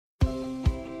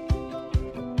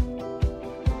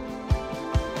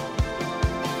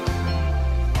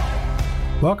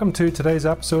Welcome to today's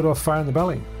episode of Fire in the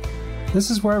Belly. This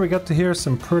is where we get to hear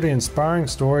some pretty inspiring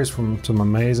stories from some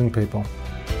amazing people.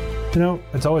 You know,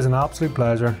 it's always an absolute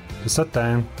pleasure to sit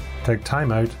down, take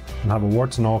time out, and have a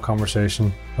warts and all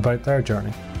conversation about their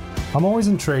journey. I'm always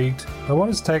intrigued by what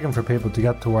it's taken for people to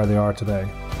get to where they are today,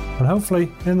 and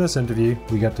hopefully in this interview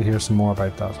we get to hear some more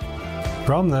about that.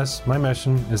 From this, my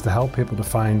mission is to help people to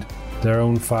find their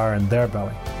own fire in their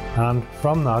belly, and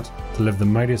from that, to live the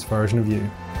mightiest version of you.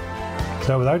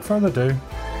 So without further ado,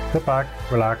 sit back,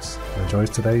 relax, and enjoy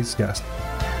today's guest.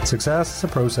 Success is a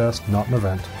process, not an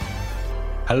event.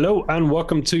 Hello and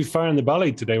welcome to Fire in the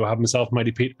Belly. Today we'll have myself,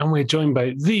 Mighty Pete, and we're joined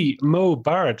by the Mo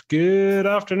Barrett. Good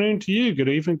afternoon to you. Good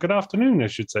evening. Good afternoon, I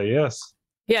should say. Yes.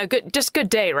 Yeah, good. Just good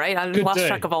day, right? I lost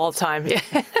track of all the time. Yeah.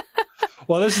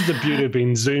 Well, this is the beauty of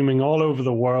being Zooming all over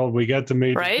the world. We get to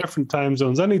meet in different time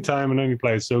zones, anytime and any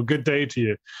place. So good day to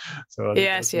you. So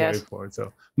yes.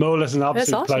 So Mo, listen,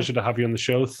 absolute pleasure to have you on the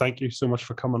show. Thank you so much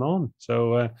for coming on.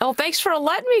 So thanks for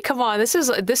letting me come on. This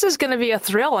is going to be a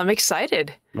thrill. I'm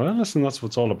excited. Well, listen, that's what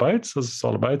it's all about. That's what it's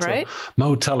all about. Right? So,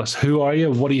 Mo, tell us, who are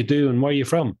you? What do you do? And where are you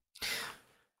from?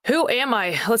 Who am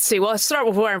I? Let's see. Well, let's start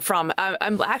with where I'm from.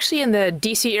 I'm actually in the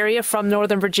D.C. area from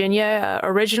Northern Virginia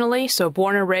originally, so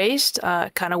born and raised.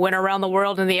 Kind of went around the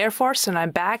world in the Air Force, and I'm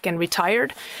back and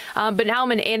retired. But now I'm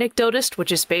an anecdotist,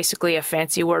 which is basically a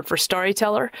fancy word for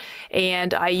storyteller.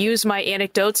 And I use my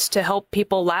anecdotes to help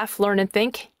people laugh, learn, and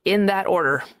think in that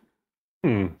order.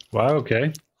 Wow,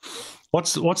 okay.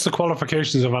 What's the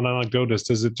qualifications of an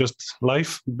anecdotist? Is it just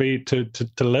life, to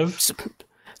live?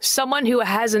 Someone who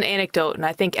has an anecdote, and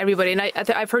I think everybody, and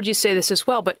I've heard you say this as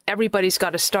well, but everybody's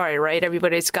got a story, right?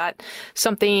 Everybody's got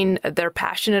something they're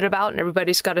passionate about, and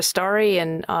everybody's got a story,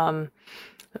 and I'm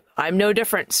no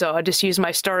different. So I just use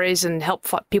my stories and help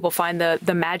people find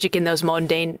the magic in those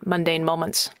mundane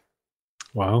moments.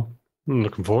 Wow. I'm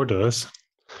looking forward to this.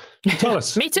 Tell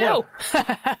us. Me too.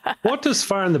 What does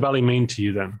Fire in the Belly mean to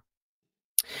you then?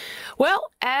 Well,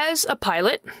 as a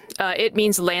pilot, it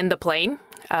means land the plane.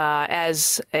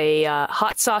 As a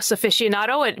hot sauce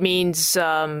aficionado, it means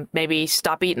maybe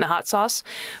stop eating the hot sauce.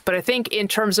 But I think in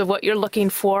terms of what you're looking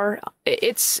for,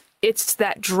 it's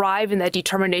that drive and that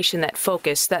determination, that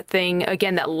focus, that thing,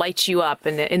 again, that lights you up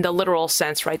in the literal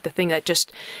sense, right? The thing that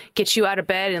just gets you out of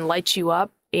bed and lights you up.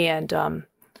 And,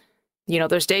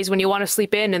 there's days when you want to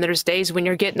sleep in, and there's days when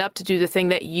you're getting up to do the thing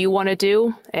that you want to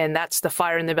do. And that's the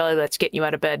fire in the belly that's getting you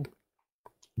out of bed.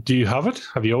 Do you have it?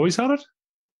 Have you always had it?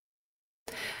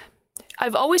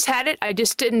 I've always had it. I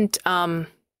just didn't. I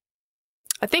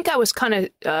think I was kind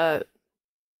of.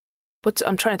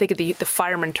 I'm trying to think of the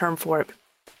fireman term for it.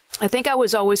 I think I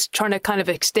was always trying to kind of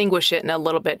extinguish it in a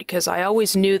little bit because I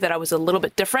always knew that I was a little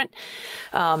bit different.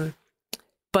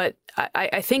 But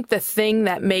I think the thing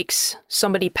that makes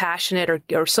somebody passionate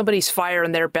or somebody's fire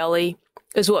in their belly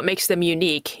is what makes them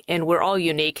unique. And we're all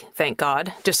unique, thank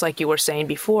God. Just like you were saying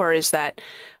before, is that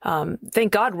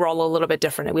thank God we're all a little bit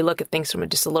different. And we look at things from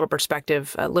just a little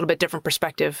bit different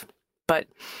perspective. But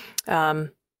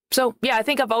so, yeah, I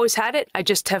think I've always had it. I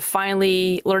just have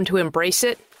finally learned to embrace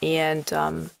it and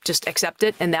just accept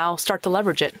it and now start to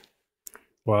leverage it.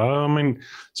 Well, I mean,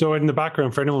 so in the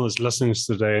background, for anyone that's listening to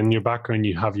today, in your background,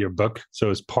 you have your book. So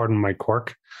it's Pardon My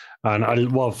Quirk. And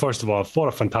first of all, what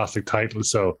a fantastic title.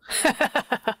 So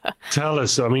tell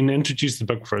us, introduce the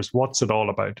book first. What's it all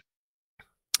about?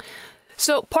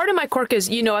 So Pardon My Quirk is,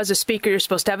 as a speaker, you're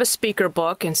supposed to have a speaker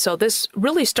book. And so this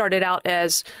really started out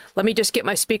as, let me just get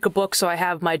my speaker book so I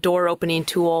have my door opening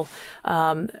tool.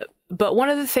 But one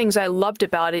of the things I loved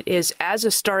about it is, as a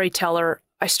storyteller,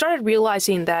 I started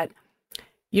realizing that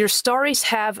your stories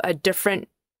have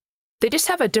they just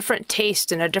have a different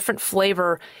taste and a different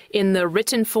flavor in the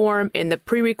written form, in the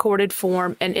pre-recorded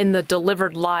form, and in the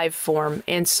delivered live form.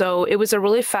 And so it was a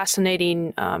really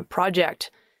fascinating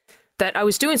project that I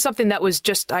was doing something that was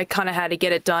just, I kind of had to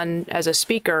get it done as a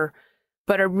speaker,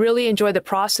 but I really enjoyed the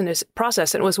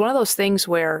process. And it was one of those things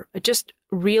where just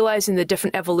realizing the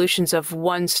different evolutions of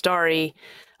one story.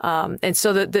 And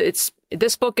so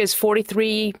this book is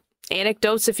 43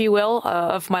 anecdotes, if you will,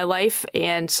 of my life.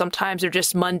 And sometimes they're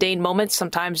just mundane moments.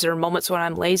 Sometimes there are moments when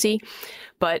I'm lazy,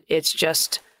 but it's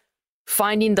just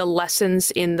finding the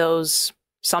lessons in those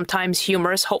sometimes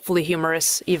hopefully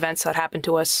humorous events that happen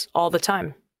to us all the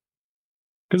time.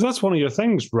 Because that's one of your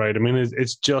things, right? I mean,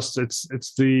 it's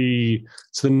the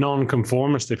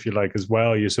non-conformist, if you like, as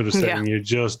well. You're sort of saying you're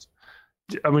just,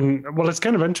 it's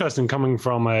kind of interesting coming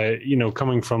from an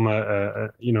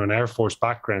Air Force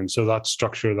background. So that's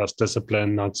structure, that's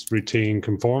discipline, that's routine,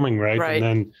 conforming, right? And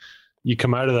then you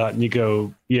come out of that and you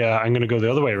go, yeah, I'm going to go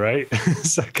the other way, right?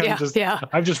 So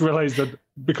I've just realized that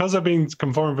because I've been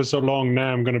conforming for so long,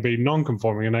 now I'm going to be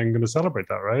non-conforming, and I'm going to celebrate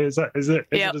that, right? Is it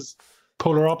as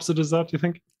polar opposite as that, do you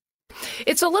think?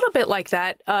 It's a little bit like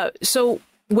that. So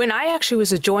when I actually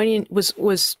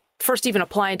was first even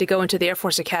applying to go into the Air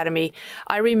Force Academy,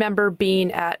 I remember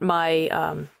being at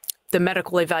my the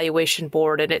medical evaluation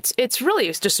board, and it's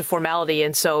just a formality,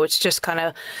 and so it's just kind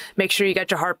of make sure you got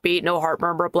your heartbeat, no heart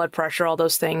murmur, blood pressure, all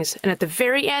those things. And at the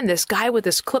very end, this guy with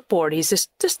this clipboard, he's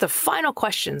just the final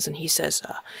questions, and he says,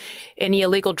 "Any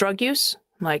illegal drug use?"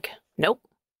 I'm like, "Nope."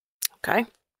 Okay.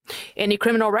 "Any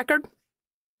criminal record?"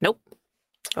 "Nope."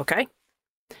 Okay.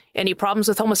 "Any problems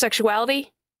with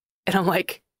homosexuality?" And I'm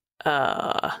like,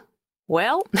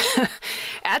 well,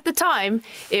 at the time,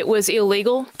 it was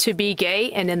illegal to be gay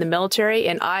and in the military,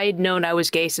 and I'd known I was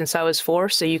gay since I was 4,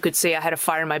 so you could say I had a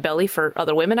fire in my belly for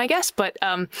other women, I guess. But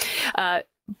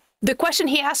the question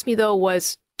he asked me, though,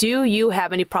 was, do you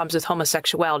have any problems with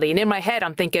homosexuality? And in my head,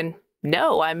 I'm thinking,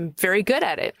 no, I'm very good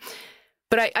at it.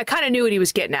 But I kind of knew what he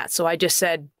was getting at, so I just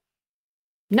said,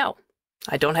 no,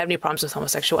 I don't have any problems with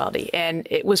homosexuality. And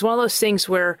it was one of those things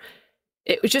where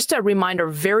it was just a reminder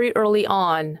very early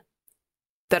on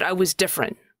that I was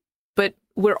different, but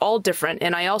we're all different.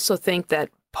 And I also think that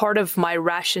part of my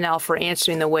rationale for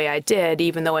answering the way I did,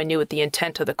 even though I knew what the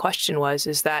intent of the question was,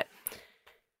 is that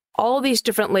all these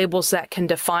different labels that can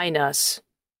define us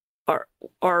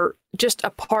are just a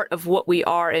part of what we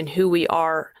are and who we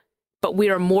are, but we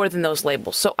are more than those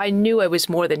labels. So I knew I was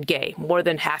more than gay, more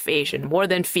than half Asian, more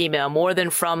than female, more than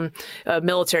from a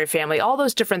military family, all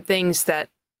those different things that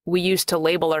we use to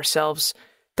label ourselves,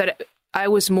 that I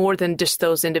was more than just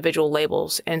those individual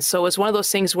labels. And so it was one of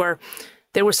those things where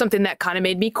there was something that kind of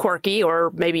made me quirky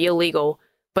or maybe illegal,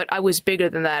 but I was bigger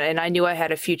than that. And I knew I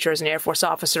had a future as an Air Force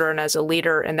officer and as a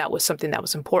leader, and that was something that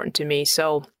was important to me.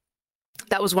 So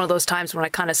that was one of those times when I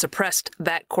kind of suppressed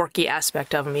that quirky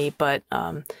aspect of me. But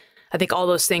I think all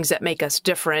those things that make us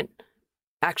different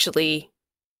actually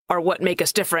are what make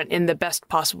us different in the best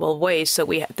possible ways. So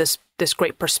we have this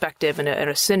great perspective and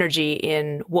a synergy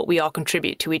in what we all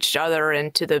contribute to each other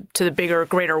and to the bigger,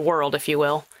 greater world, if you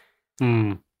will.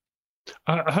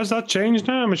 Has that changed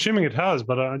now? I'm assuming it has,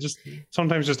 but I just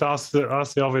sometimes just ask the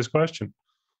obvious question.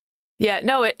 Yeah,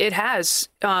 no, it has.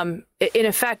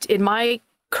 In fact, in my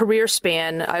career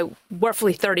span, I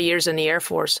roughly 30 years in the Air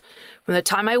Force. From the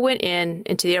time I went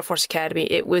into the Air Force Academy,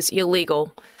 it was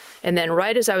illegal. And then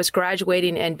right as I was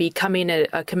graduating and becoming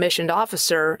a commissioned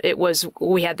officer,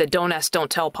 we had the don't ask,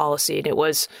 don't tell policy. And it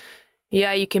was,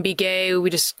 yeah, you can be gay. We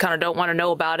just kind of don't want to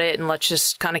know about it. And let's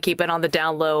just kind of keep it on the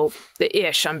down low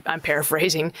ish. I'm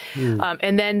paraphrasing.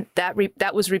 And then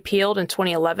that was repealed in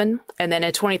 2011. And then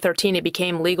in 2013, it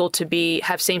became legal to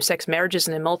have same-sex marriages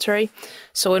in the military.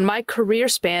 So in my career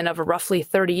span of roughly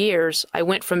 30 years, I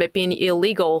went from it being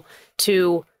illegal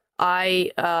to I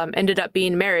ended up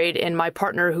being married, and my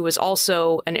partner, who was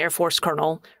also an Air Force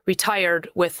colonel, retired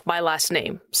with my last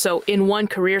name. So in one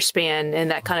career span, and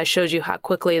that kind of shows you how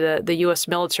quickly the U.S.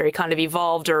 military kind of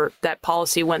evolved, or that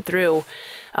policy went through.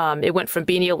 It went from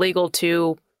being illegal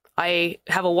to I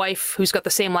have a wife who's got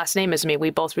the same last name as me. We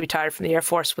both retired from the Air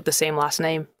Force with the same last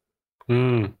name.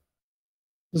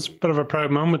 There's a bit of a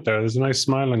proud moment there. There's a nice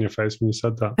smile on your face when you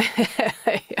said that.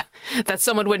 Yeah. That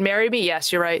someone would marry me?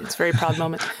 Yes, you're right. It's a very proud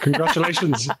moment.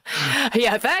 Congratulations.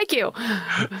 Yeah, thank you.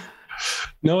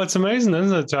 No, it's amazing,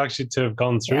 isn't it, to have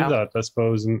gone through that, I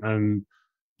suppose. And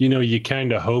you know, you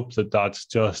kind of hope that that's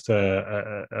just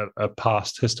a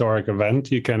past historic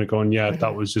event. You kind of going,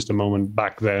 that was just a moment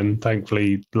back then.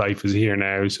 Thankfully, life is here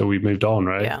now, so we've moved on,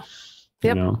 right? Yeah.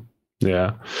 Yep. You know?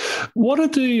 Yeah. What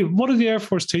did the Air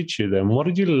Force teach you then? What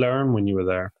did you learn when you were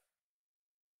there?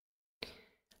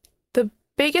 The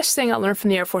biggest thing I learned from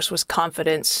the Air Force was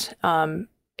confidence, and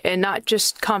not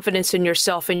just confidence in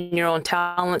yourself and your own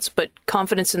talents, but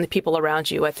confidence in the people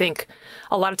around you. I think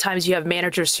a lot of times you have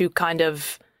managers who kind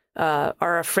of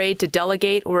are afraid to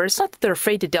delegate, or it's not that they're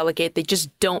afraid to delegate, they just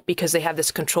don't because they have this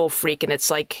control freak. And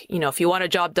it's like, if you want a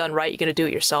job done right, you're going to do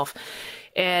it yourself.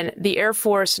 And the Air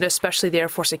Force, and especially the Air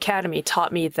Force Academy,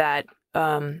 taught me that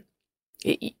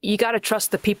you got to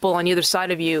trust the people on either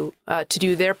side of you to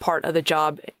do their part of the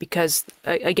job, because,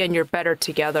 again, you're better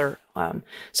together.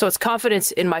 So it's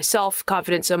confidence in myself,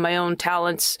 confidence in my own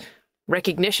talents,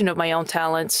 recognition of my own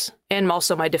talents, and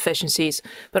also my deficiencies,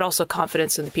 but also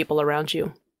confidence in the people around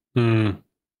you.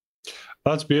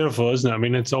 That's beautiful, isn't it? I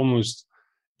mean, it's almost,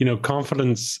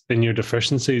 confidence in your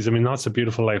deficiencies. I mean, that's a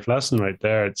beautiful life lesson right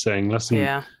there. It's saying,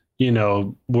 listen,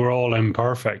 we're all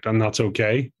imperfect, and that's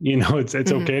okay.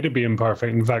 It's okay to be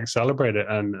imperfect. In fact, celebrate it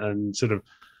and sort of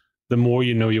the more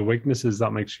you know your weaknesses,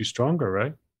 that makes you stronger,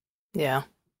 right? Yeah.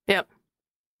 Yep.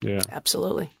 Yeah.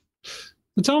 Absolutely.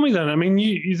 But tell me then, I mean,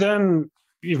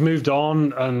 you've moved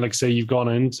on and like say you've gone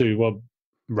into, well,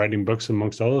 writing books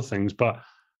amongst other things, but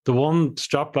the one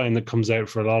strapline that comes out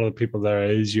for a lot of the people there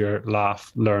is your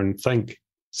laugh, learn, think.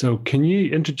 So can you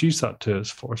introduce that to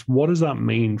us for us? What does that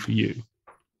mean for you?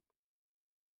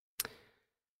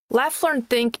 Laugh, learn,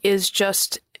 think is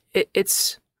just,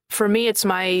 it's for me, it's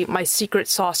my secret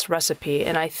sauce recipe.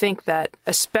 And I think that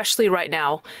especially right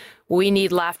now, we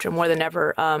need laughter more than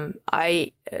ever.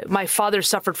 My father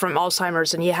suffered from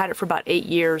Alzheimer's and he had it for about 8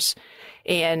 years.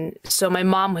 And so my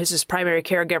mom was his primary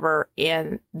caregiver.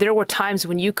 And there were times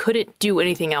when you couldn't do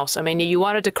anything else. I mean, you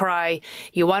wanted to cry,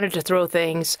 you wanted to throw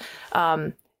things.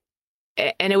 And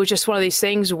it was just one of these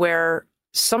things where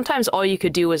sometimes all you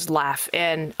could do was laugh.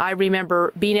 And I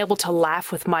remember being able to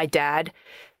laugh with my dad.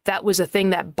 That was a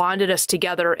thing that bonded us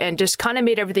together and just kind of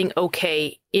made everything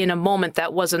okay in a moment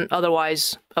that wasn't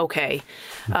otherwise okay.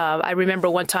 I remember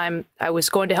one time I was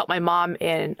going to help my mom,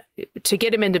 and to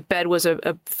get him into bed was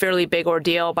a fairly big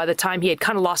ordeal. By the time he had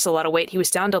kind of lost a lot of weight, he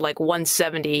was down to like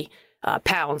 170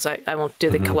 pounds. I won't do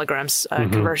the kilograms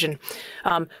conversion,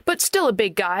 but still a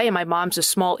big guy. And my mom's a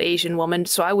small Asian woman.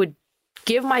 So I would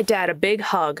give my dad a big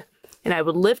hug and I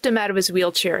would lift him out of his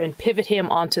wheelchair and pivot him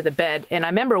onto the bed. And I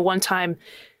remember one time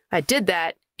I did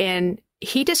that and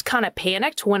he just kind of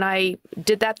panicked when I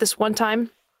did that this one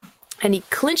time, and he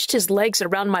clenched his legs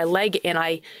around my leg, and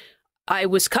I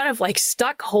was kind of like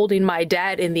stuck holding my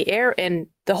dad in the air, and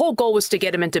the whole goal was to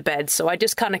get him into bed. So I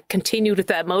just kind of continued with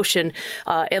that motion.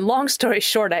 And long story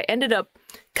short, I ended up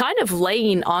kind of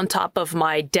laying on top of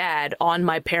my dad on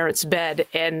my parents' bed.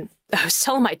 And I was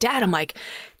telling my dad, I'm like,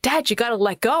 Dad, you got to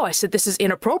let go. I said, this is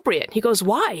inappropriate. He goes,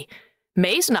 why?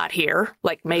 May's not here,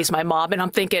 like May's my mom. And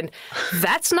I'm thinking,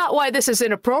 that's not why this is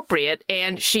inappropriate.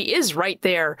 And she is right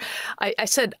there. I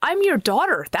said, I'm your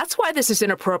daughter. That's why this is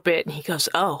inappropriate. And he goes,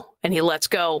 oh, and he lets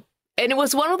go. And it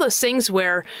was one of those things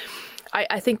where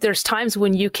I think there's times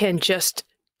when you can just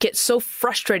get so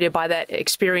frustrated by that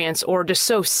experience or just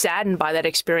so saddened by that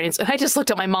experience. And I just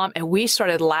looked at my mom and we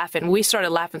started laughing. We started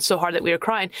laughing so hard that we were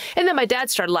crying. And then my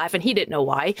dad started laughing. He didn't know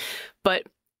why, but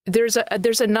there's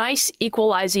a nice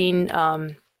equalizing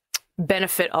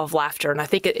benefit of laughter. And I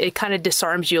think it kind of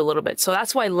disarms you a little bit. So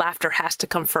that's why laughter has to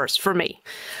come first for me.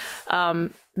 The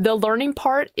learning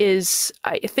part is,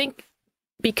 I think,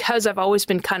 because I've always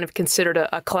been kind of considered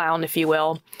a clown, if you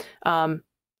will,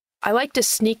 I like to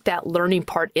sneak that learning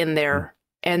part in there.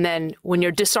 And then when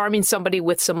you're disarming somebody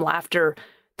with some laughter,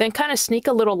 then kind of sneak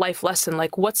a little life lesson,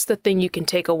 like what's the thing you can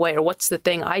take away, or what's the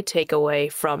thing I take away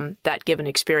from that given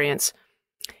experience?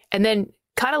 And then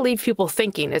kind of leave people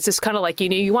thinking. It's just kind of like,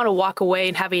 you want to walk away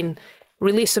and having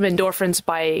released some endorphins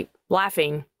by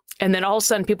laughing. And then all of a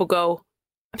sudden people go,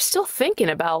 I'm still thinking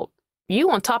about you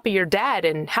on top of your dad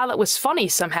and how that was funny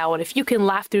somehow. And if you can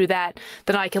laugh through that,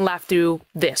 then I can laugh through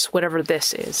this, whatever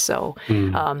this is. So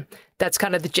that's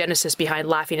kind of the genesis behind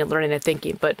laughing and learning and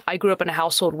thinking. But I grew up in a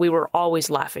household, we were always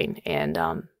laughing. And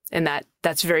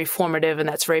that's very formative and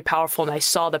that's very powerful. And I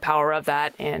saw the power of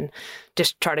that and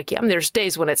just try to keep, I mean, there's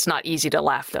days when it's not easy to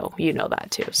laugh though. You know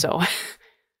that too. So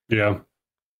yeah.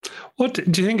 What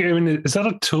do you think? I mean, is that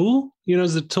a tool?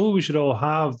 Is a tool we should all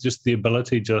have, just the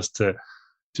ability just to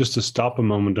stop a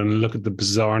moment and look at the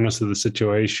bizarreness of the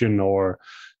situation, or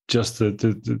just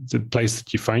the place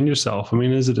that you find yourself. I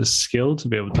mean, is it a skill to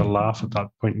be able to laugh at that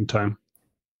point in time?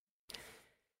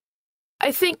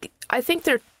 I think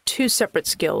they're two separate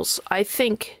skills. I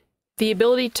think the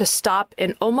ability to stop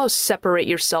and almost separate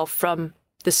yourself from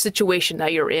the situation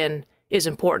that you're in is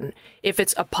important. If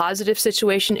it's a positive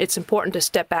situation, it's important to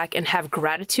step back and have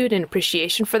gratitude and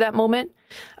appreciation for that moment.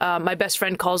 My best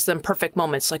friend calls them perfect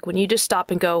moments. Like when you just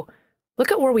stop and go,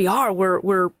 look at where we are.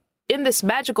 We're in this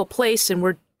magical place and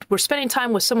we're spending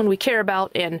time with someone we care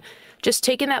about, and just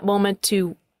taking that moment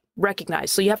to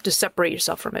recognize. So you have to separate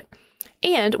yourself from it.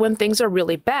 And when things are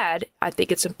really bad, I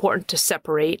think it's important to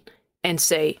separate and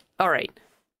say, all right,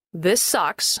 this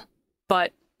sucks,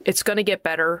 but it's going to get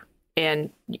better.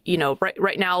 And,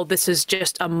 right now, this is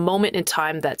just a moment in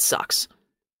time that sucks.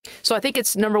 So I think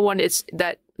it's number one, it's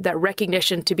that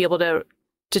recognition to be able to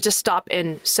just stop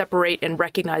and separate and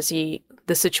recognize the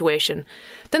situation.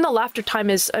 Then the laughter time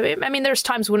is, I mean, there's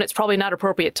times when it's probably not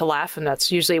appropriate to laugh, and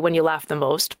that's usually when you laugh the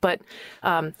most. But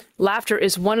laughter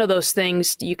is one of those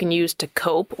things you can use to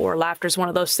cope, or laughter is one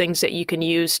of those things that you can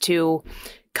use to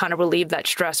kind of relieve that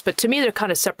stress. But to me, they're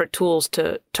kind of separate tools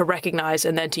to recognize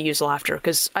and then to use laughter,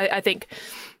 because I think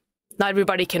not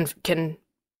everybody can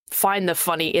find the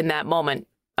funny in that moment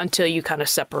until you kind of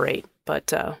separate.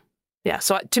 But Yeah.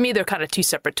 So to me, they're kind of two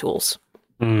separate tools.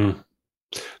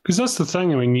 Because that's the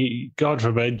thing. I mean, God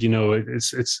forbid,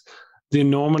 it's the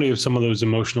enormity of some of those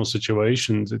emotional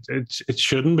situations. It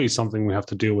shouldn't be something we have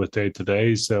to deal with day to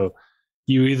day. So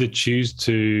you either choose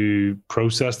to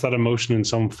process that emotion in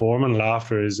some form, and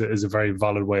laughter is a very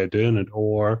valid way of doing it,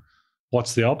 or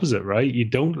what's the opposite, right? You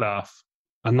don't laugh,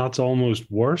 and that's almost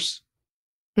worse,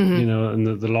 and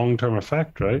the long-term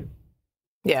effect, right?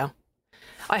 Yeah.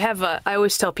 I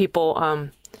always tell people,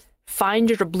 find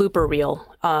your blooper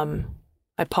reel.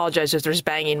 I apologize if there's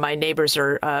banging. My neighbors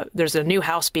there's a new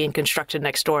house being constructed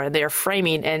next door, and they are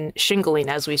framing and shingling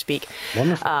as we speak.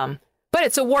 Wonderful. But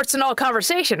it's a warts and all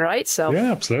conversation, right? So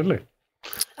yeah, absolutely.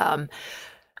 And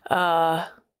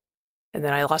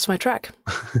then I lost my track.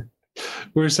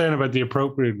 We were saying about the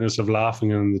appropriateness of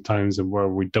laughing in the times where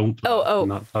we don't laugh.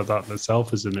 Not that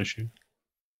itself is an issue.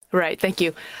 Right. Thank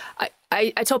you.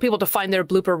 I tell people to find their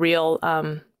blooper reel.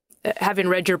 Having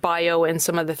read your bio and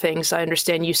some of the things, I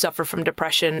understand you suffer from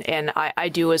depression, and I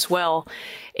do as well.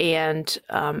 And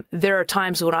there are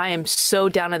times when I am so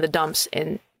down in the dumps,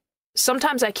 and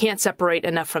sometimes I can't separate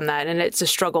enough from that, and it's a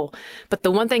struggle. But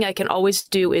the one thing I can always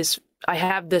do is I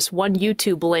have this one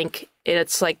YouTube link, and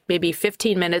it's like maybe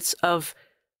 15 minutes of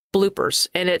bloopers.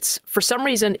 And it's, for some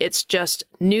reason, it's just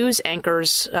news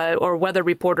anchors or weather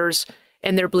reporters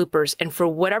and their bloopers. And for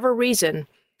whatever reason,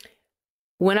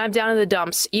 when I'm down in the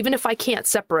dumps, even if I can't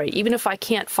separate, even if I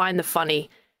can't find the funny,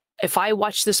 if I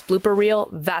watch this blooper reel,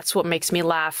 that's what makes me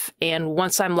laugh. And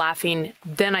once I'm laughing,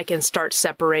 then I can start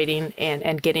separating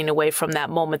and getting away from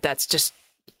that moment. That's just,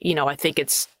 I think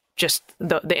it's just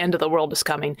the end of the world is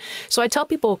coming. So I tell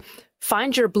people,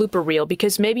 find your blooper reel,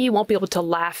 because maybe you won't be able to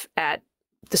laugh at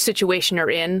the situation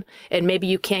you're in, and maybe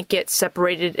you can't get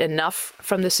separated enough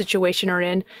from the situation you're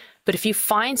in. But if you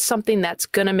find something that's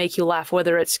going to make you laugh,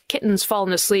 whether it's kittens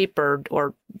falling asleep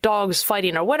or dogs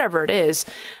fighting or whatever it is,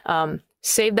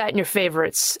 save that in your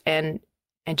favorites and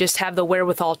just have the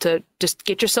wherewithal to just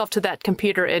get yourself to that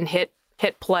computer and hit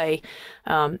play.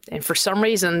 And for some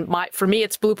reason, for me,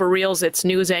 it's blooper reels. It's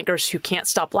news anchors who can't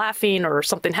stop laughing or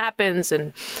something happens.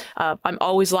 And I'm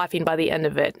always laughing by the end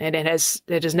of it. And it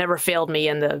has never failed me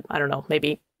in the, I don't know,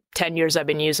 maybe 10 years I've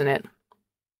been using it.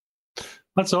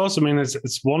 That's awesome. I mean,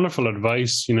 it's wonderful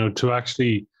advice, to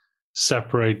actually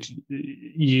separate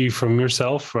you from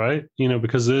yourself, right?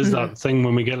 Because there's that thing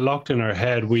when we get locked in our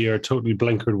head, we are totally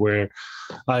blinkered, where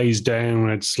eyes down,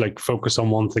 it's like focus on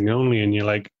one thing only, and you're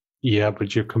like, yeah,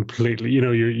 but you're completely,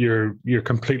 you're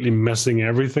completely missing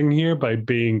everything here by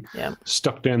being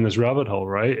stuck down this rabbit hole,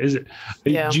 right? Is it?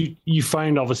 Yeah. Do you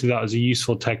find obviously that as a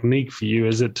useful technique for you?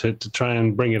 Is it to try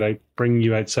and bring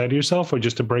you outside of yourself, or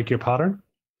just to break your pattern?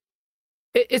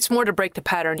 It's more to break the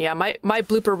pattern. Yeah. My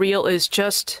blooper reel is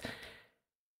just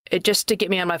to get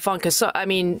me on my funk. Cause I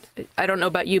don't know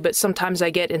about you, but sometimes I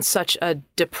get in such a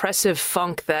depressive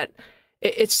funk that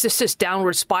it's just this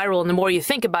downward spiral. And the more you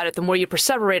think about it, the more you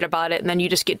perseverate about it. And then you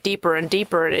just get deeper and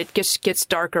deeper, and it just gets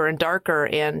darker and darker.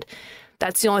 And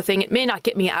that's the only thing. It may not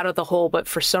get me out of the hole, but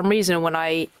for some reason, when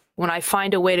I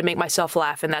find a way to make myself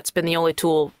laugh, and that's been the only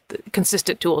tool,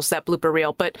 consistent tool, is that blooper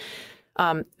reel. But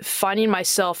finding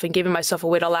myself and giving myself a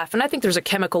way to laugh. And I think there's a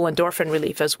chemical endorphin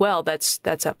relief as well that's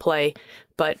at play.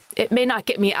 But it may not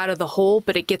get me out of the hole,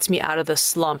 but it gets me out of the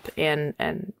slump. And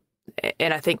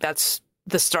I think that's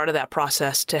the start of that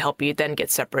process to help you then get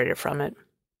separated from it.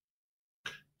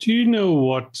 Do you know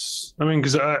what,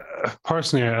 because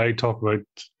personally, I talk about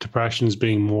depression as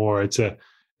being more, it's a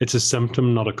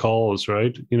symptom, not a cause,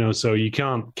 right? So you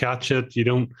can't catch it. You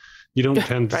don't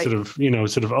tend to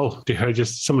right. Oh, I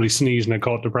just, somebody sneezed and I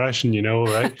caught depression,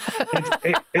 right?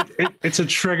 It's a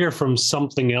trigger from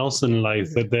something else in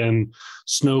life that then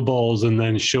snowballs and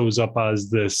then shows up as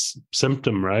this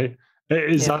symptom, right?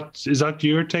 Is that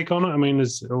your take on it?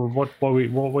 What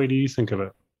way do you think of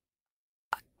it?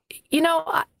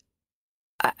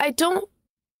 I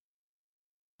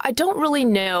don't really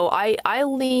know. I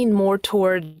lean more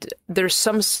toward there's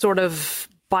some sort of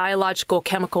biological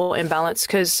chemical imbalance,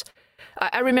 because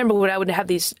I remember when I would have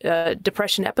these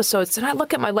depression episodes, and I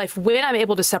look at my life when I'm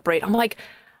able to separate. I'm like,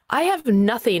 I have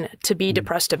nothing to be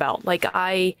depressed about. Like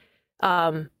I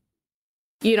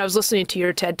was listening to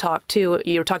your TED Talk too.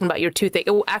 You were talking about your toothache.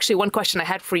 Oh, actually, one question I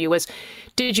had for you was,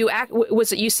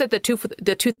 you said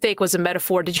the toothache was a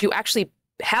metaphor. Did you actually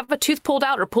have a tooth pulled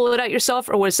out or pull it out yourself,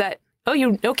 or was that,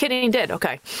 you no kidding did?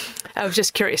 Okay. I was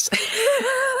just curious.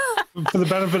 For the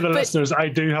benefit of the listeners, I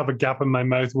do have a gap in my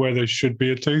mouth where there should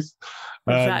be a tooth.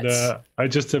 And I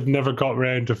just have never got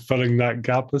around to filling that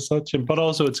gap as such. But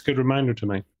also it's a good reminder to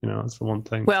me, that's the one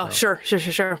thing. Well, so.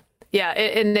 Sure. Yeah.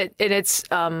 And it's,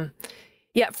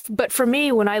 Yeah, but for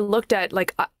me, when I looked at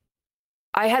like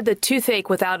I had the toothache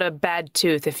without a bad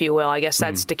tooth, if you will. I guess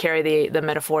that's to carry the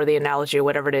metaphor, the analogy, or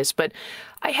whatever it is. But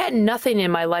I had nothing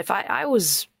in my life. I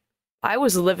was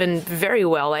living very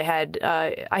well. I had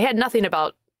nothing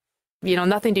about,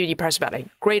 nothing to be depressed about. A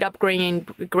great upbringing,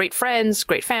 great friends,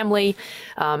 great family,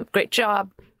 great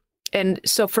job. And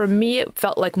so for me, it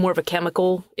felt like more of a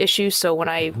chemical issue. So when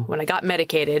I got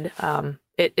medicated,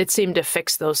 it seemed to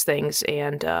fix those things.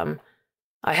 And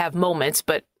I have moments,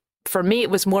 but for me, it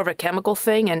was more of a chemical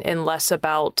thing and less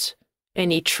about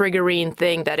any triggering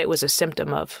thing that it was a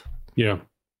symptom of. Yeah.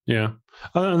 Yeah.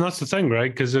 And that's the thing,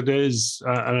 right? Because it is,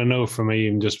 and I know for me,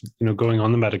 and just, going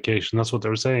on the medication, that's what they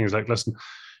were saying is like, listen,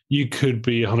 you could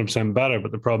be 100% better,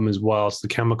 but the problem is, whilst the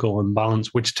chemical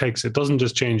imbalance, it doesn't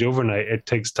just change overnight, it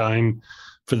takes time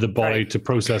for the body to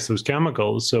process those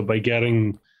chemicals. So by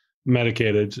getting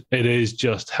medicated, it is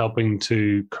just helping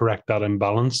to correct that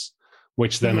imbalance,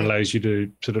 which then allows you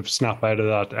to sort of snap out of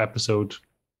that episode,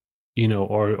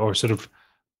 or sort of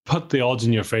put the odds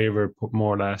in your favor,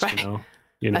 more or less,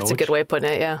 That's a good way of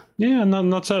putting it, yeah. Yeah,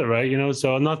 and that's it, right?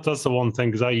 So that's the one thing,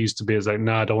 because I used to be, it's like,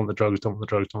 I don't want the drugs, don't want the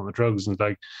drugs, don't want the drugs. And it's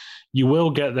like, you will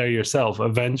get there yourself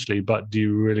eventually, but do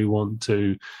you really want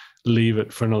to leave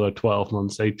it for another 12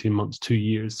 months, 18 months, 2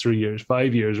 years, 3 years,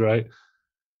 5 years, right?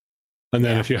 And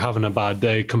then if you're having a bad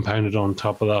day compounded on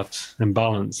top of that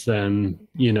imbalance, then,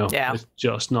 it's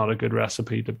just not a good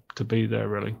recipe to be there,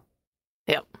 really.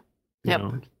 Yep.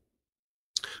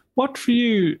 What for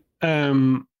you,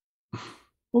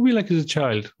 what were you like as a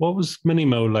child? What was Minnie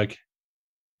Mo like?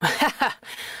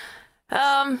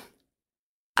 I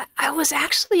was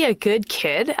actually a good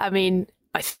kid. I mean,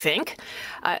 I think.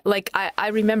 I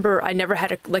remember I never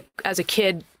had as a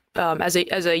kid, as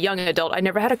a young adult, I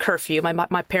never had a curfew.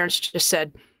 My parents just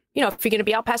said, if you're going to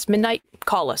be out past midnight,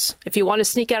 call us. If you want to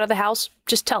sneak out of the house,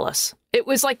 just tell us. It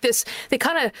was like this. They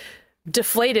kind of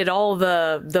deflated all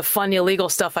the fun illegal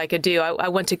stuff I could do. I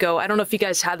went to go, I don't know if you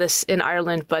guys have this in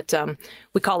Ireland, but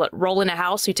we call it roll in a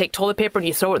house. You take toilet paper and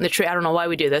you throw it in the tree. I don't know why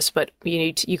we do this, but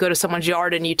you go to someone's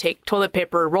yard and you take toilet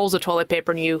paper, rolls of toilet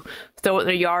paper, and you throw it in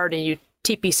their yard and you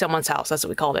TP someone's house. That's what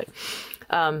we called it.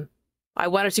 I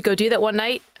wanted to go do that one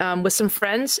night with some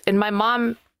friends, and my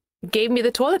mom gave me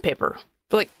the toilet paper.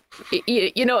 So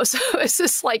it's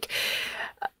just like,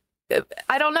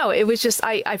 I don't know. It was just,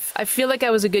 I feel like I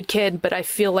was a good kid, but I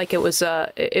feel like it was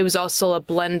also a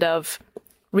blend of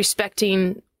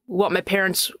respecting what my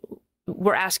parents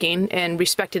were asking and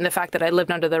respecting the fact that I lived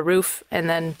under their roof, and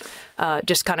then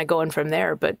just kind of going from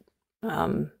there. But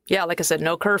like I said,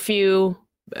 no curfew.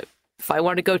 If I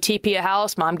wanted to go TP a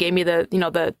house, mom gave me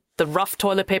the rough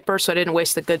toilet paper, so I didn't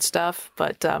waste the good stuff.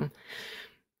 But so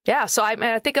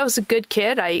I think I was a good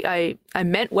kid. I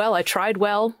meant well. I tried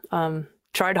well.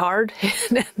 Tried hard.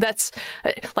 That's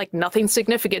like nothing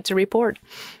significant to report.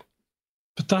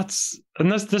 But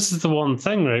this is the one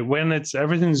thing, right? When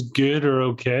everything's good or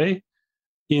okay,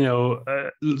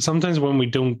 sometimes when we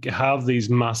don't have these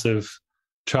massive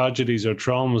tragedies or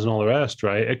traumas and all the rest,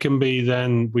 right? It can be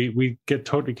then we get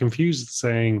totally confused,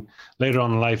 saying later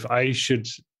on in life, I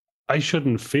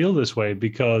shouldn't feel this way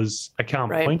because I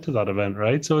can't point to that event,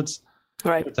 right? So it's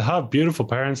to have beautiful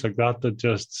parents like that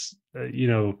just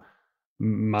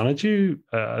manage you,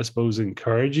 I suppose,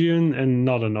 encourage you, and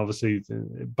not in obviously,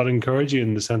 but encourage you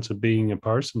in the sense of being a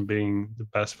person, being the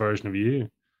best version of you.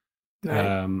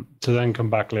 To then come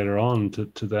back later on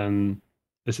to then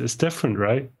it's different,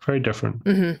 right? Very different.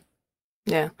 Mm-hmm.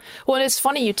 Yeah. Well, and it's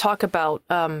funny you talk about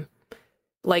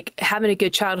like having a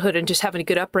good childhood and just having a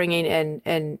good upbringing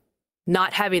and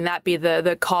not having that be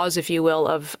the cause, if you will,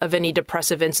 of any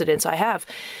depressive incidents I have.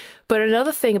 But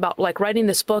another thing about like writing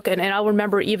this book, and I'll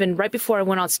remember even right before I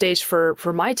went on stage for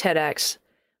my TEDx,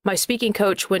 my speaking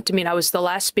coach went to me, and I was the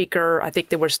last speaker. I think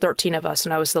there was 13 of us,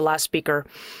 and I was the last speaker.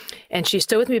 And she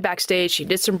stood with me backstage. She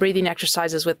did some breathing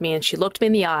exercises with me, and she looked me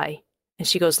in the eye, and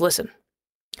she goes, listen,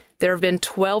 there have been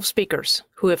 12 speakers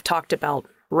who have talked about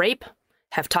rape,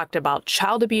 have talked about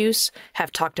child abuse,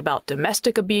 have talked about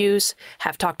domestic abuse,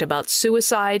 have talked about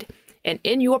suicide. And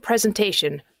in your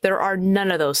presentation, there are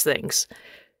none of those things.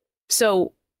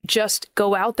 So just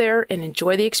go out there and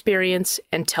enjoy the experience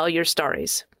and tell your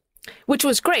stories, which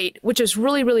was great, which is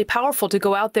really, really powerful to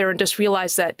go out there and just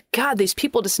realize that, God, these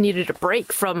people just needed a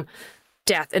break from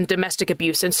death and domestic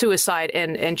abuse and suicide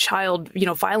and child,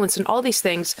 violence and all these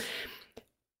things.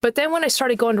 But then when I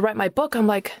started going to write my book, I'm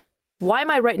like, why am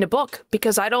I writing a book?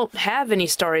 Because I don't have any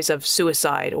stories of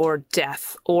suicide or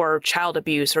death or child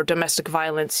abuse or domestic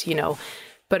violence,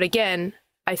 But again,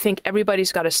 I think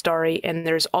everybody's got a story, and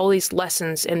there's all these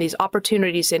lessons and these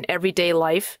opportunities in everyday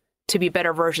life to be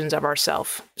better versions of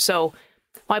ourselves. So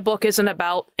my book isn't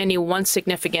about any one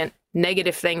significant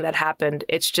negative thing that happened.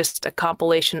 It's just a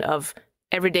compilation of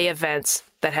everyday events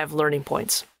that have learning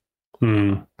points.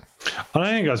 And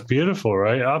I think that's beautiful,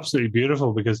 right? Absolutely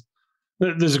beautiful, because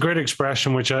there's a great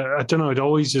expression, which I don't know, it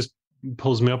always just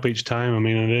pulls me up each time. I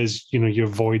mean, it is, your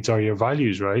voids are your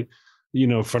values, right?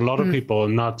 For a lot of people,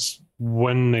 and that's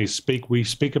when they speak, we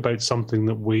speak about something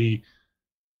that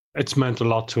it's meant a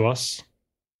lot to us.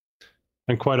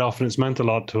 And quite often it's meant a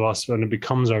lot to us and it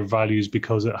becomes our values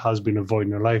because it has been a void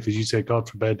in our life. As you say, God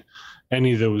forbid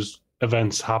any of those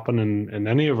events happen in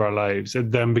any of our lives,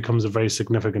 it then becomes a very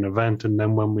significant event. And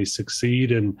then when we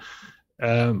succeed in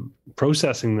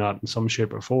processing that in some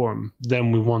shape or form,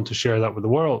 then we want to share that with the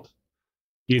world,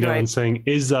 right. And saying,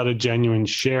 is that a genuine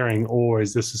sharing, or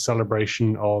is this a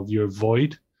celebration of your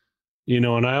void?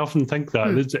 And I often think that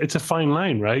it's a fine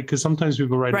line, right? Because sometimes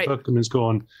people write a book and it's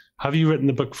going, have you written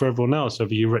the book for everyone else? Or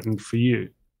have you written for you?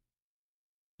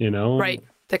 Right.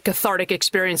 The cathartic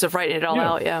experience of writing it all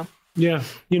out. Yeah. Yeah.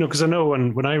 Because I know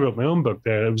when I wrote my own book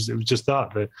there, it was just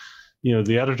that,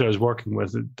 the editor I was working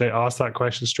with, they asked that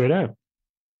question straight out.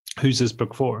 Who's this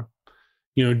book for?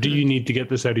 Do you need to get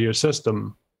this out of your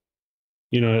system?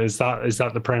 Is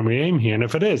that the primary aim here? And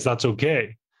if it is, that's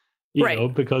okay.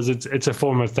 Because it's a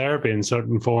form of therapy in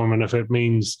certain form. And if it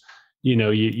means,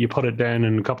 you put it down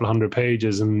in a couple of 100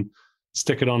 pages and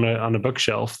stick it on a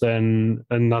bookshelf, and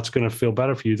that's going to feel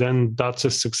better for you, then that's a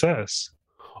success.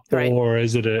 Right. Or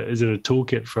is it a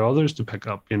toolkit for others to pick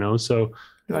up, So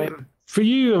for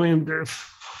you, I mean,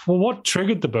 what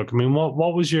triggered the book? I mean,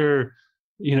 what was your,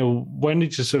 when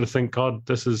did you sort of think, God,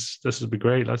 this would be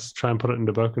great. Let's try and put it in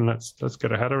the book and let's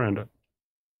get our head around it.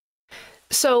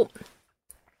 So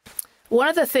one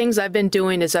of the things I've been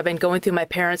doing is I've been going through my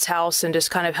parents' house and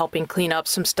just kind of helping clean up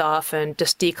some stuff and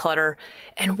just declutter.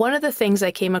 And one of the things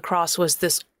I came across was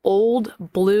this old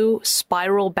blue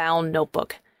spiral-bound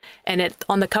notebook. And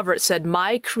on the cover, it said,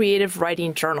 "My Creative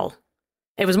Writing Journal."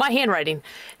 It was my handwriting,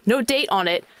 no date on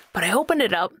it, but I opened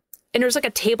it up and there's like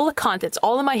a table of contents,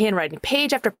 all in my handwriting,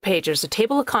 page after page. There's a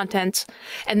table of contents,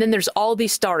 and then there's all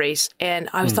these stories. And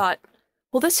I thought,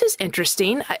 well, this is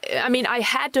interesting. I mean,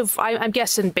 I'm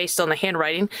guessing based on the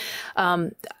handwriting,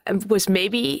 was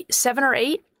maybe 7 or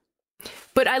 8.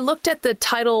 But I looked at the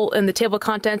title and the table of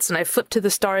contents and I flipped to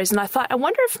the stories and I thought, I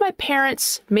wonder if my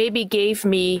parents maybe gave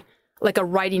me like a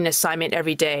writing assignment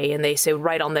every day and they say,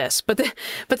 write on this. But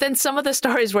then some of the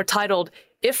stories were titled,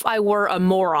 "If I Were a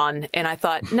Moron." And I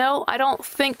thought, no, I don't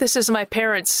think this is my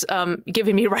parents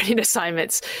giving me writing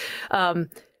assignments.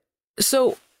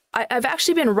 So I've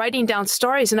actually been writing down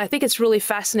stories, and I think it's really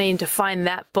fascinating to find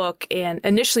that book. And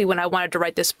initially, when I wanted to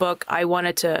write this book, I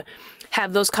wanted to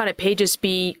have those kind of pages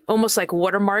be almost like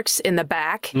watermarks in the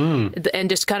back and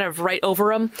just kind of write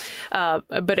over them.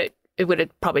 But it would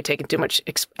have probably taken too much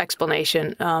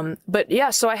explanation. But yeah,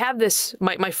 so I have this,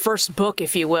 my first book,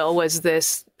 if you will, was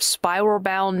this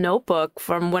spiral-bound notebook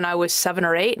from when I was 7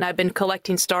 or 8, and I've been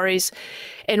collecting stories.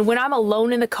 And when I'm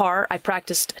alone in the car, I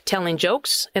practiced telling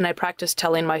jokes and I practiced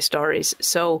telling my stories.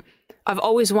 So I've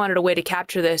always wanted a way to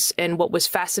capture this. And what was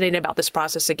fascinating about this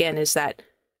process, again, is that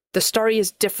the story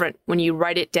is different when you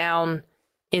write it down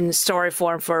in story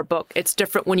form for a book. It's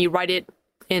different when you write it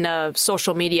in a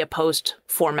social media post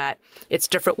format. It's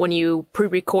different when you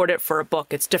pre-record it for a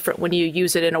book. It's different when you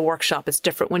use it in a workshop. It's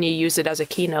different when you use it as a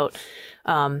keynote.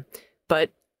 But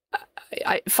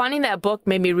finding that book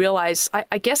made me realize,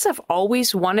 I guess I've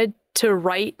always wanted to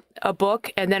write a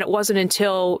book. And then it wasn't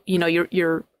until,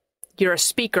 you're a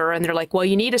speaker and they're like, well,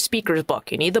 you need a speaker's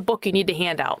book. You need the book you need to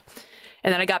hand out.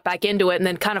 And then I got back into it, and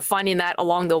then kind of finding that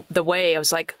along the way, I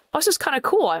was like, oh, this is kind of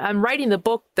cool. I'm writing the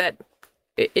book that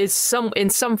is in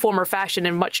some form or fashion,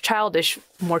 in more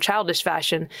childish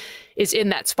fashion, is in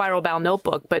that spiral-bound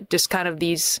notebook, but just kind of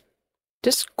these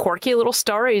just quirky little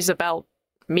stories about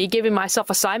me giving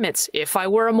myself assignments. If I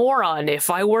were a moron,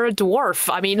 if I were a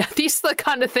dwarf. I mean, these are the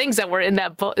kind of things that were in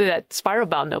that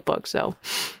spiral-bound notebook. So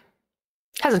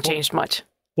hasn't changed much.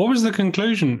 What was the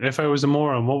conclusion? If I was a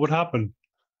moron, what would happen?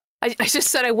 I just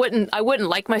said I wouldn't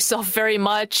like myself very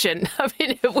much. And I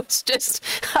mean, it was just,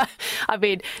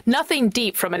 nothing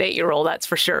deep from an 8-year-old, that's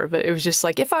for sure. But it was just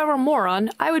like, if I were a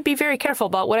moron, I would be very careful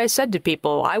about what I said to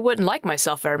people. I wouldn't like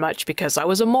myself very much because I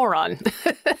was a moron.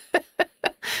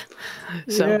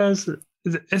 So. Yes.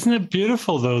 Isn't it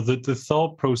beautiful, though, that the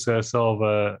thought process of,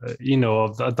 of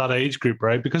that age group,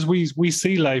 right? Because we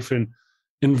see life in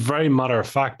very matter of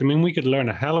fact. I mean, we could learn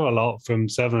a hell of a lot from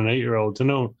 7 and 8-year-olds,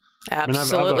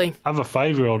 Absolutely. I have a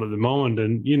 5-year-old at the moment,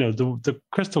 and the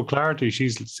crystal clarity she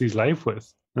sees life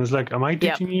with. And it's like, am I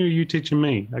teaching you or are you teaching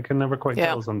me? I can never quite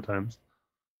tell sometimes.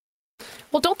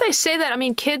 Well, don't they say that? I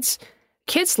mean, kids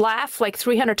kids laugh like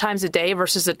 300 times a day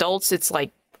versus adults. It's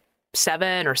like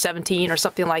 7 or 17 or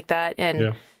something like that.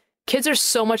 And kids are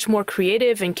so much more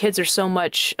creative, and kids are so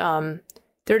much,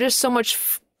 they're just so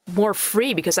much more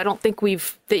free, because I don't think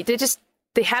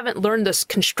they haven't learned the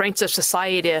constraints of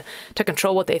society to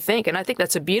control what they think. And I think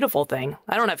that's a beautiful thing.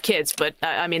 I don't have kids, but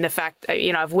I mean, the fact,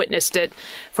 I've witnessed it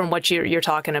from what you're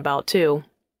talking about too.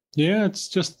 Yeah,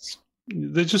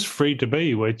 they're just free to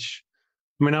be, which,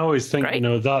 I mean, I always think, right.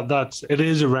 it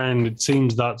is around, it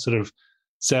seems, that sort of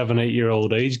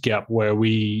 7-8-year-old age gap where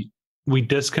we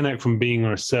disconnect from being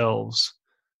ourselves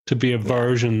to be a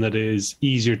version that is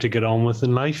easier to get on with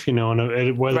in life,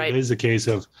 and whether it is a case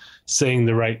of saying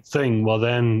the right thing, well,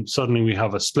 then suddenly we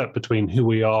have a split between who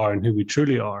we are and who we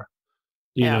truly are,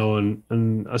 you know,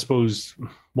 and I suppose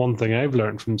one thing I've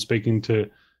learned from speaking to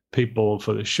people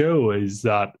for the show is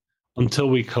that until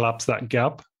we collapse that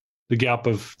gap, the gap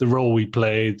of the role we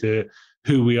play, the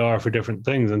who we are for different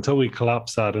things, until we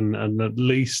collapse that and at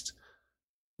least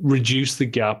reduce the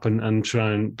gap and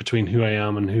try and between who I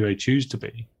am and who I choose to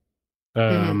be,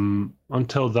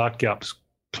 until that gap's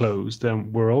closed,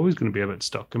 then we're always going to be a bit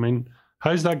stuck. I mean,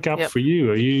 how's that gap for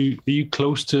you? Are you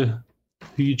close to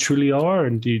who you truly are,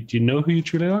 and do you know who you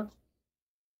truly are?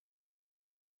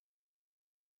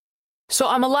 So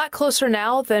I'm a lot closer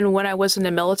now than when I was in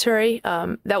the military.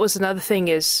 That was another thing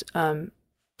is,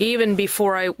 even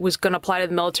before I was going to apply to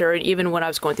the military, and even when I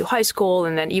was going through high school,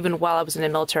 and then even while I was in the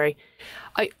military,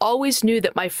 I always knew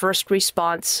that my first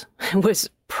response was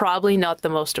probably not the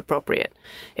most appropriate.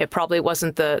 It probably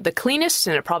wasn't the cleanest,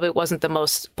 and it probably wasn't the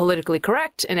most politically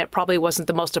correct, and it probably wasn't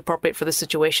the most appropriate for the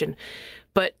situation.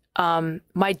 But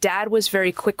my dad was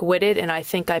very quick-witted, and I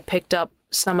think I picked up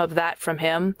some of that from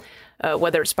him,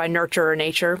 whether it's by nurture or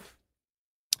nature.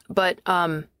 But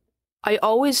I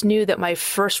always knew that my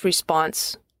first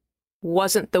response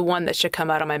wasn't the one that should come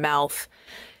out of my mouth.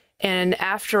 And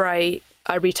after I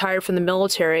retired from the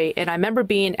military, and I remember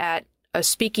being at a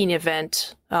speaking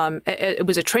event, it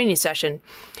was a training session,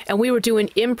 and we were doing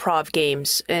improv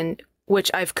games, and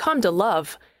which I've come to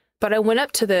love. But I went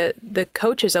up to the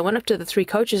coaches, I went up to the 3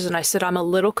 coaches, and I said, I'm a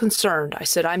little concerned. I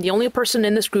said, I'm the only person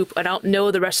in this group. I don't know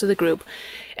the rest of the group.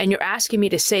 And you're asking me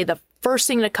to say the first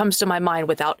thing that comes to my mind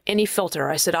without any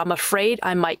filter. I said, I'm afraid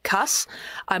I might cuss.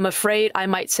 I'm afraid I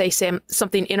might say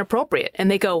something inappropriate. And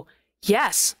they go,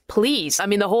 yes, please. I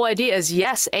mean, the whole idea is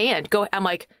yes, and go. I'm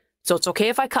like, so it's okay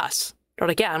if I cuss? Or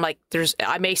again, I'm like,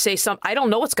 I may say I don't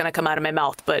know what's going to come out of my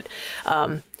mouth, but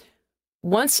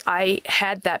once I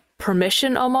had that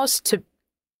permission almost to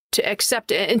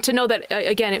accept it and to know that,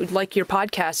 again, like your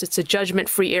podcast, it's a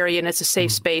judgment-free area and it's a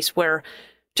safe space where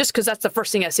just because that's the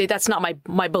first thing I say, that's not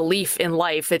my belief in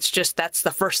life. It's just that's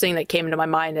the first thing that came into my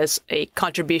mind as a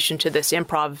contribution to this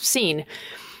improv scene.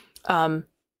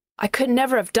 I could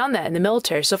never have done that in the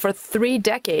military. So for 3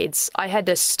 decades, I had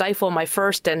to stifle my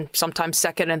first and sometimes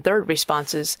second and third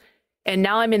responses. And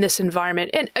now I'm in this environment.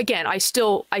 And again, I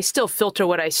still filter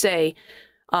what I say.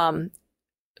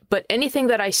 But anything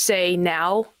that I say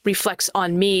now reflects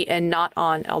on me and not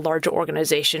on a larger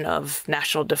organization of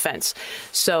national defense.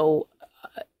 So,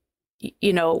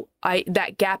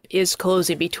 that gap is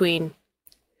closing between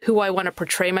who I want to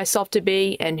portray myself to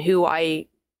be and who I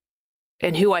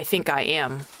think I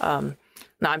am. Now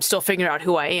I'm still figuring out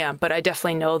who I am, but I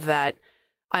definitely know that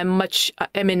I'm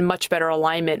in much better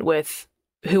alignment with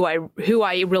who I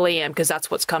really am, because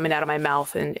that's what's coming out of my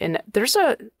mouth. And there's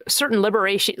a certain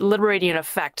liberating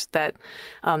effect that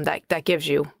gives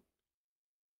you.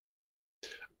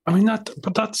 I mean, are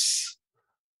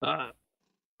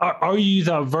you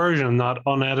that version, that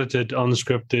unedited,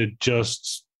 unscripted,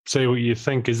 just say what you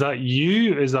think? Is that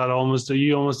you? Are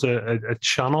you almost a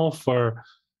channel for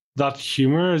that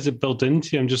humor? Is it built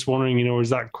into you? I'm just wondering, is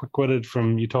that quick-witted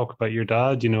from, you talk about your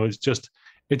dad,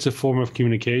 it's a form of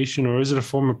communication, or is it a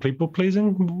form of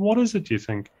people-pleasing? What is it, do you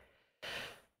think?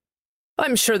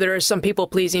 I'm sure there is some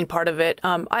people-pleasing part of it.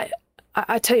 I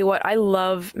tell you what, I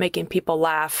love making people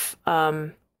laugh.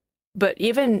 But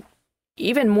even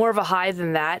more of a high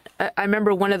than that, I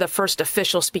remember one of the first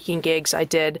official speaking gigs I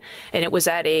did, and it was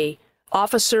at a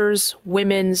officers'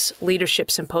 women's leadership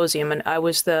symposium, and I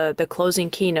was the closing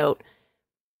keynote.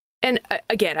 And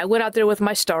again, I went out there with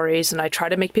my stories, and I try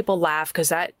to make people laugh, because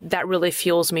that really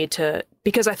fuels me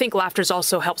because I think laughter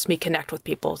also helps me connect with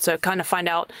people. So kind of find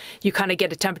out, you kind of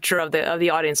get a temperature of the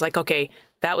audience, like, okay,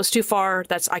 that was too far.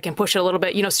 I can push it a little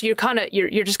bit, so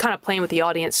you're just kind of playing with the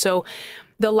audience. So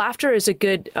the laughter is a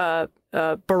good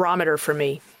barometer for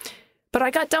me. But I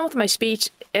got done with my speech,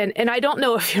 and I don't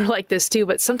know if you're like this too,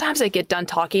 but sometimes I get done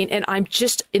talking and I'm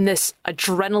just in this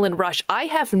adrenaline rush. I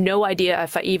have no idea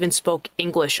if I even spoke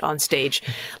English on stage.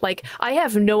 Like, I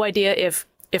have no idea if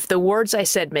the words I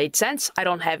said made sense. I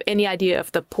don't have any idea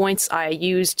if the points I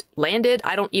used landed.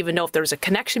 I don't even know if there's a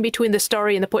connection between the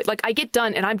story and the point. Like, I get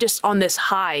done and I'm just on this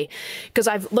high because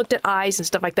I've looked at eyes and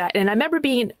stuff like that. And I remember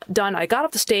being done. I got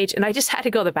off the stage and I just had to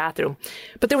go to the bathroom.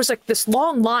 But there was like this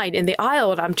long line in the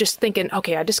aisle and I'm just thinking,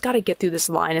 okay, I just got to get through this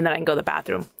line and then I can go to the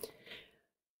bathroom.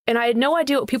 And I had no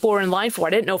idea what people were in line for. I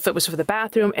didn't know if it was for the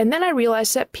bathroom. And then I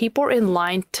realized that people were in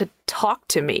line to talk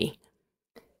to me.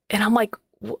 And I'm like,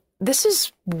 this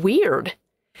is weird.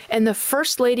 And the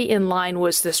first lady in line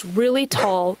was this really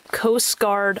tall Coast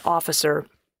Guard officer.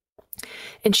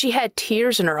 And she had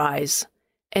tears in her eyes.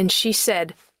 And she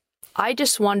said, I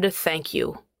just wanted to thank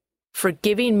you for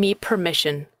giving me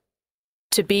permission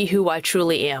to be who I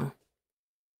truly am.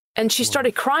 And she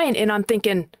started crying. And I'm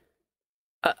thinking,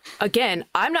 again,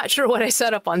 I'm not sure what I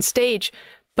said up on stage,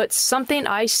 but something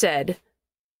I said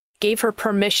gave her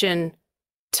permission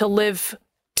to live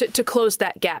to close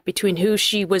that gap between who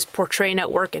she was portraying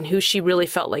at work and who she really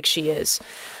felt like she is.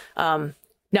 Now,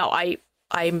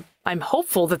 I'm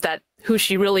hopeful that who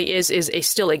she really is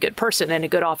still a good person and a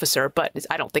good officer, but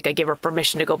I don't think I gave her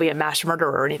permission to go be a mass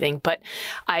murderer or anything. But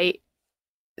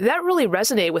that really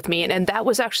resonated with me, and that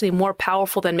was actually more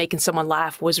powerful than making someone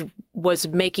laugh. Was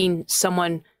making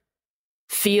someone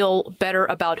feel better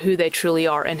about who they truly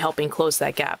are and helping close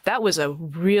that gap. That was a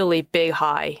really big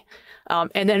high.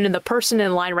 And then in the person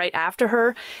in line right after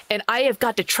her, and I have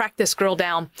got to track this girl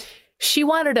down. She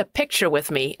wanted a picture with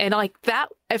me. And like that,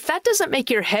 if that doesn't make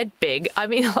your head big, I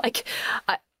mean, like,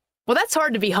 well, that's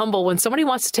hard to be humble when somebody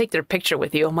wants to take their picture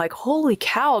with you. I'm like, holy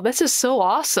cow, this is so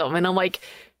awesome. And I'm like,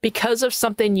 because of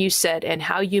something you said and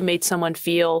how you made someone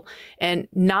feel, and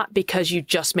not because you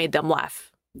just made them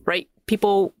laugh, right?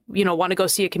 People, want to go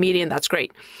see a comedian. That's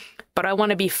great. But I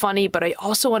want to be funny, but I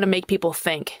also want to make people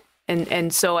think.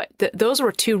 And so those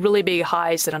were two really big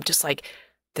highs that I'm just like,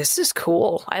 this is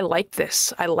cool. I like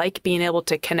this. I like being able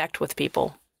to connect with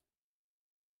people.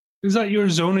 Is that your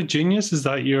zone of genius? Is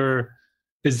that your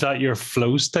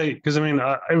flow state? Because I mean,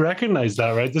 I recognize that,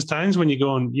 right? There's times when you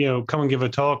go and, come and give a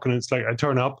talk and it's like, I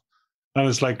turn up and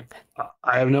it's like,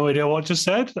 I have no idea what just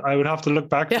said. I would have to look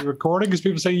back at the recording because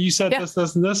people say, you said this,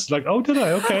 this, and this. Like, oh, did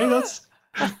I? Okay, that's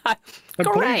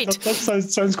great. That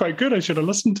sounds quite good. I should have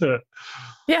listened to it.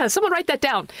 Yeah, someone write that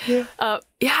down. Yeah,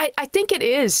 I think it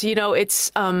is.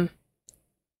 It's when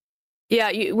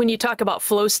you talk about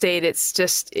flow state, it's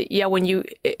just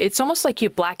it's almost like you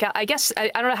black out. I guess I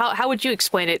don't know how would you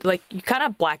explain it. Like you kind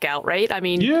of black out, right? I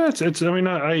mean, yeah, it's. I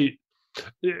mean,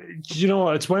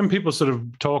 it's when people sort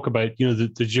of talk about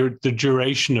the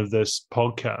duration of this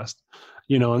podcast,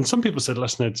 and some people said,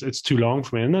 listen, it's too long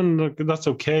for me, and then look, that's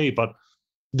okay, but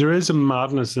there is a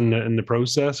madness in the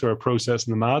process, or a process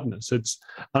in the madness.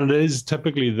 And it is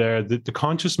typically there that the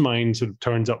conscious mind sort of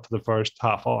turns up for the first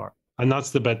half hour. And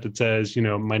that's the bit that says,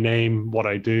 my name, what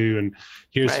I do, and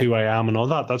here's who I am and all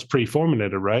that. That's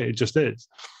pre-formulated, right? It just is.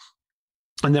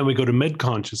 And then we go to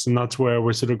mid-conscious, and that's where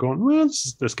we're sort of going, well,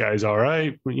 this guy's all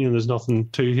right. There's nothing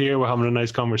to here. We're having a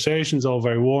nice conversation. It's all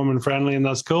very warm and friendly, and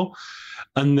that's cool.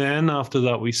 And then after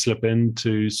that, we slip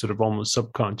into sort of almost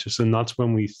subconscious, and that's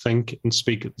when we think and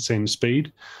speak at the same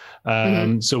speed.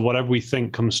 So whatever we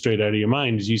think comes straight out of your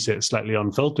mind, as you say, it's slightly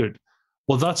unfiltered.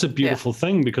 Well, that's a beautiful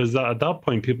thing, because at that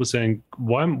point, people are saying,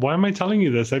 why am I telling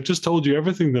you this? I've just told you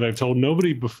everything that I've told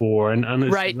nobody before. And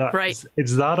it's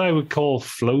it's that I would call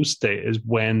flow state, is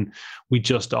when we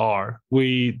just are.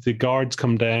 The guards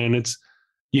come down. It's,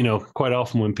 quite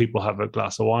often when people have a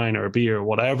glass of wine or a beer or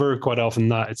whatever, quite often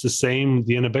it's the same.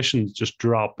 The inhibitions just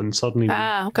drop, and suddenly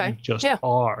we just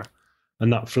are.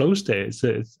 And that flow state,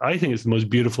 I think it's the most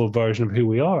beautiful version of who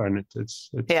we are. And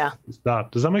it's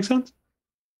that. Does that make sense?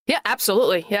 Yeah,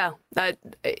 absolutely. Yeah.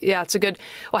 It's a good,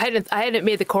 well, I hadn't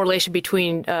made the correlation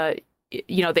between,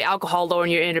 the alcohol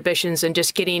lowering your inhibitions and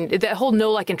just getting that whole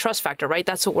know, like, and trust factor, right?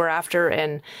 That's what we're after.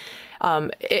 And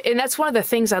that's one of the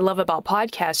things I love about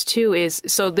podcasts too, is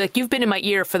so like you've been in my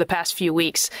ear for the past few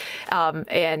weeks.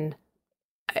 And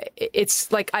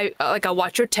it's like, I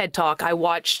watch your TED Talk.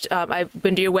 I've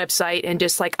been to your website, and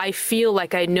just like, I feel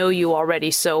like I know you already.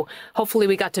 So hopefully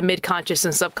we got to mid-conscious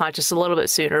and subconscious a little bit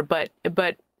sooner, but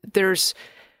there's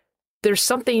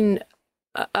something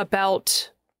about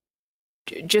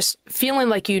just feeling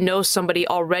like you know somebody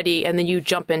already, and then you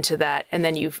jump into that, and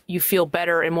then you feel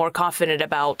better and more confident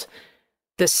about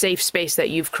the safe space that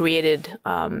you've created,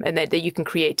 and that you can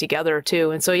create together too.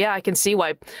 And so, I can see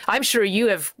why. I'm sure you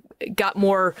have got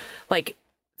more like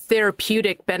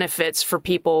therapeutic benefits for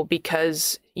people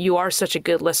because you are such a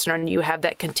good listener and you have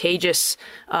that contagious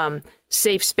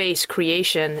safe space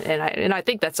creation. And I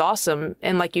think that's awesome.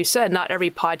 And like you said, not every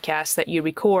podcast that you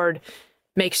record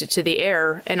makes it to the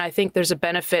air. And I think there's a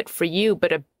benefit for you,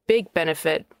 but a big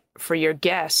benefit for your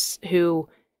guests who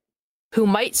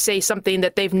might say something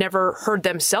that they've never heard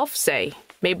themselves say.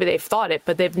 Maybe they've thought it,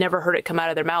 but they've never heard it come out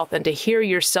of their mouth. And to hear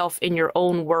yourself in your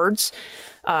own words,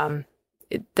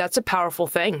 that's a powerful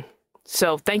thing.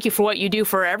 So thank you for what you do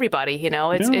for everybody.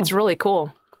 It's really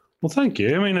cool. Well, thank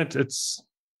you. I mean,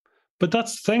 but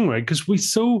that's the thing, right? Because we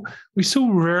so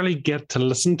rarely get to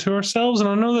listen to ourselves. And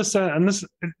I know this, and this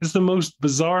is the most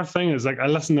bizarre thing. Is like I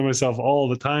listen to myself all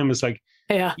the time. It's like,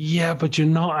 yeah, but you're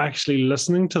not actually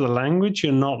listening to the language.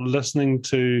 You're not listening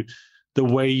to the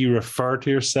way you refer to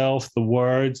yourself, the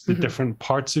words, the different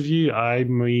parts of you. I,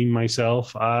 me,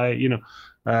 myself.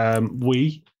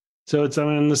 We. So it's, I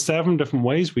mean, the 7 different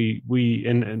ways we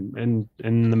in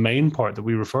the main part that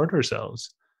we refer to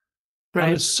ourselves. Right.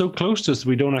 And it's so close to us that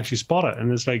we don't actually spot it.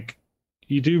 And it's like,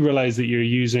 you do realize that you're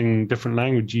using different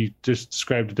language. You just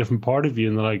described a different part of you,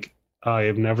 and they're like, I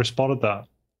have never spotted that.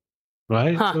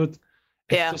 Right? Huh. So it's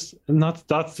just, and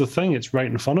that's the thing. It's right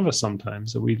in front of us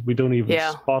sometimes that we don't even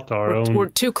spot our own. We're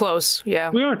too close. Yeah.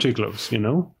 We are too close,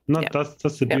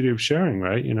 That's the beauty of sharing,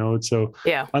 right? It's so,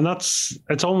 and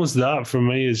it's almost that for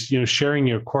me is, sharing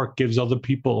your quirk gives other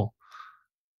people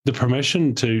the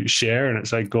permission to share. And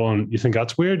it's like going, you think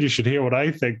that's weird? You should hear what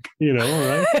I think,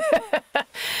 right?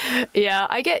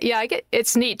 I get,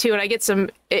 it's neat too. And I get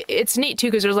it's neat too,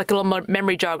 because there's like little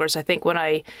memory joggers, I think,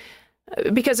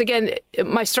 because again,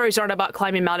 my stories aren't about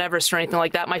climbing Mount Everest or anything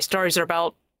like that. My stories are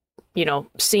about,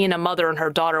 seeing a mother and her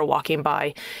daughter walking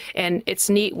by. And it's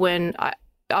neat when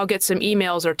I'll get some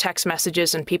emails or text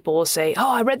messages and people will say,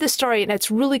 oh, I read this story and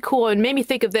it's really cool and made me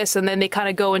think of this. And then they kind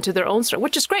of go into their own story,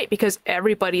 which is great because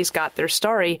everybody's got their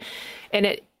story.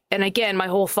 And again, my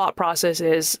whole thought process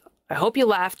is, I hope you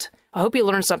laughed. I hope you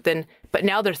learned something, but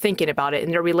now they're thinking about it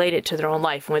and they're related to their own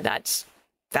life. When that's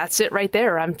it right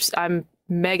there. I'm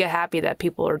mega happy that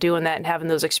people are doing that and having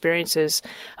those experiences.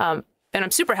 And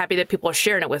I'm super happy that people are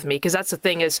sharing it with me, because that's the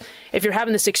thing is, if you're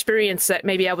having this experience that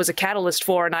maybe I was a catalyst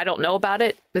for and I don't know about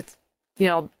it,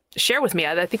 share with me.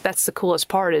 I think that's the coolest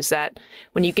part, is that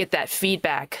when you get that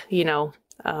feedback, it's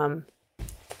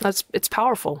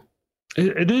powerful.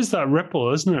 It is that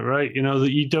ripple, isn't it? Right.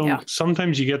 That you don't,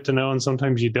 sometimes you get to know and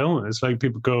sometimes you don't. It's like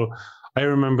people go, I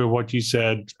remember what you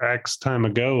said X time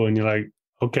ago. And you're like,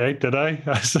 okay, did I? I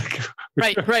was like,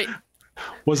 right.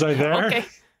 Was I there? Okay.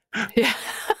 Yeah.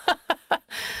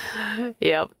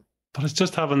 Yep. But it's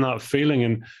just having that feeling.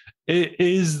 And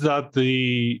is that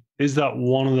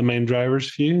one of the main drivers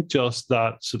for you? Just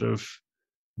that sort of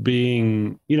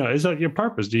being, is that your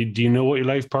purpose? Do you know what your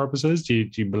life purpose is? Do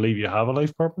you believe you have a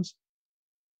life purpose?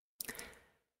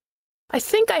 I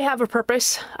think I have a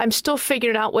purpose. I'm still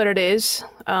figuring out what it is.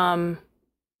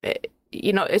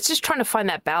 It's just trying to find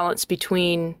that balance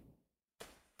between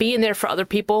being there for other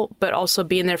people, but also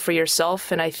being there for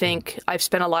yourself. And I think I've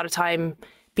spent a lot of time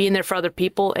being there for other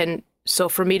people. And so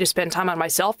for me to spend time on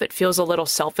myself, it feels a little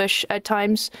selfish at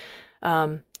times.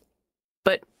 But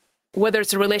whether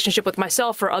it's a relationship with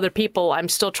myself or other people, I'm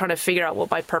still trying to figure out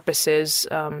what my purpose is.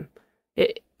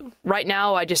 Right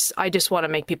now, I just want to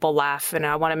make people laugh, and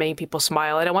I want to make people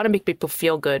smile, and I want to make people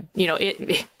feel good,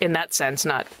 in that sense,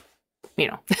 not,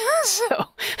 so,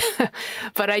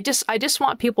 but I just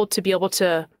want people to be able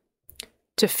to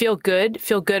feel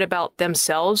good about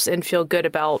themselves and feel good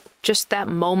about just that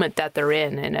moment that they're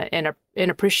in and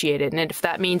appreciate it. And if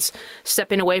that means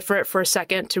stepping away from it for a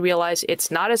second to realize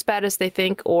it's not as bad as they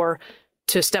think, or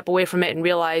to step away from it and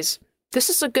realize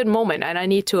this is a good moment and I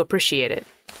need to appreciate it.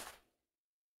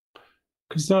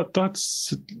 Because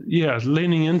that's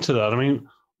leaning into that. I mean,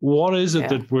 what is it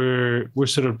that we're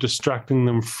sort of distracting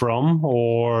them from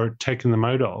or taking them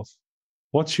out of?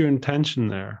 What's your intention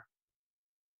there?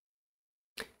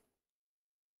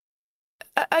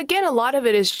 Again, a lot of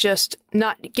it is just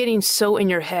not getting so in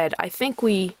your head. I think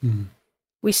we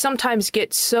sometimes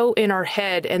get so in our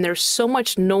head, and there's so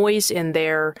much noise in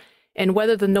there. And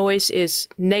whether the noise is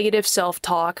negative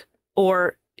self-talk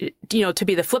or, to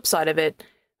be the flip side of it,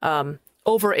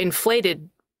 overinflated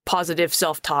positive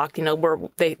self-talk,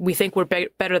 we think we're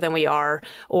better than we are,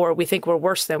 or we think we're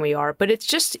worse than we are. But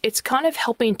it's kind of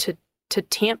helping to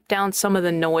tamp down some of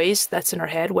the noise that's in our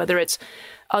head, whether it's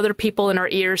other people in our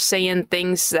ears saying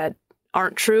things that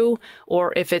aren't true,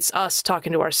 or if it's us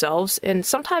talking to ourselves. And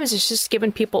sometimes it's just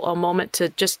giving people a moment to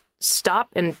just stop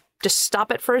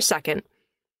it for a second,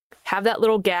 have that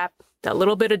little gap, that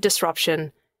little bit of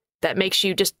disruption, that makes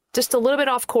you just a little bit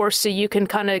off course, so you can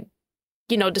kind of,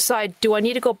 decide, do I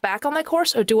need to go back on my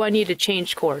course or do I need to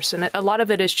change course? And a lot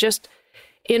of it is just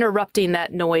interrupting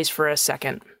that noise for a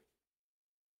second.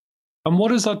 And what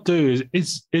does that do?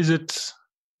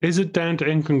 Is it down to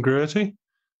incongruity?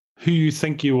 Who you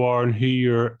think you are and who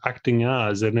you're acting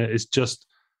as, and it's just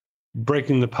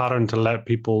breaking the pattern to let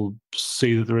people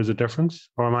see that there is a difference?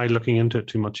 Or am I looking into it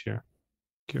too much here?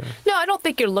 Curious. No, I don't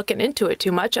think you're looking into it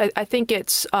too much. I think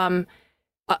it's I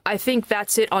think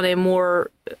that's it on a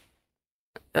more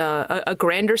a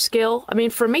grander scale. I mean,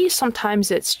 for me,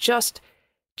 sometimes it's just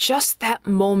that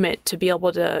moment to be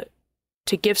able to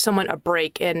give someone a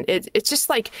break. And it's just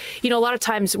like, a lot of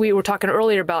times we were talking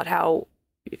earlier about how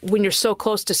when you're so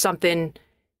close to something,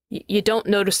 you don't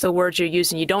notice the words you're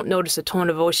using. You don't notice the tone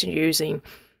of voice you're using.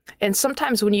 And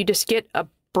sometimes when you just get a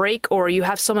break or you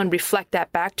have someone reflect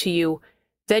that back to you,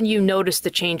 then you notice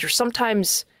the change. Or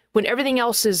sometimes when everything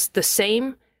else is the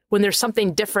same, when there's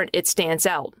something different, it stands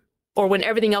out. Or when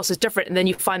everything else is different and then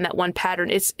you find that one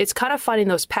pattern. It's kind of finding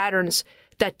those patterns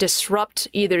that disrupt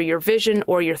either your vision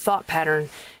or your thought pattern.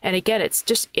 And again, it's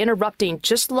just interrupting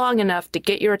just long enough to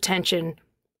get your attention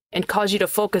and cause you to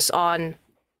focus on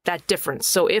that difference.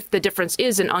 So if the difference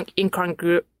is an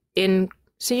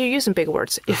see, you're using big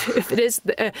words. If it is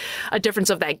a difference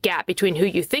of that gap between who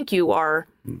you think you are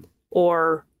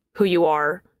or who you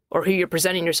are or who you're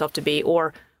presenting yourself to be,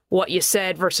 or what you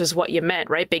said versus what you meant,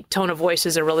 right? Big tone of voice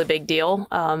is a really big deal.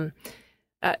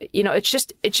 It's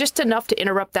just enough to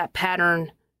interrupt that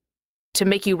pattern to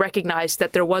make you recognize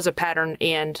that there was a pattern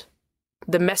and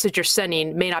the message you're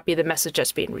sending may not be the message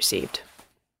that's being received.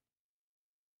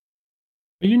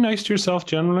 Are you nice to yourself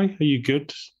generally? Are you good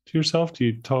to yourself? Do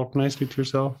you talk nicely to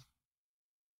yourself?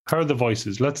 How are the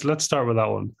voices? Let's start with that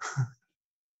one.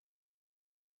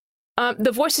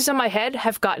 The voices in my head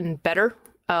have gotten better.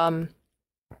 I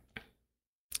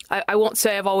won't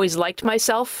say I've always liked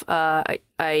myself.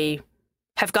 I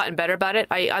have gotten better about it.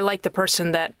 I like the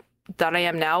person that I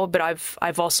am now, but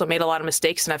I've also made a lot of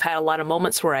mistakes and I've had a lot of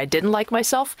moments where I didn't like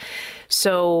myself.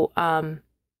 So,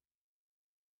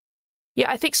 yeah,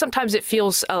 I think sometimes it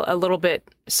feels a little bit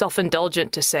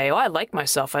self-indulgent to say, oh, I like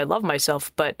myself, I love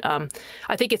myself. But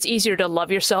I think it's easier to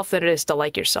love yourself than it is to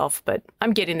like yourself. But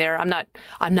I'm getting there. I'm not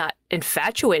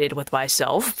infatuated with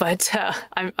myself, but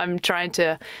I'm trying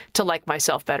to like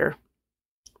myself better.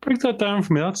 Break that down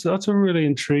for me. That's a really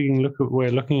intriguing way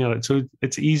of looking at it. So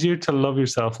it's easier to love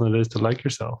yourself than it is to like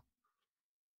yourself.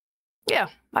 Yeah,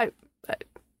 I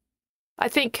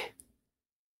think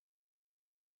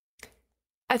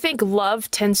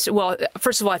love tends to, well,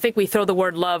 first of all, I think we throw the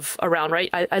word love around, right?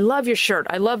 I love your shirt.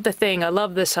 I love the thing. I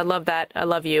love this. I love that. I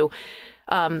love you.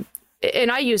 And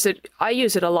I use it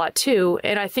a lot too.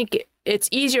 And I think it's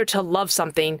easier to love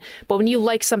something, but when you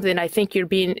like something, I think you're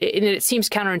being, and it seems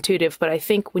counterintuitive, but I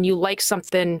think when you like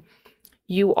something,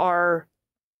 you are,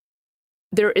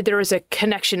 there is a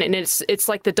connection, and it's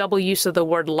like the double use of the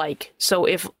word like. So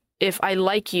if I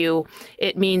like you,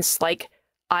 it means like,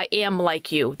 I am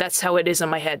like you. That's how it is in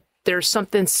my head. There's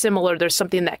something similar. There's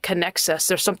something that connects us.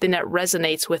 There's something that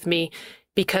resonates with me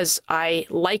because I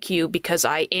like you, because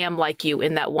I am like you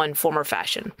in that one form or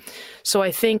fashion. So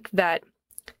I think that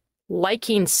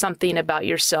liking something about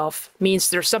yourself means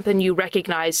there's something you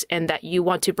recognize and that you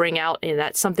want to bring out, and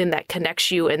that's something that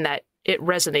connects you and that it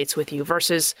resonates with you,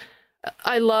 versus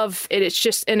I love it. It's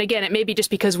just, and again, it may be just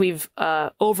because we've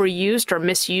overused or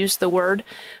misused the word,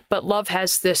 but love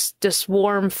has this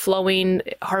warm, flowing,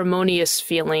 harmonious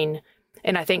feeling.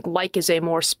 And I think like is a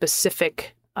more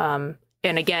specific, and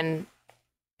again,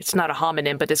 it's not a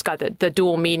homonym, but it's got the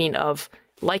dual meaning of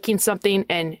liking something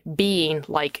and being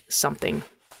like something.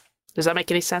 Does that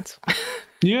make any sense?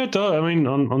 Yeah, it does. I mean,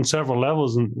 on several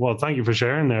levels. And well, thank you for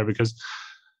sharing there, because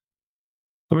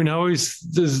I mean, always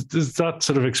there's that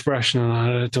sort of expression, and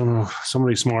I don't know,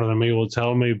 somebody smarter than me will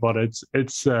tell me, but it's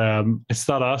that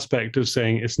aspect of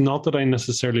saying it's not that I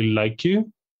necessarily like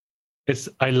you, it's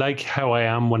I like how I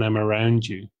am when I'm around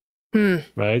you,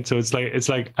 right? So it's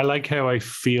like I like how I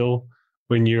feel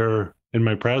when you're in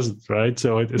my presence, right?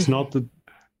 So it's not that,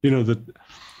 that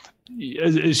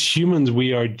as humans,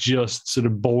 we are just sort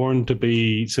of born to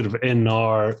be sort of in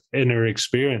our inner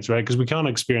experience, right? Because we can't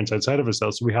experience outside of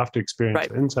ourselves, so we have to experience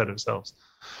inside ourselves.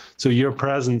 So your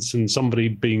presence and somebody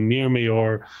being near me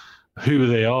or who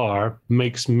they are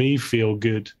makes me feel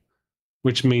good,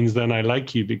 which means then I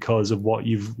like you because of what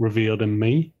you've revealed in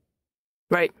me.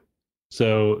 Right.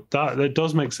 So that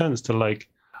does make sense to like.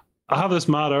 I have this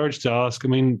mad urge to ask, I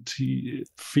mean,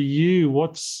 for you,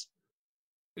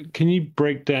 can you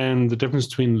break down the difference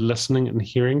between listening and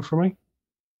hearing for me?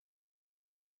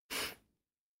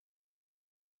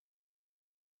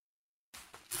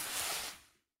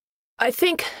 I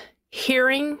think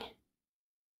hearing,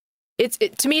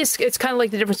 to me, it's kind of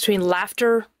like the difference between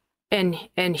laughter and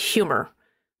humor,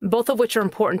 both of which are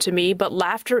important to me. But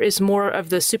laughter is more of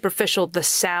the superficial, the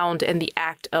sound and the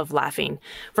act of laughing,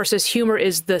 versus humor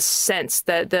is the sense,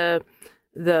 that the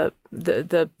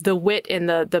wit and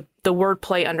the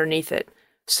wordplay underneath it.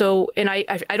 So, and I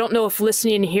don't know if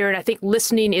listening and hearing, I think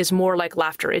listening is more like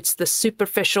laughter. It's the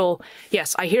superficial.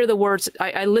 Yes, I hear the words.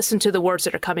 I listen to the words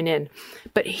that are coming in,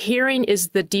 but hearing is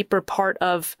the deeper part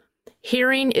of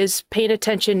hearing, is paying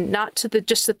attention, not to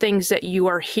just the things that you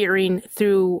are hearing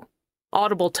through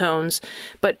audible tones,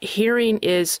 but hearing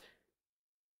is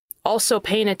also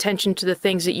paying attention to the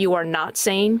things that you are not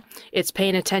saying. It's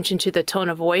paying attention to the tone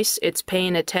of voice. It's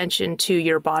paying attention to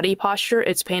your body posture.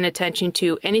 It's paying attention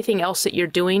to anything else that you're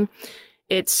doing.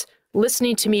 It's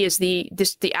listening, to me, is the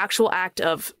actual act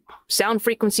of sound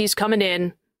frequencies coming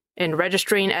in and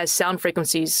registering as sound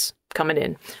frequencies coming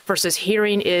in, versus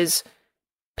hearing is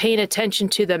paying attention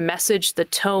to the message, the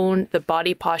tone, the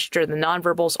body posture, the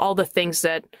nonverbals, all the things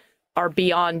that are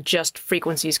beyond just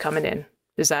frequencies coming in.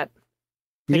 Is that?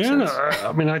 Yeah, no,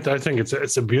 I mean, I think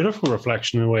it's a beautiful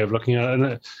reflection and way of looking at it,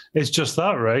 and it's just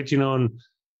that, right? You know, and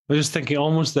I was just thinking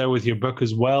almost there with your book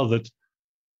as well, that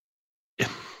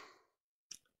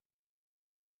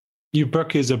your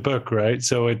book is a book, right?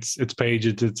 So it's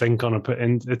pages, it's ink on a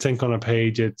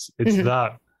page, it's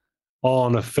that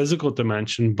on a physical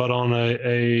dimension, but on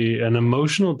an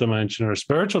emotional dimension or a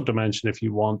spiritual dimension, if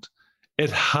you want, it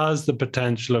has the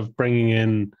potential of bringing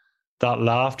in that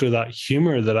laughter, that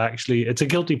humor, that actually it's a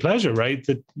guilty pleasure, right?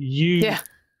 That you,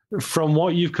 from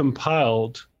what you've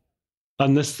compiled,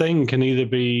 and this thing can either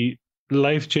be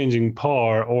life-changing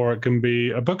power or it can be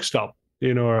a book stop,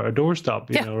 you know, or a doorstop,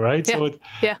 you know, right? So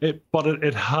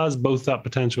it has both that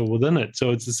potential within it. So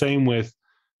it's the same with,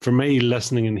 for me,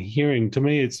 listening and hearing. To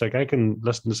me, it's like I can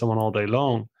listen to someone all day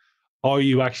long. Are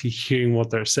you actually hearing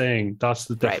what they're saying? That's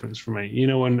the difference for me, you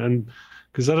know, and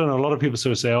because I don't know, a lot of people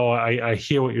sort of say, oh, I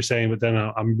hear what you're saying, but then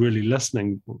I'm really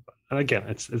listening. And again,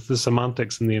 it's the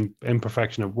semantics and the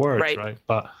imperfection of words, right?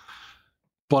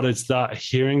 But it's that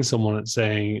hearing someone that's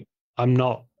saying,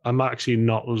 I'm actually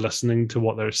not listening to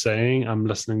what they're saying. I'm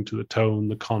listening to the tone,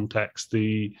 the context,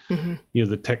 the you know,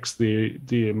 the text, the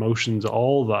emotions,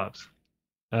 all that,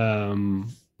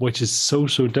 which is so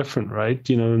different, right?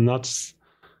 You know, and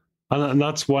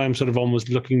that's why I'm sort of almost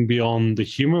looking beyond the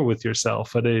humor with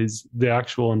yourself. It is the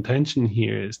actual intention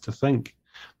here is to think,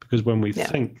 because when we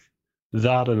think,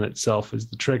 that in itself is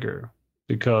the trigger.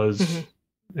 Because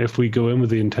if we go in with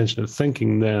the intention of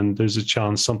thinking, then there's a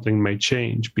chance something may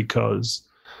change, because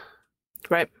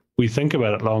we think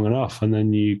about it long enough, and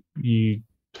then you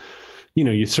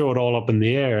throw it all up in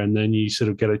the air, and then you sort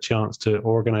of get a chance to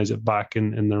organize it back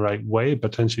in the right way,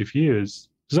 potentially for you.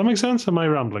 Does that make sense? Am I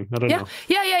rambling? I don't know.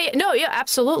 Yeah. No,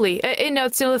 absolutely. And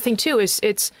it's the other thing too, is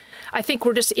I think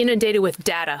we're just inundated with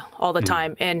data all the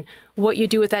time. And what you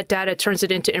do with that data turns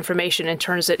it into information and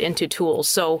turns it into tools.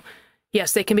 So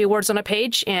yes, they can be words on a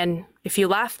page. And if you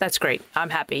laugh, that's great. I'm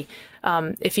happy.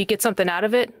 If you get something out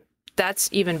of it, that's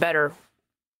even better.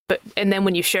 And then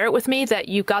when you share it with me that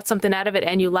you got something out of it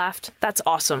and you laughed, that's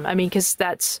awesome. I mean, because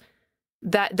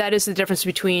that is the difference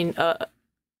between a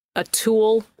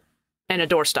tool and a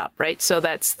doorstop, right? So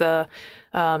that's that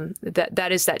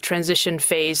is that transition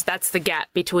phase. That's the gap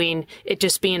between it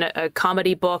just being a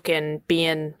comedy book and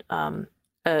being an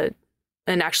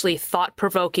actually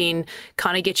thought-provoking,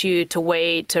 kind of get you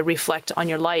to reflect on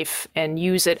your life and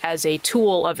use it as a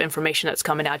tool of information that's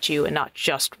coming at you and not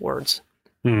just words.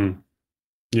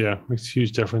 Yeah, makes a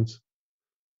huge difference.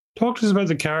 Talk to us about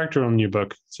the character on your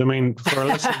book. So, I mean, for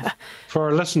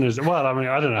our listeners, well, I mean,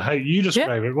 I don't know how you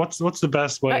describe it. What's the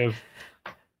best way of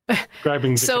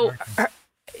describing the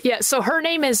character? So her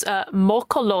name is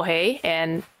Mokolohe,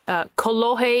 and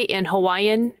Kolohe in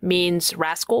Hawaiian means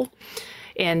rascal.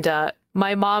 And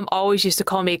my mom always used to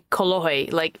call me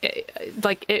Kolohe, like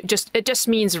it just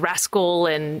means rascal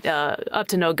and up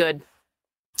to no good.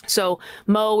 So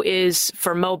Mo is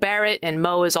for Mo Barrett, and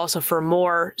Mo is also for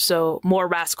More. So More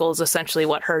Rascal is essentially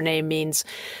what her name means.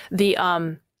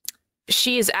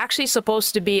 She is actually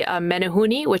supposed to be a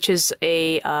menehune, which is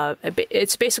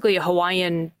it's basically a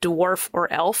Hawaiian dwarf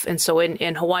or elf. And so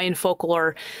in Hawaiian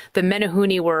folklore, the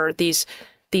menehune were these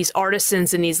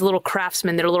artisans and these little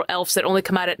craftsmen. They're little elves that only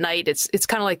come out at night. It's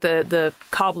kind of like the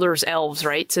cobbler's elves,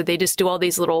 right? So they just do all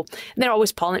these little, and they're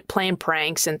always playing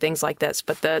pranks and things like this.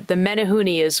 But the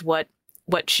menehune is what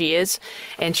she is,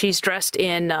 and she's dressed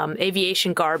in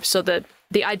aviation garb. So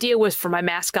the idea was for my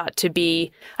mascot to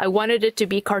be, I wanted it to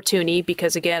be cartoony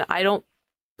because, again, I don't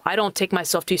I don't take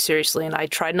myself too seriously, and I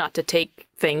try not to take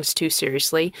things too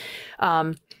seriously.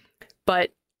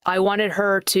 But I wanted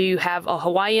her to have a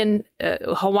Hawaiian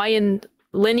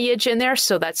lineage in there,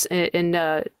 so that's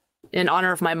in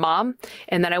honor of my mom.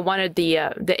 And then I wanted the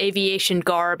aviation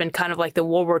garb and kind of like the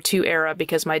World War II era,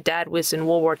 because my dad was in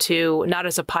World War II, not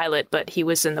as a pilot, but he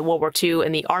was in the World War II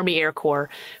in the Army Air Corps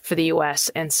for the U.S.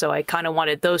 And so I kind of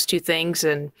wanted those two things,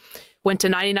 and went to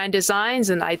 99 Designs,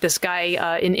 and this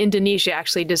guy in Indonesia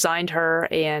actually designed her.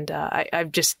 And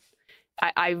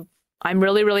I'm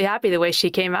really, really happy the way she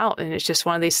came out. And it's just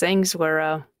one of these things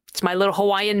where it's my little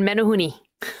Hawaiian menehune.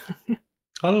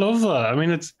 I love that. I mean,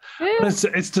 it's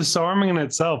disarming in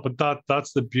itself, but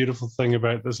that's the beautiful thing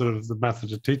about the sort of the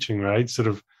method of teaching, right? Sort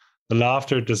of the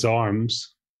laughter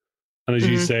disarms, and as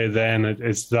you say, then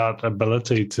it's that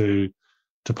ability to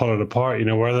pull it apart. You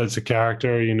know, whether it's a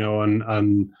character, you know,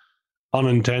 and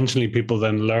unintentionally people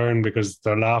then learn because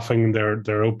they're laughing,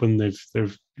 they're open,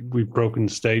 we've broken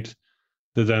state.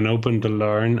 They're then open to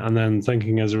learn and then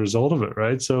thinking as a result of it,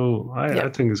 right? So I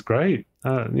think it's great.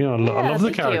 I love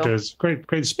the characters.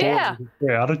 Great sport,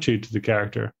 great attitude to the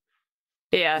character.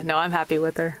 Yeah, no, I'm happy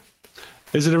with her.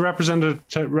 Is it a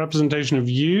representation of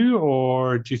you,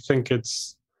 or do you think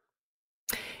it's?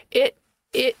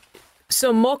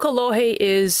 So Mokolohe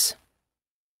is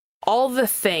all the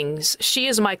things. She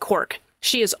is my quirk.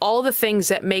 She is all the things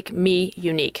that make me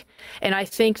unique. And I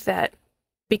think that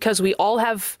because we all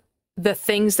have the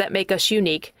things that make us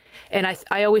unique. And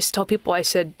I always tell people, I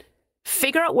said,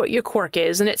 figure out what your quirk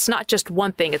is. And it's not just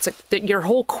one thing. It's your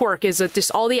whole quirk is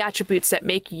just all the attributes that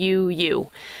make you,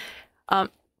 you.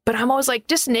 But I'm always like,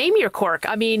 just name your quirk.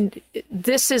 I mean,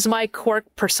 this is my quirk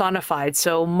personified.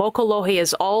 So Mokolohe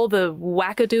is all the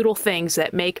wackadoodle things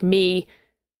that make me,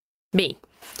 me.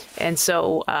 And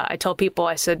so I tell people,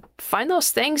 I said, find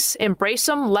those things, embrace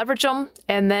them, leverage them,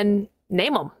 and then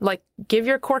name them. Like, give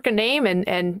your quirk a name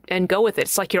and go with it.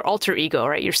 It's like your alter ego,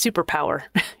 right? Your superpower,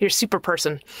 your super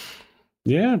person.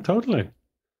 Yeah, totally.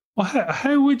 Well,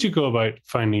 how would you go about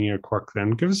finding your quirk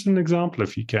then? Give us an example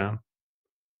if you can.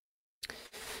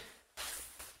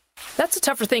 That's a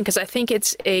tougher thing, because I think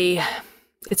it's a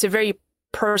very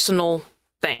personal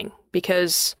thing,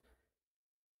 because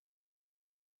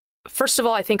first of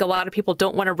all, I think a lot of people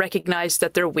don't want to recognize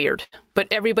that they're weird, but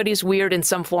everybody's weird in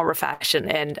some form or fashion.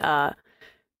 And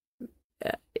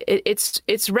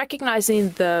it's recognizing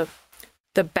the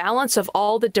balance of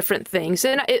all the different things.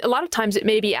 And a lot of times it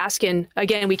may be asking,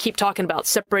 again, we keep talking about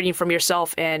separating from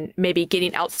yourself and maybe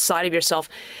getting outside of yourself.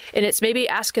 And it's maybe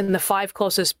asking the five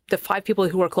people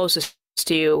who are closest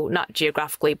to you, not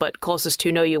geographically, but closest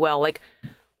to know you well. Like,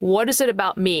 what is it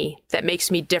about me that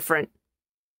makes me different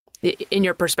in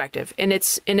your perspective? And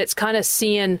it's kind of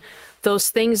seeing those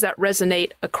things that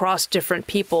resonate across different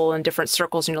people and different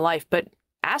circles in your life. But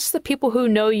ask the people who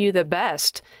know you the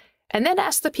best, and then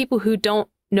ask the people who don't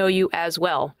know you as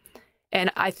well. And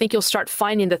I think you'll start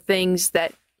finding the things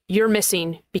that you're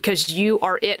missing because you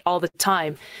are it all the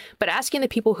time. But asking the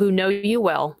people who know you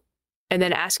well, and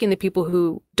then asking the people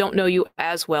who don't know you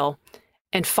as well,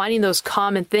 and finding those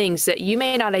common things that you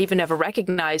may not even ever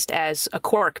recognized as a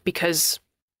quirk, because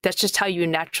that's just how you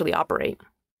naturally operate.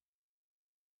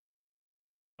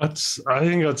 I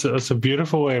think that's a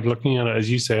beautiful way of looking at it,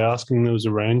 as you say, asking those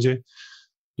around you,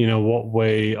 you know, what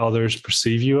way others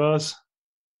perceive you as.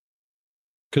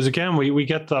 Because again, we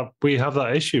get that, we have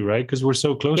that issue, right? Because we're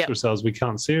so close to ourselves, we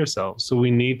can't see ourselves. So we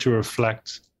need to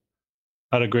reflect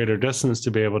at a greater distance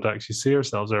to be able to actually see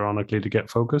ourselves, ironically, to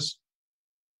get focus.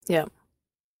 Yeah.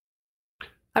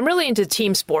 I'm really into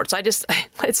team sports.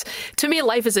 To me,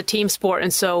 life is a team sport.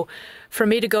 And so for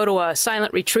me to go to a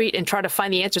silent retreat and try to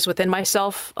find the answers within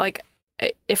myself, like,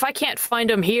 if I can't find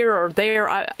them here or there,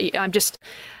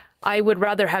 I would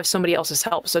rather have somebody else's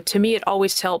help. So to me, it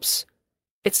always helps.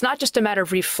 It's not just a matter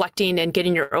of reflecting and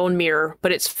getting your own mirror,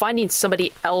 but it's finding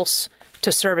somebody else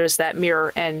to serve as that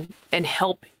mirror and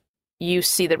help you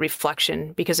see the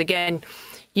reflection. Because again,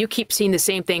 you keep seeing the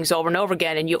same things over and over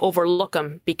again, and you overlook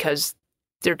them because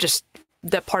they're just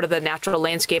that part of the natural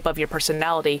landscape of your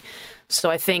personality.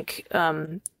 So I think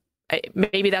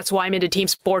maybe that's why I'm into team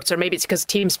sports, or maybe it's because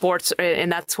team sports,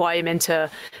 and that's why I'm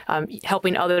into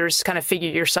helping others kind of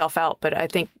figure yourself out. But I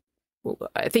think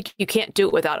you can't do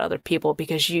it without other people,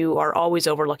 because you are always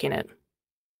overlooking it.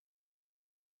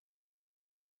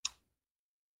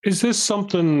 Is this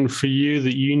something for you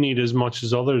that you need as much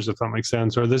as others, if that makes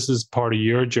sense? Or this is part of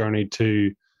your journey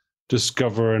to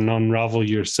discover and unravel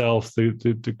yourself,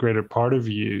 the greater part of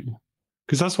you?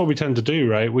 Because that's what we tend to do,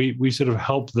 right? We sort of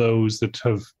help those that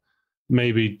have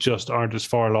maybe just aren't as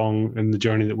far along in the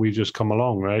journey that we've just come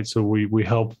along, right? So we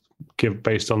help give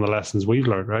based on the lessons we've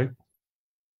learned, right?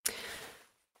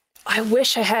 I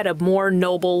wish I had a more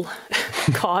noble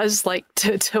cause, like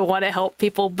to want to help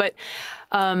people, but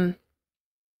I'll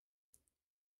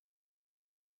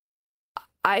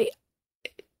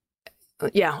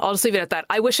just leave it at that.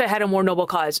 I wish I had a more noble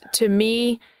cause. To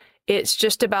me, it's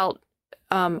just about,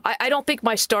 I don't think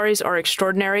my stories are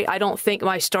extraordinary. I don't think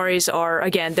my stories are,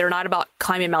 again, they're not about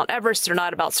climbing Mount Everest. They're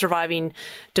not about surviving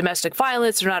domestic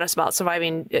violence. They're not about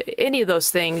surviving any of those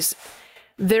things.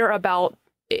 They're about,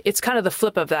 it's kind of the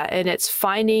flip of that. And it's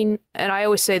finding, and I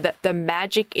always say that the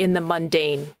magic in the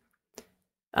mundane.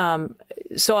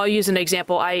 So I'll use an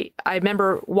example. I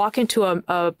remember walking to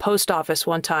a post office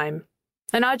one time,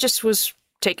 and I just was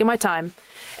taking my time,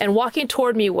 and walking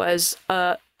toward me was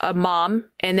a mom,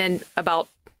 and then about,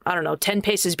 10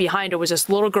 paces behind her was this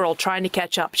little girl trying to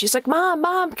catch up. She's like,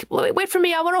 Mom, wait for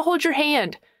me. I want to hold your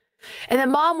hand. And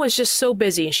then Mom was just so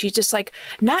busy, and she's just like,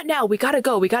 not now. We got to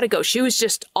go. She was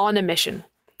just on a mission.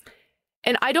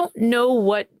 And I don't know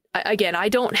what, again, I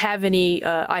don't have any,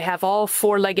 I have all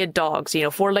four-legged dogs,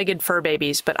 four-legged fur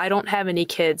babies, but I don't have any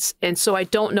kids. And so I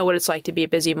don't know what it's like to be a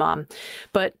busy mom.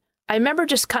 But I remember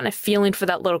just kind of feeling for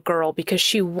that little girl because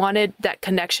she wanted that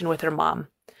connection with her mom.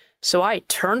 So I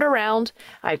turned around,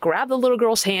 I grabbed the little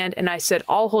girl's hand, and I said,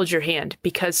 I'll hold your hand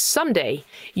because someday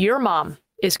your mom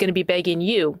is going to be begging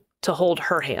you to hold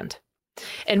her hand.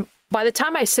 And by the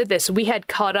time I said this, we had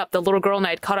caught up, the little girl and I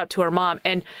had caught up to her mom,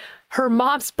 and her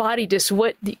mom's body just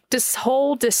went,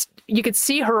 you could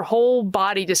see her whole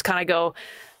body just kind of go,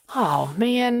 oh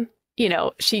man.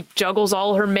 She juggles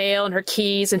all her mail and her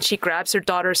keys, and she grabs her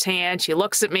daughter's hand. She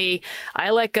looks at me, I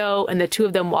let go, and the two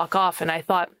of them walk off. And I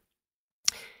thought,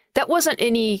 that wasn't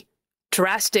any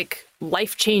drastic,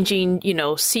 life-changing,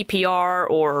 CPR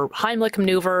or Heimlich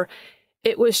maneuver.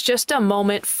 It was just a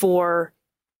moment for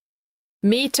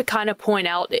me to kind of point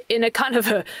out in a kind of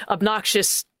a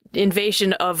obnoxious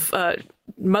invasion of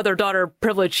mother-daughter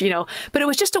privilege, but it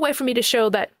was just a way for me to show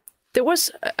that there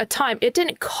was a time, it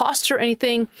didn't cost her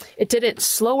anything. It didn't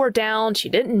slow her down. She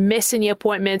didn't miss any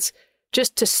appointments,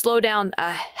 just to slow down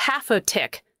a half a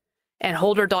tick and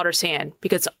hold her daughter's hand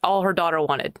because all her daughter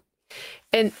wanted.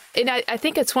 And I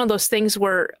think it's one of those things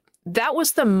where that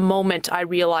was the moment I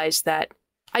realized that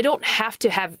I don't have to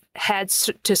have had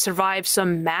to survive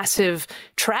some massive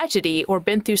tragedy or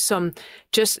been through some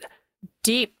just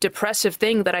deep depressive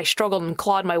thing that I struggled and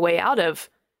clawed my way out of.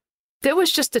 There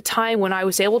was just a time when I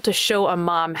was able to show a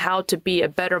mom how to be a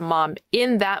better mom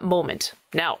in that moment.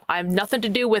 Now, I have nothing to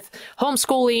do with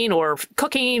homeschooling or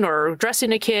cooking or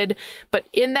dressing a kid, but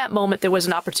in that moment, there was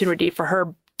an opportunity for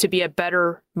her to be a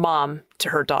better mom to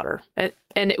her daughter. And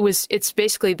it's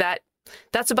basically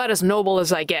that's about as noble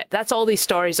as I get. That's all these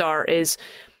stories are, is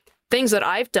things that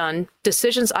I've done,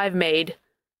 decisions I've made,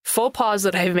 faux pas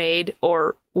that I've made,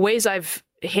 or ways I've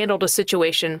handled a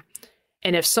situation.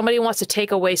 And if somebody wants to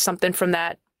take away something from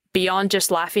that beyond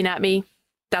just laughing at me,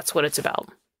 that's what it's about.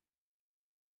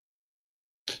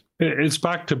 It's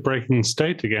back to breaking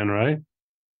state again, right?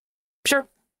 Sure.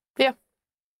 Yeah.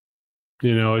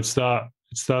 It's that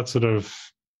sort of,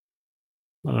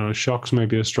 I don't know, shocks may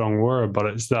be a strong word, but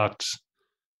it's that,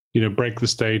 break the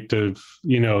state of,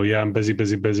 I'm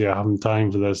busy, I haven't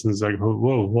time for this. And it's like,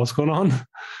 whoa, what's going on?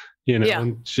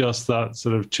 And just that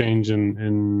sort of change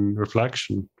in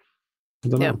reflection. I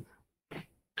don't know.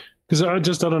 Because I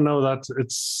don't know that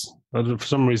it's, for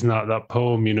some reason, that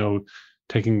poem,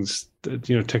 taking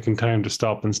time to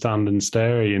stop and stand and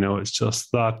stare, it's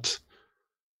just that,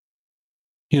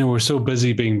 we're so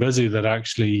busy being busy that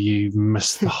actually you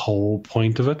miss the whole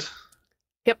point of it.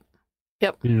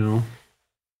 Yep.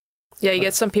 Yeah, you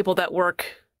get some people that work,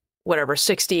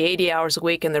 60, 80 hours a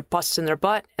week and they're busting their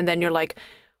butt. And then you're like,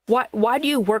 why do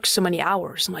you work so many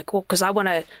hours? I'm like, well, because I want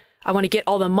to get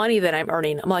all the money that I'm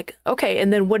earning. I'm like, okay,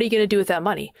 and then what are you going to do with that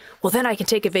money? Well, then I can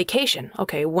take a vacation.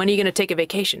 Okay, when are you going to take a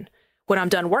vacation? When I'm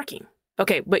done working.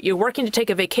 Okay, but you're working to take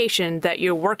a vacation that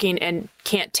you're working and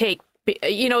can't take.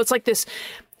 It's like this.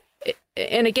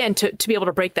 And again, to be able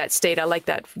to break that state, I like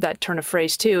that turn of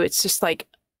phrase too. It's just like,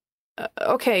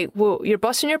 okay, well, you're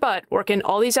busting your butt working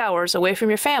all these hours away from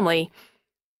your family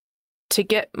to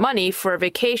get money for a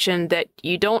vacation that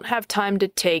you don't have time to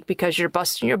take because you're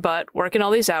busting your butt working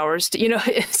all these hours.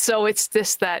 So it's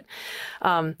that.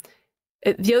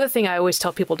 The other thing I always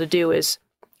tell people to do is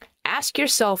ask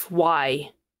yourself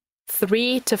why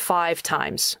 3 to 5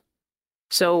 times.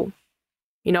 So,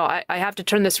 I have to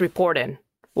turn this report in.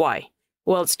 Why?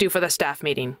 Well, it's due for the staff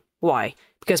meeting. Why?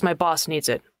 Because my boss needs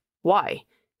it. Why?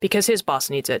 Because his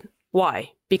boss needs it.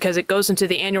 Why? Because it goes into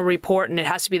the annual report and it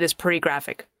has to be this pretty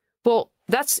graphic. Well,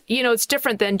 that's, it's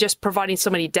different than just providing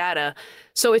somebody data.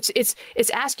 So it's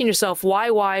asking yourself,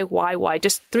 why,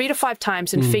 just 3 to 5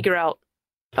 times and figure out,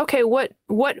 okay, what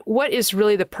is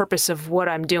really the purpose of what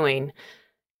I'm doing?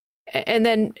 And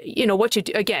then, what you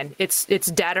do, again, it's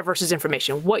data versus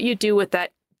information. What you do with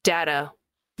that data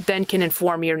then can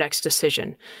inform your next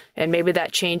decision. And maybe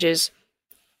that changes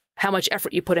how much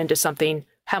effort you put into something,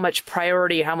 how much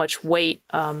priority, how much weight,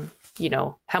 how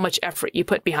much effort you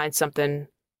put behind something.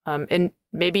 And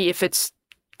maybe if it's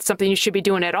something you should be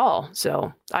doing at all.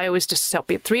 So I always just tell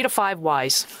people 3 to 5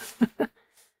 whys.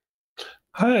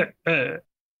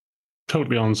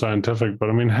 Totally unscientific, but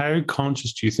I mean, how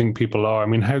conscious do you think people are? I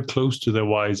mean, how close to their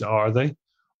whys are they?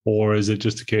 Or is it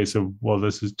just a case of, well,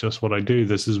 this is just what I do.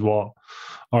 This is what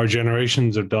our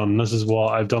generations have done. This is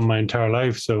what I've done my entire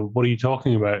life. So what are you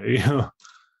talking about?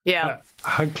 Yeah.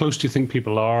 How close do you think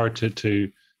people are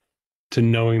to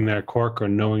knowing their quirk or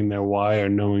knowing their why or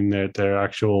knowing their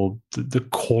actual, the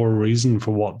core reason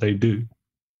for what they do?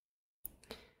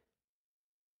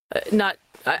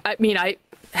 I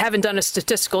haven't done a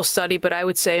statistical study, but I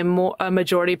would say a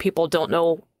majority of people don't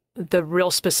know the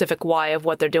real specific why of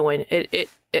what they're doing.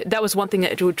 That was one thing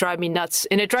that would drive me nuts,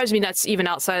 and it drives me nuts even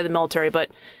outside of the military. But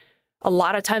a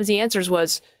lot of times the answers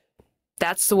was,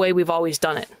 that's the way we've always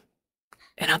done it.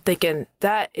 And I'm thinking,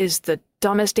 that is the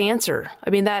dumbest answer. I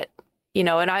mean, that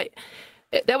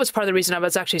was part of the reason I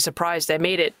was actually surprised I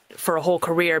made it for a whole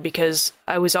career, because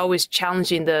I was always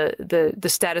challenging the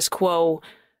status quo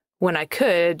when I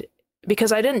could,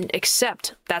 because I didn't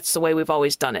accept that's the way we've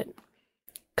always done it.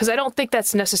 Because I don't think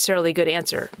that's necessarily a good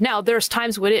answer. Now, there's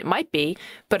times when it might be,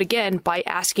 but again, by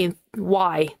asking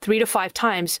why 3 to 5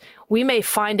 times, we may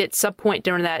find at some point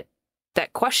during that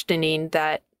questioning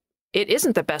that it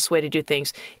isn't the best way to do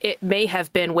things. It may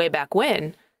have been way back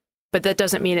when, but that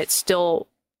doesn't mean it's still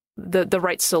the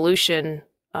right solution,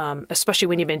 especially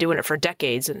when you've been doing it for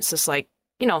decades. And it's just like,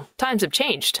 times have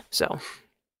changed. So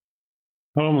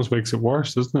that almost makes it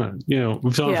worse, doesn't it?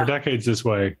 We've done it for decades this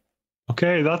way.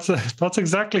 Okay, that's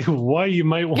exactly why you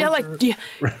might want. Like,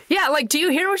 do you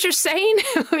hear what you're saying?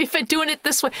 We've been doing it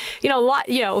this way, a lot.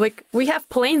 Like, we have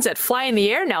planes that fly in the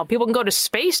air now. People can go to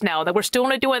space now. That we're still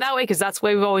going to do it that way because that's the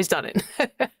way we've always done it.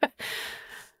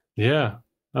 Yeah,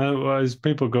 as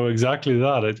people go exactly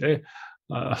that.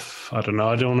 I don't know.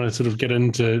 I don't want to sort of get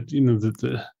into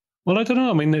well, I don't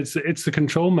know. I mean, it's the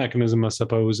control mechanism, I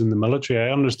suppose, in the military.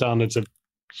 I understand it's a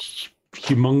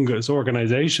humongous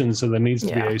organization, so there needs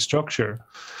to be a structure.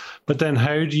 But then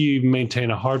how do you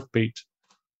maintain a heartbeat?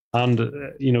 And,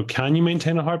 can you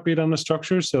maintain a heartbeat on a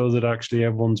structure so that actually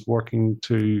everyone's working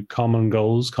to common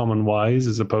goals, common whys,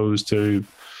 as opposed to,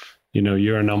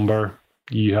 you're a number,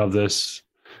 you have this,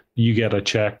 you get a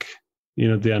check,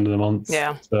 at the end of the month.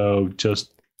 Yeah. So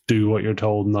just do what you're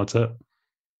told and that's it.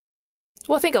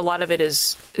 Well, I think a lot of it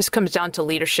comes down to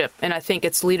leadership. And I think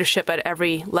it's leadership at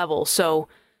every level. So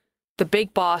the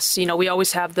big boss, we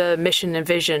always have the mission and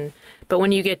vision, but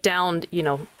when you get down,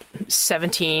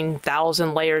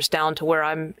 17,000 layers down to where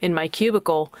I'm in my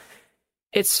cubicle,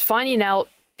 it's finding out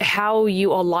how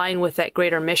you align with that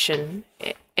greater mission.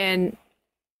 And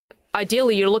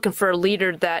ideally, you're looking for a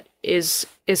leader that is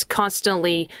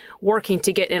constantly working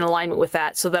to get in alignment with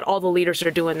that, so that all the leaders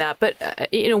are doing that. But,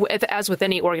 as with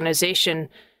any organization,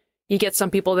 you get some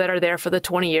people that are there for the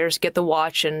 20 years, get the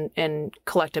watch and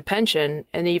collect a pension.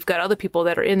 And then you've got other people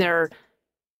that are in there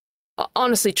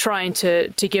honestly trying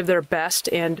to give their best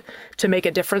and to make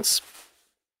a difference.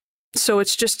 So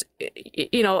it's just,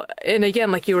 and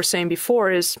again, like you were saying before,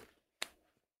 is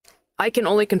I can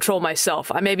only control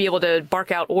myself. I may be able to bark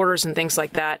out orders and things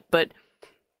like that, but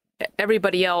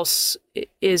everybody else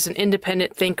is an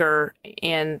independent thinker,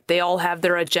 and they all have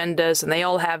their agendas and they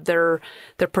all have their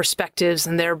perspectives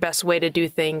and their best way to do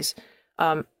things.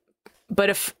 But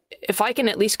if I can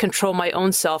at least control my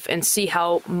own self and see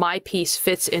how my piece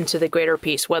fits into the greater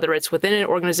piece, whether it's within an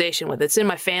organization, whether it's in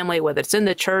my family, whether it's in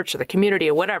the church or the community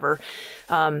or whatever,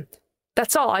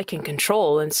 that's all I can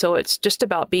control. And so it's just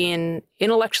about being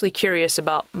intellectually curious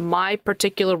about my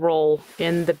particular role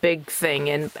in the big thing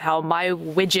and how my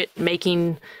widget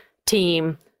making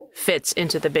team fits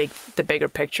into the bigger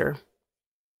picture.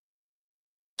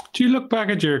 Do you look back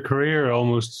at your career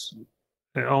almost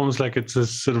like it's a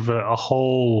sort of a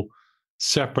whole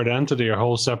separate entity or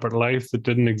whole separate life that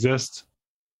didn't exist?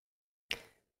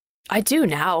 I do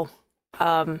now.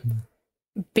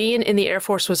 Being in the Air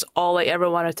Force was all I ever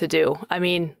wanted to do. I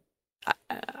mean,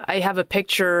 I have a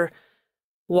picture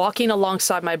walking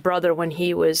alongside my brother when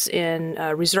he was in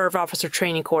Reserve Officer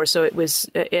Training Corps. So it was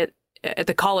at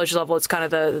the college level, it's kind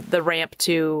of the ramp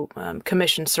to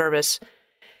commissioned service.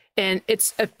 And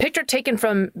it's a picture taken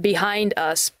from behind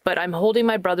us, but I'm holding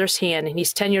my brother's hand, and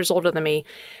he's 10 years older than me.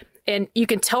 And you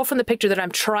can tell from the picture that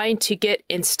I'm trying to get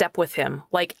in step with him.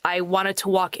 Like, I wanted to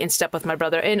walk in step with my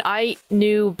brother. And I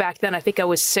knew back then, I think I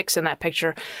was 6 in that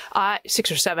picture,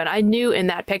 6 or 7. I knew in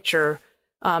that picture,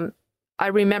 I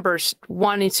remember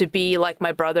wanting to be like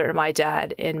my brother and my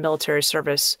dad in military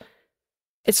service.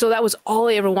 And so that was all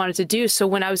I ever wanted to do. So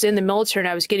when I was in the military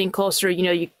and I was getting closer,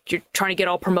 you're trying to get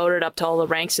all promoted up to all the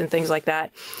ranks and things like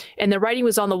that. And the writing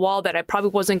was on the wall that I probably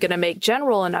wasn't going to make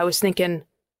general. And I was thinking,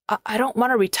 I don't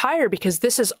want to retire because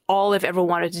this is all I've ever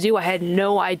wanted to do. I had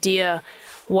no idea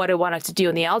what I wanted to do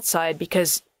on the outside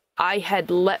because I had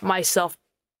let myself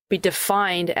be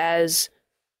defined as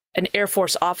an Air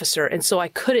Force officer. And so I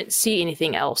couldn't see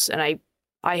anything else. And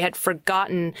I had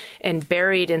forgotten and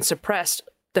buried and suppressed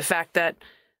the fact that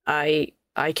I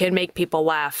can make people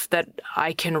laugh, that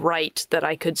I can write, that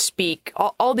I could speak,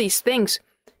 all these things,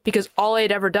 because all I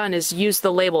had ever done is use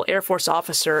the label Air Force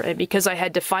officer. And because I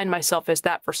had defined myself as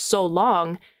that for so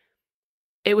long,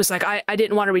 it was like I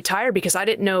didn't want to retire because I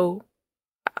didn't know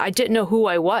who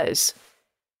I was.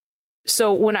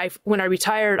 So when I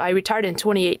retired in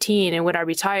 2018, and when I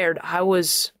retired, I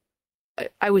was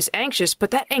anxious,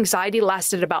 but that anxiety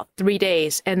lasted about 3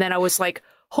 days, and then I was like,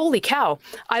 holy cow,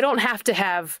 I don't have to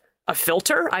have a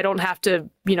filter. I don't have to,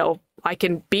 I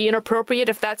can be inappropriate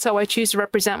if that's how I choose to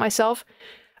represent myself.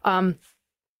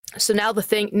 So now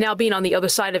being on the other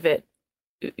side of it,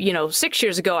 6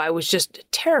 years ago, I was just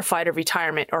terrified of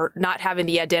retirement or not having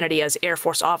the identity as Air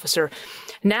Force officer.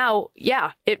 Now,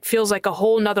 yeah, it feels like a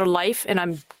whole nother life, and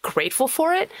I'm grateful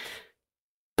for it.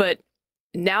 But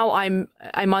now I'm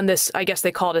on this, I guess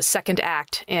they call it a second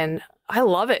act, and I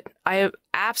love it. I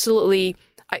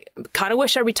kind of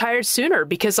wish I retired sooner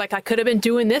because I could have been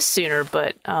doing this sooner,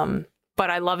 but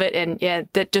I love it. And yeah,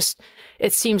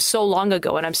 it seems so long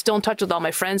ago, and I'm still in touch with all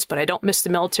my friends, but I don't miss the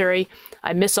military.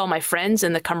 I miss all my friends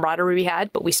and the camaraderie we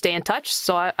had, but we stay in touch.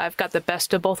 So I've got the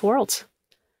best of both worlds.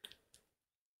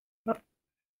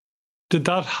 Did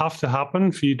that have to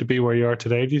happen for you to be where you are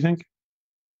today, do you think?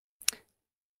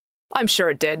 I'm sure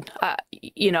it did. I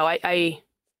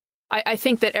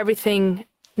think that everything,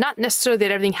 not necessarily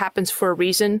that everything happens for a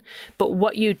reason, but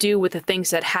what you do with the things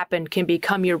that happen can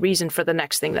become your reason for the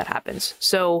next thing that happens.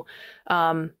 So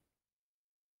I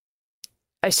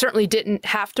certainly didn't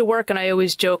have to work, and I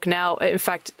always joke now. In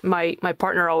fact, my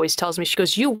partner always tells me, she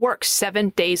goes, you work 7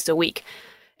 days a week.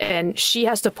 And she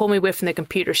has to pull me away from the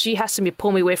computer. She has to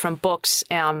pull me away from books,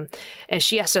 and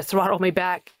she has to throttle me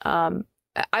back.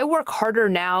 I work harder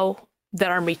now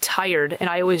that I'm retired, and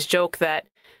I always joke that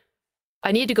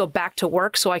I need to go back to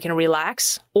work so I can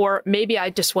relax, or maybe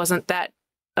I just wasn't that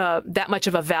much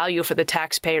of a value for the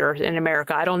taxpayer in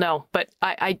America. I don't know, but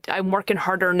I'm working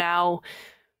harder now,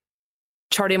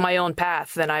 charting my own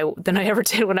path than I ever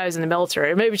did when I was in the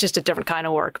military. Maybe it's just a different kind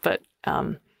of work, but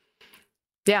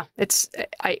yeah,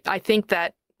 I think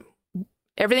that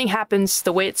everything happens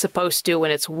the way it's supposed to,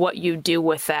 and it's what you do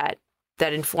with that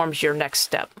informs your next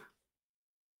step.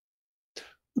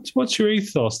 What's your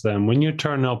ethos then when you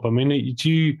turn up? I mean, do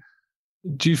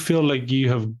you feel like you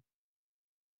have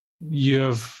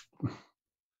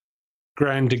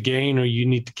ground to gain, or you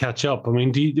need to catch up? I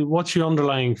mean, what's your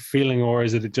underlying feeling, or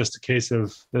is it just a case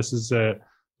of this is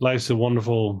life's a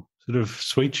wonderful sort of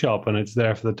sweet shop and it's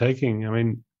there for the taking? I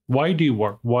mean, why do you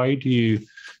work? Why do you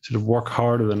sort of work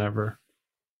harder than ever?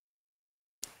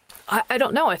 I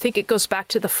don't know. I think it goes back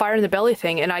to the fire in the belly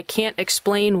thing, and I can't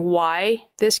explain why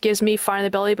this gives me fire in the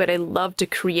belly, but I love to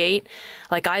create.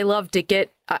 I love to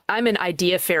I'm an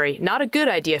idea fairy, not a good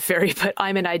idea fairy, but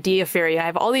I'm an idea fairy. I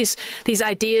have all these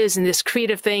ideas and this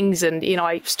creative things, and,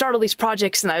 I start all these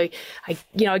projects, and I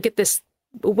get this,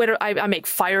 I make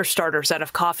fire starters out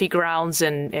of coffee grounds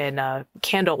and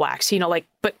candle wax,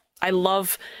 but I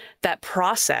love that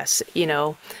process,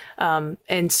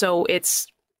 and so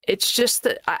it's just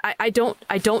that I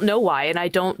don't know why, and I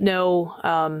don't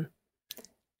know.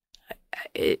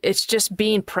 It's just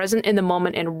being present in the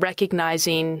moment and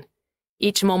recognizing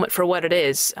each moment for what it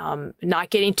is, not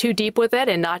getting too deep with it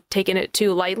and not taking it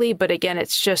too lightly. But again,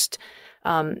 it's just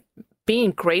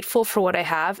being grateful for what I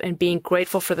have and being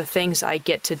grateful for the things I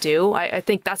get to do. I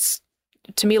think that's,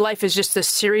 to me, life is just a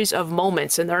series of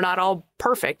moments, and they're not all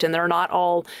perfect, and they're not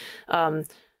all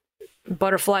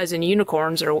butterflies and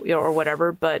unicorns or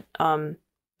whatever, but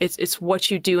it's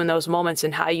what you do in those moments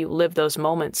and how you live those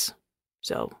moments.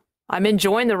 So I'm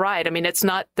enjoying the ride. I mean,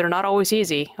 they're not always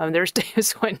easy. I mean, there's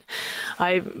days when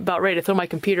I'm about ready to throw my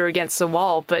computer against the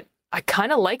wall, but I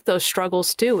kind of like those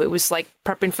struggles too. It was like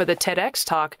prepping for the TEDx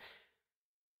talk.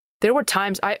 there were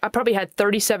times I probably had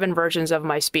 37 versions of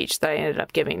my speech that I ended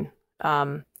up giving.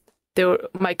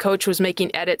 My coach was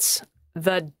making edits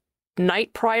the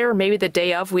night prior, maybe the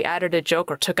day of. We added a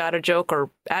joke or took out a joke or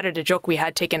added a joke we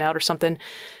had taken out or something.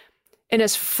 And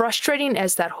as frustrating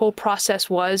as that whole process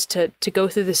was to go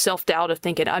through the self-doubt of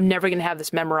thinking, I'm never going to have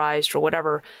this memorized or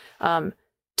whatever,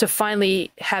 to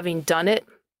finally having done it,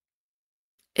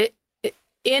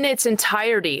 in its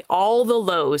entirety, all the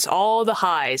lows, all the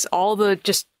highs, all the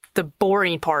just the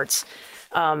boring parts,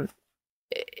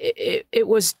 it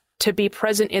was to be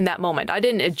present in that moment. I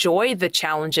didn't enjoy the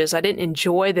challenges. I didn't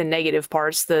enjoy the negative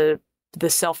parts, the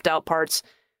self-doubt parts,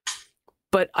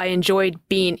 but I enjoyed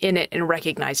being in it and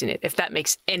recognizing it, if that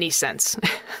makes any sense.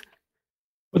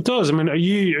 It does. I mean, are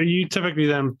you typically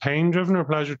then pain-driven or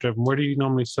pleasure-driven? Where do you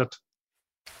normally sit?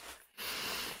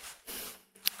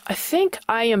 I think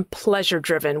I am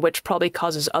pleasure-driven, which probably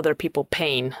causes other people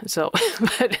pain. So,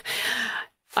 but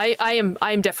I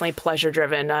am definitely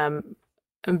pleasure-driven. I'm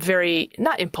very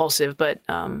not impulsive, but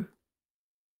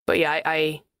yeah,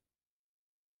 I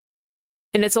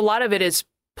and it's a lot of it is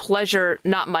pleasure,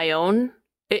 not my own.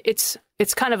 It's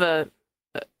kind of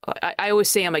I always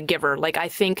say I'm a giver. Like, I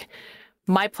think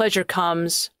my pleasure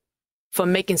comes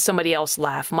from making somebody else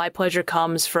laugh. My pleasure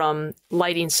comes from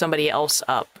lighting somebody else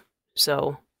up.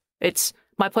 So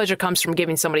my pleasure comes from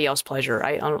giving somebody else pleasure.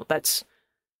 I don't know, that's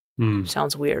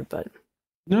sounds weird, but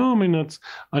no, I mean that's.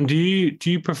 And do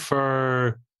you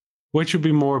prefer, which would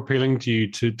be more appealing to you,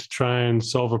 to try and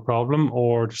solve a problem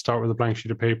or to start with a blank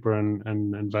sheet of paper and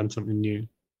invent something new?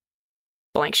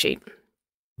 Blank sheet.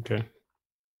 Okay.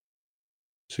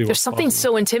 There's something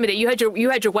so intimidating. You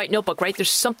had your white notebook, right? There's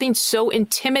something so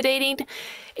intimidating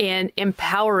and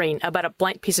empowering about a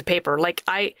blank piece of paper. Like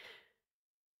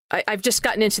I've just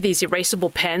gotten into these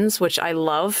erasable pens, which I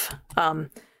love.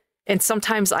 And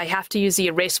sometimes I have to use the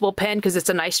erasable pen because it's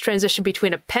a nice transition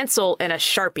between a pencil and a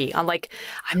Sharpie. I'm like,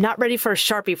 I'm not ready for a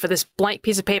Sharpie for this blank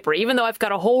piece of paper. Even though I've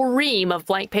got a whole ream of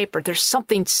blank paper, there's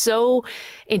something so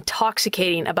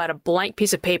intoxicating about a blank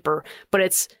piece of paper. But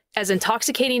it's as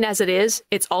intoxicating as it is,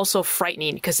 it's also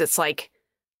frightening because it's like,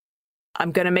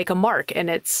 I'm going to make a mark. And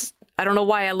I don't know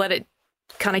why I let it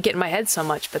kind of get in my head so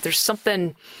much, but there's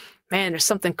something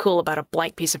cool about a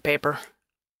blank piece of paper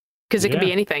because it can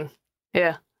be anything.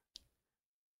 Yeah.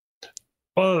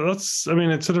 Well, it's sort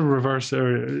of reverse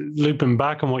or looping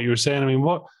back on what you were saying. I mean,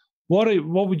 what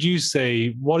would you say?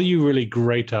 What are you really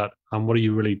great at, and what are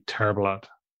you really terrible at?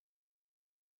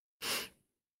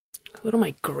 What am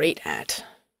I great at?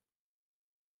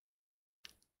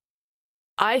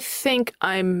 I think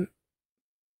I'm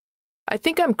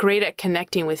great at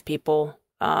connecting with people.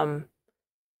 To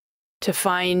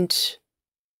find,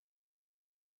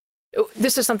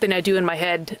 this is something I do in my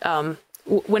head.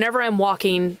 Whenever I'm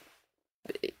walking.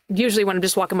 Usually when I'm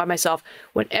just walking by myself,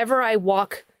 whenever I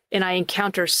walk and I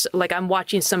encounter, like I'm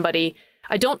watching somebody,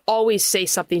 I don't always say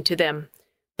something to them,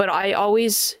 but I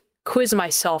always quiz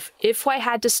myself. If I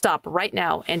had to stop right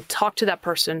now and talk to that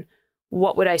person,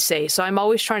 what would I say? So I'm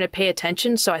always trying to pay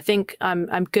attention. So I think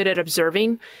I'm good at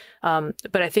observing,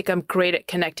 but I think I'm great at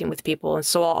connecting with people. And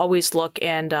so I'll always look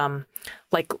and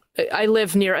like I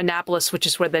live near Annapolis, which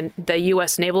is where the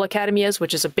U.S. Naval Academy is,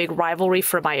 which is a big rivalry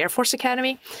for my Air Force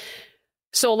Academy.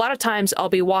 So a lot of times I'll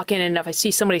be walking and if I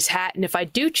see somebody's hat, and if I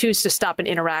do choose to stop and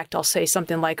interact, I'll say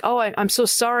something like, oh, I'm so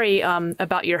sorry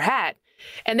about your hat.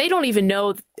 And they don't even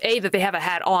know, A, that they have a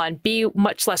hat on, B,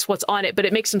 much less what's on it, but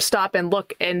it makes them stop and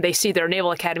look and they see their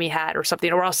Naval Academy hat or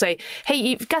something. Or I'll say, hey,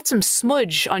 you've got some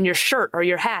smudge on your shirt or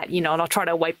your hat, and I'll try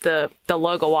to wipe the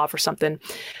logo off or something.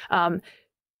 And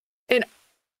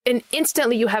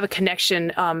instantly you have a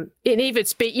connection. And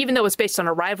even though it's based on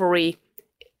a rivalry,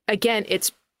 again,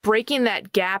 it's breaking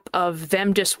that gap of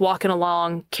them just walking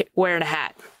along wearing a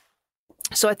hat.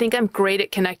 So I think I'm great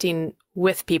at connecting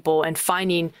with people and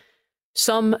finding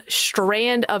some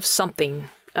strand of something,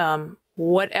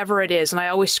 whatever it is. And I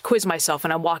always quiz myself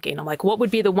when I'm walking. I'm like, what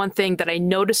would be the one thing that I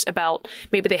notice about,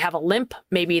 maybe they have a limp,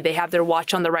 maybe they have their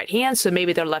watch on the right hand, so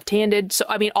maybe they're left-handed. So,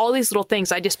 I mean, all these little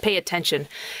things, I just pay attention.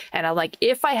 And I'm like,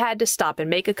 if I had to stop and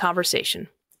make a conversation,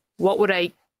 what would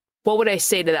I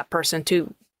say to that person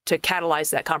to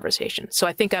catalyze that conversation? So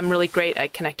I think I'm really great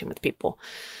at connecting with people.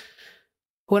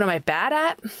 What am I bad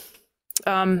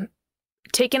at?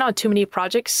 Taking on too many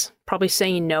projects, probably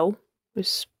saying no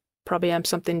is probably I'm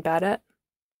something bad at.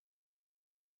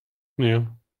 Yeah.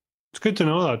 It's good to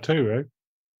know that too, right?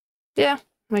 Yeah,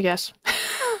 I guess.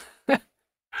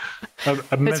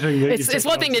 Admitting it's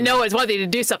one thing to know, it's one thing to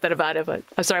do something about it, but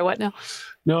I'm sorry, what now?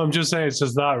 No, I'm just saying it's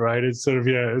just that, right? It's sort of,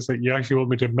 it's like you actually want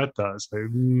me to admit that. It's like,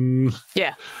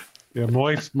 yeah. Yeah,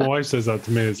 my wife says that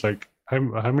to me. It's like,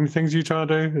 how many things are you trying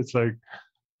to do? It's like,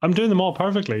 I'm doing them all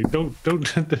perfectly. Don't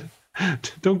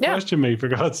question me, for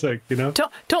God's sake, you know?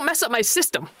 Don't mess up my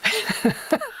system.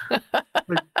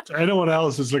 Like, anyone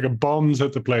else is like a bomb's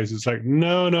hit the place. It's like,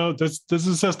 no, this is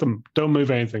a system. Don't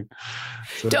move anything.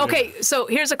 So, okay, so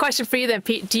here's a question for you then,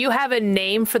 Pete. Do you have a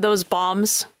name for those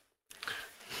bombs?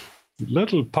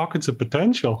 Little pockets of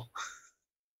potential.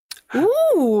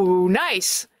 Ooh,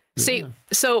 nice. Yeah. See,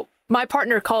 so my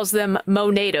partner calls them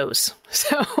Monados.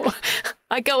 So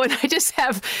I go and I just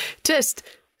have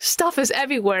stuff is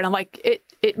everywhere. And I'm like,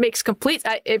 it makes complete,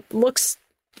 it looks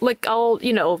like all,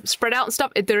 spread out and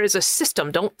stuff. There is a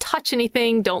system. Don't touch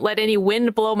anything. Don't let any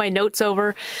wind blow my notes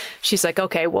over. She's like,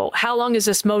 okay, well, how long is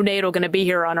this Monado going to be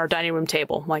here on our dining room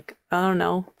table? I'm like, I don't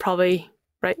know, probably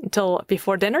right until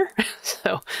before dinner.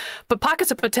 But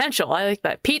pockets of potential. I like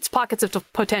that. Pete's pockets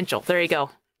of potential. There you go.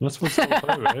 That's what's so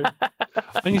funny, right?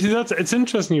 And you see, it's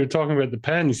interesting you're talking about the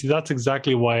pen. You see, that's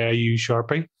exactly why I use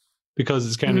Sharpie, because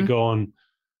it's kind of going,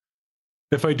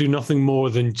 if I do nothing more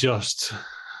than just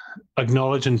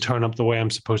acknowledge and turn up the way I'm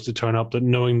supposed to turn up, that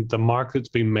knowing the mark that's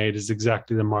been made is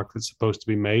exactly the mark that's supposed to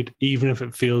be made, even if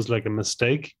it feels like a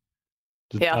mistake,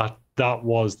 that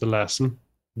was the lesson.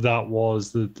 That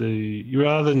was the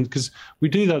rather than, because we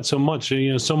do that so much,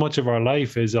 so much of our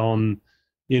life is on,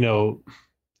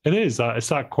 it's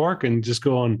that quirk and just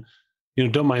going,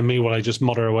 don't mind me while I just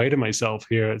mutter away to myself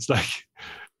here. It's like,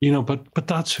 but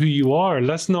that's who you are.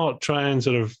 Let's not try and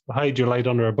sort of hide your light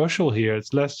under a bushel here.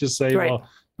 Let's just say, right. Well,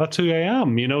 that's who I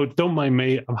am. Don't mind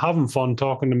me. I'm having fun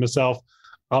talking to myself.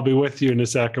 I'll be with you in a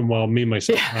second while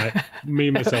myself and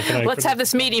I. Let's have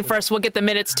this meeting first. We'll get the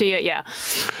minutes to you. Yeah.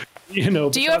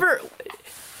 Do you ever,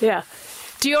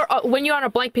 when you're on a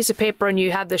blank piece of paper and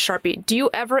you have the Sharpie, do you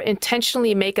ever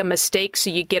intentionally make a mistake so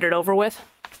you get it over with?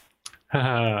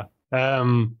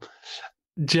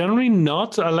 Generally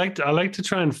not. I like to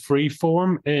try and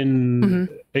freeform in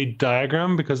a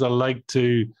diagram, because I like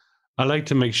to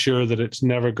make sure that it's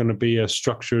never going to be a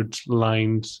structured,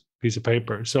 lined piece of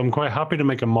paper. So I'm quite happy to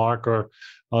make a mark, or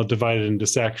I'll divide it into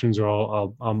sections, or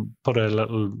I'll put a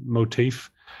little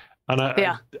motif. And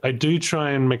I do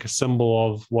try and make a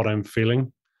symbol of what I'm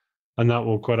feeling. And that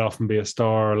will quite often be a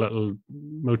star, or a little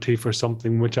motif or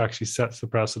something, which actually sets the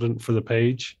precedent for the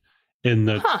page, in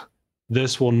that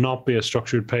this will not be a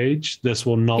structured page. This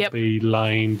will not be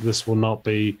lined. This will not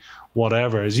be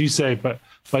whatever. As you say, but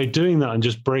by doing that and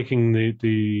just breaking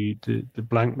the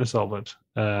blankness of it,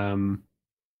 and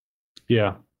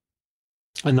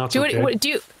that's Do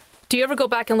you ever go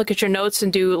back and look at your notes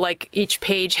and do, like, each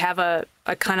page have a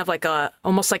kind of like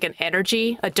almost like an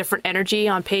energy, a different energy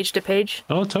on page to page?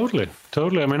 Oh, totally.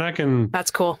 I mean, I can.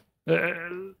 That's cool.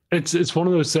 It's one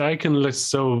of those, I can list,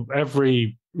 so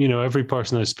every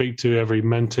person I speak to, every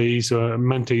mentee, so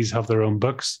mentees have their own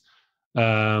books.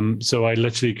 So I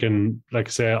literally can, like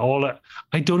I say,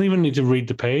 I don't even need to read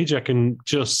the page. I can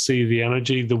just see the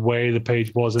energy, the way the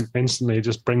page was, and instantly it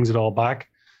just brings it all back.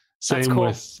 Same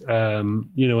with,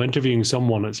 interviewing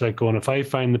someone. It's like going, if I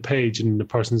find the page and the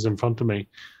person's in front of me,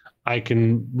 I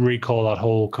can recall that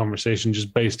whole conversation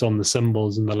just based on the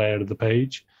symbols and the layout of the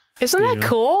page. Isn't that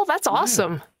cool? That's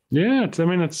awesome. Yeah.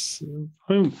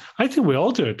 I think we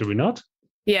all do it, do we not?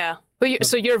 Yeah. But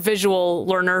so you're a visual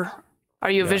learner.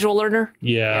 Are you a visual learner?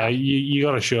 Yeah. You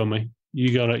got to show me.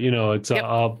 You got to, it's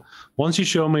once you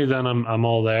show me, then I'm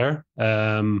all there.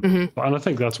 And I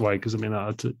think that's why, because I'm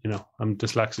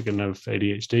dyslexic and have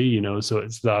ADHD, so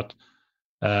it's that,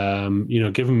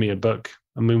 giving me a book.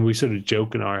 I mean, we sort of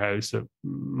joke in our house that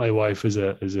my wife is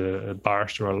a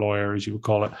barrister, or a lawyer, as you would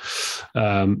call it.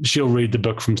 She'll read the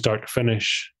book from start to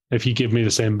finish. If you give me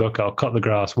the same book, I'll cut the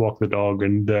grass, walk the dog,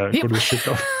 and go to the shit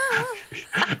dog.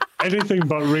 Anything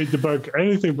but read the book.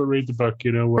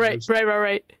 Whereas,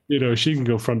 right. She can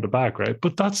go front to back, right?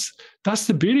 But that's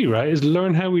the beauty, right? Is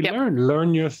learn how we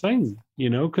learn your thing,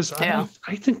 because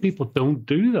I think people don't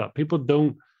do that. People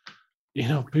don't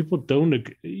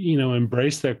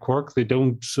embrace their quirk. They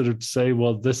don't sort of say,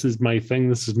 well, this is my thing.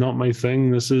 This is not my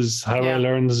thing. This is how I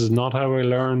learn. This is not how I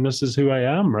learn. This is who I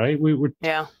am, right?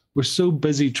 We're so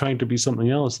busy trying to be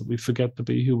something else that we forget to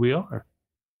be who we are.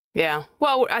 Yeah.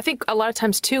 Well, I think a lot of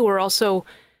times too, we're also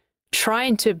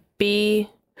trying to be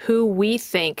who we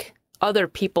think other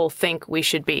people think we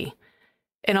should be.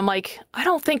 And I'm like, I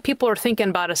don't think people are thinking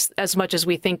about us as much as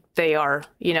we think they are,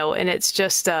 and it's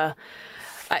just,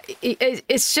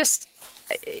 it's just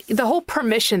the whole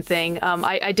permission thing.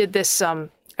 I did this, I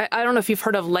don't know if you've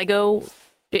heard of Lego.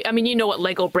 I mean, you know what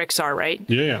Lego bricks are, right?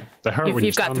 Yeah.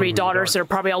 You've got 3 daughters that are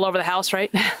probably all over the house, right?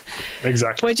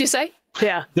 Exactly. What'd you say?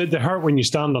 Yeah. They hurt when you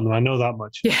stand on them. I know that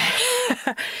much. Yeah.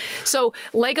 So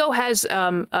Lego has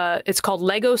it's called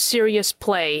Lego Serious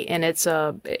Play, and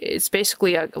it's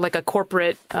basically like a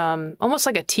corporate, almost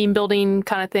like a team building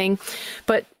kind of thing.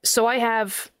 But so I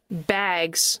have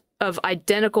bags of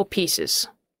identical pieces.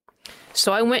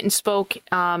 So I went and spoke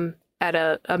at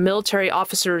a military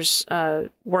officers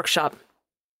workshop.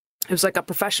 It was like a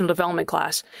professional development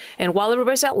class. And while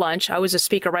everybody's at lunch, I was a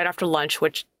speaker right after lunch,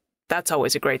 which that's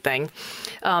always a great thing.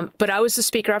 But I was the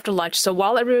speaker after lunch. So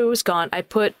while everybody was gone, I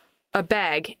put a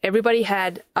bag. Everybody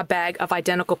had a bag of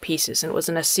identical pieces, and it was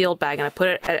in a sealed bag. And I put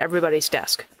it at everybody's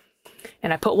desk.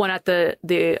 And I put one at the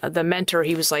mentor.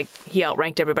 He was like, he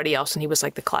outranked everybody else, and he was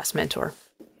like the class mentor.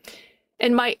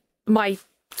 And my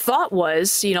thought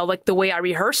was, like the way I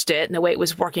rehearsed it and the way it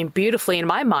was working beautifully in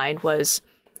my mind was,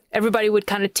 everybody would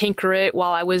kind of tinker it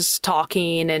while I was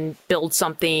talking and build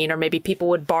something, or maybe people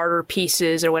would barter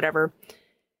pieces or whatever.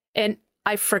 And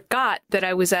I forgot that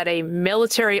I was at a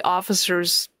military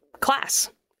officers class.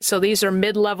 So these are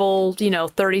mid-level,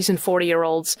 30s and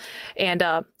 40-year-olds.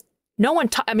 And no one,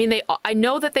 I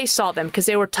know that they saw them because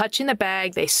they were touching the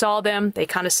bag. They saw them. They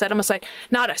kind of set them aside.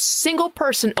 Not a single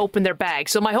person opened their bag.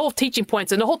 So my whole teaching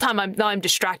points, and the whole time I'm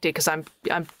distracted because I'm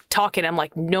talking. I'm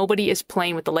like, nobody is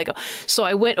playing with the Lego. So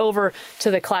I went over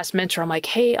to the class mentor. I'm like,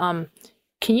 hey,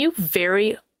 can you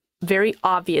very, very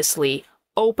obviously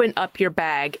open up your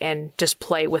bag and just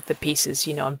play with the pieces,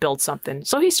 and build something.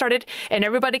 So he started, and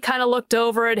everybody kind of looked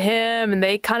over at him and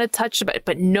they kind of touched it,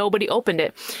 but nobody opened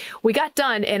it. We got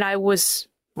done, and I was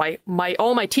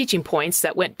all my teaching points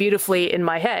that went beautifully in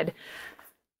my head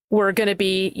were going to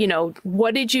be,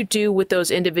 what did you do with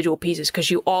those individual pieces? Because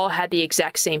you all had the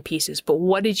exact same pieces, but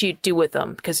what did you do with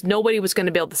them? Because nobody was going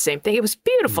to build the same thing. It was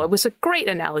beautiful. It was a great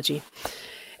analogy.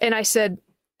 And I said,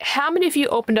 how many of you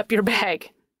opened up your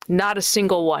bag? Not a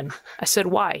single one. I said,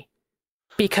 why?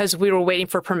 Because we were waiting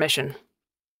for permission.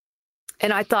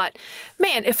 And I thought,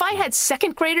 man, if I had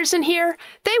second graders in here,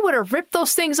 they would have ripped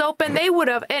those things open. They would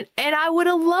have, and I would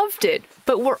have loved it.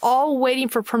 But we're all waiting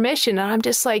for permission. And I'm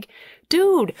just like,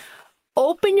 dude,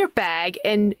 open your bag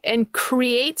and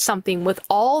create something with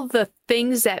all the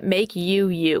things that make you,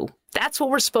 you. That's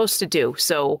what we're supposed to do.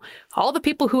 So all the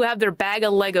people who have their bag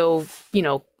of Lego,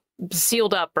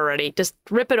 sealed up already, just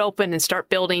rip it open and start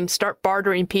building, start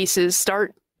bartering pieces,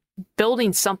 start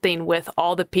building something with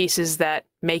all the pieces that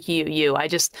make you, you.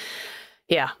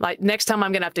 Like next time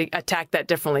I'm going to have to attack that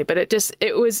differently, but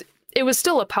it was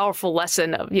still a powerful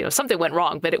lesson of, something went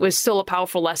wrong, but it was still a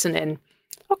powerful lesson in,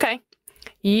 okay,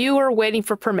 you are waiting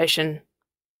for permission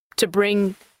to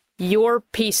bring your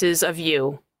pieces of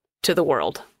you to the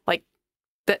world. Like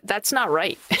that's not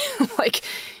right. Like,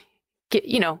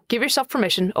 give yourself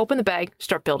permission, open the bag,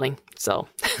 start building. So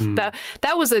that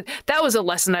was a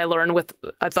lesson I learned with,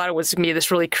 I thought it was going to be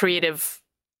this really creative,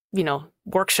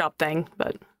 workshop thing,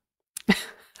 but.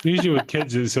 Usually with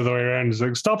kids, it's the other way around. It's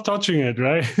like, stop touching it,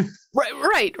 right?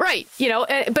 Right.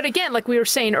 But again, like we were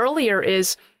saying earlier,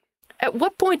 is at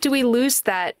what point do we lose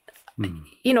that?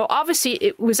 Obviously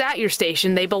it was at your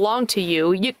station. They belonged to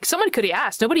you. Someone could have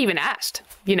asked. Nobody even asked,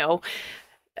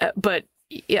 but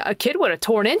a kid would have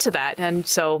torn into that. And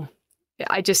so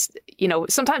I just,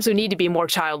 sometimes we need to be more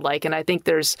childlike. And I think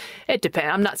it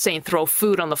depends. I'm not saying throw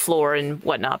food on the floor and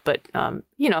whatnot, but,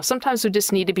 sometimes we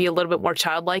just need to be a little bit more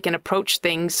childlike and approach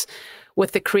things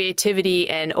with the creativity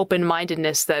and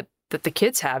open-mindedness that the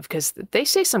kids have, because they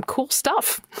say some cool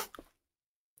stuff.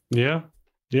 Yeah.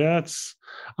 Yeah.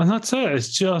 And that's it.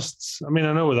 It's just, I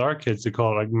know with our kids, they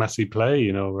call it like messy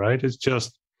play, right? It's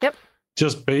just, yep.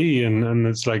 Just be, and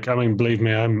it's like, believe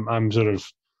me, I'm sort of,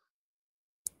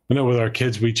 with our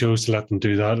kids, we chose to let them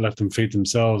do that, let them feed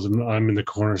themselves, and I'm in the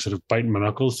corner sort of biting my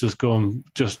knuckles, just going,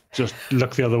 just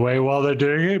look the other way while they're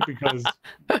doing it, because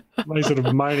my sort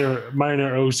of minor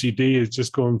OCD is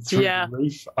just going through the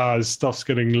roof as stuff's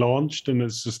getting launched, and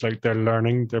it's just like they're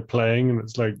learning, they're playing, and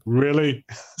it's like, really?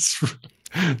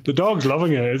 The dog's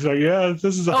loving it. It's like, yeah,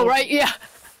 this is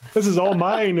this is all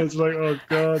mine. It's like, oh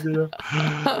God,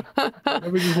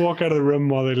 let me just walk out of the room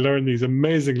while they learn these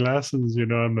amazing lessons.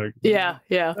 I'm like, yeah,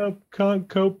 I can't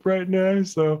cope right now.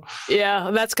 So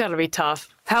yeah, that's gotta be tough.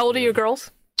 How old are your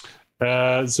girls?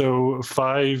 So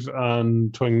 5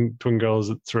 and twin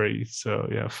girls at 3. So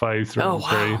yeah, 5, 3, and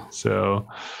 3. So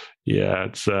yeah,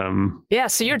 it's yeah.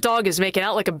 So your dog is making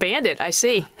out like a bandit. I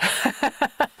see.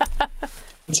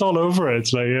 It's all over it.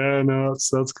 It's like, yeah, no,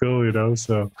 that's cool,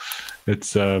 So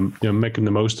it's making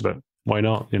the most of it. Why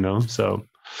not, So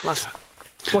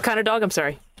what kind of dog? I'm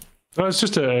sorry. Oh, it's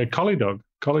just a collie dog.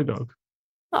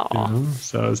 Oh,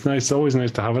 so it's nice. It's always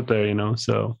nice to have it there,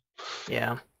 So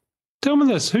yeah. Tell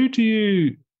me this: who do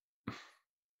you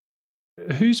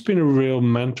who's been a real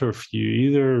mentor for you,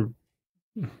 either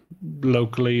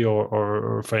locally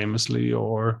or famously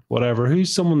or whatever?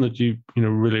 Who's someone that you know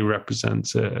really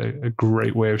represents a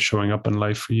great way of showing up in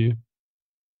life for you?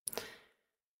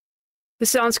 This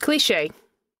sounds cliche,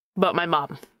 but my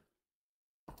mom.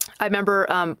 I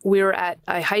remember we were at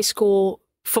a high school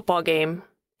football game,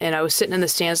 and I was sitting in the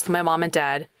stands with my mom and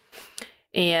dad,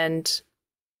 and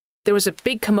there was a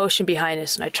big commotion behind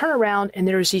us, and I turn around, and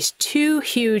there was these two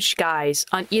huge guys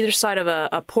on either side of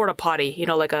a porta potty, you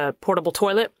know, like a portable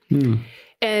toilet.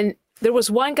 And there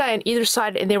was one guy on either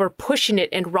side, and they were pushing it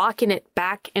and rocking it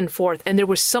back and forth, and there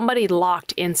was somebody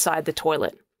locked inside the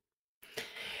toilet.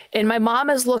 And my mom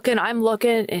is looking, I'm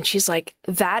looking, and she's like,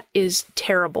 that is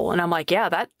terrible. And I'm like, yeah,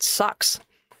 that sucks.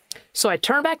 So I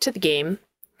turn back to the game,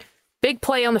 big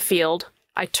play on the field.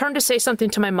 I turn to say something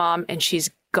to my mom, and she's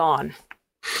gone.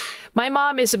 My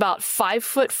mom is about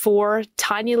 5'4",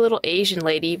 tiny little Asian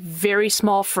lady, very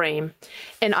small frame.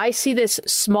 And I see this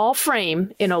small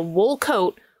frame in a wool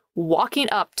coat walking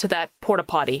up to that porta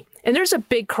potty. And there's a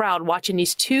big crowd watching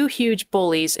these two huge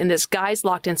bullies, and this guy's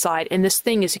locked inside, and this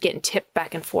thing is getting tipped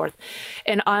back and forth.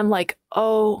 And I'm like,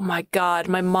 oh my God,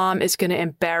 my mom is going to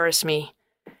embarrass me.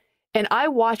 And I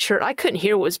watch her. I couldn't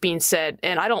hear what was being said,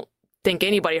 and I don't think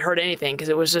anybody heard anything because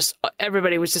it was just,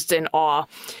 everybody was just in awe.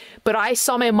 But I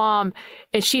saw my mom,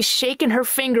 and she's shaking her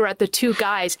finger at the two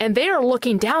guys, and they are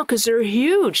looking down because they're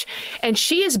huge. And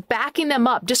she is backing them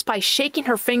up just by shaking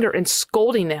her finger and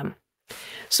scolding them.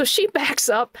 So she backs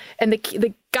up, and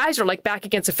the guys are like back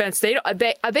against the fence. They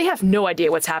have no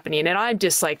idea what's happening, and I'm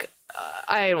just like,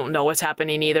 I don't know what's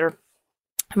happening either.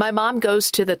 My mom goes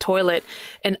to the toilet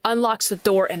and unlocks the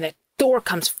door, and the door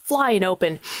comes flying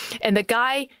open, and the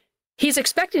guy, he's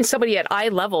expecting somebody at eye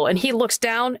level, and he looks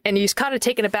down, and he's kind of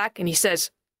taken aback, and he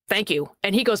says, thank you.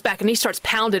 And he goes back, and he starts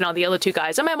pounding on the other two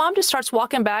guys. And my mom just starts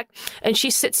walking back, and she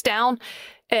sits down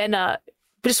and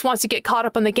just wants to get caught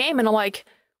up on the game. And I'm like,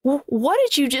 well, what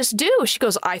did you just do? She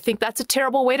goes, I think that's a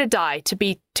terrible way to die, to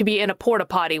be in a porta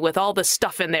potty with all this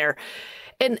stuff in there.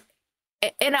 And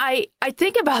I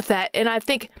think about that, and I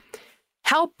think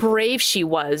how brave she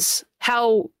was,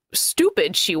 how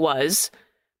stupid she was,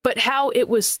 but how it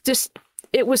was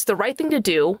the right thing to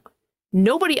do.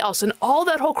 Nobody else, and all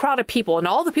that whole crowd of people, and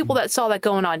all the people that saw that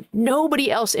going on,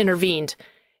 nobody else intervened.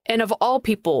 And of all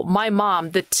people, my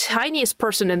mom, the tiniest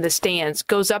person in the stands,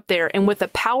 goes up there, and with the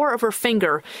power of her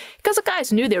finger, because the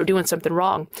guys knew they were doing something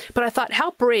wrong. But I thought,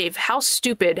 how brave, how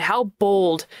stupid, how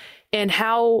bold, and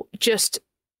how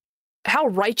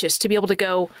righteous to be able to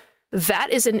go, that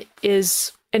is an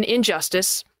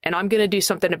injustice, and I'm going to do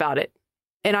something about it.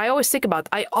 And I always think about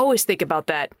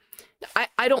that.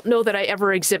 I don't know that I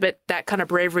ever exhibit that kind of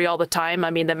bravery all the time. I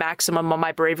mean, the maximum of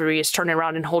my bravery is turning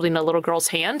around and holding a little girl's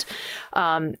hand.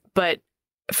 But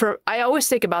I always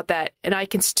think about that, and I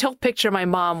can still picture my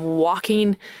mom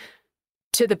walking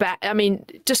to the back. I mean,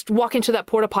 just walking to that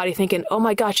porta potty thinking, oh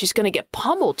my God, she's going to get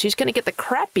pummeled. She's going to get the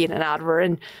crap beaten out of her.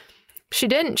 And she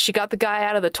didn't. She got the guy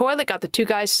out of the toilet, got the two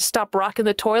guys to stop rocking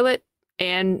the toilet,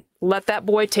 and let that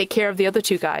boy take care of the other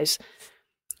two guys.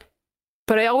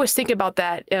 But I always think about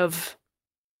that, of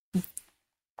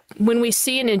when we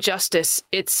see an injustice,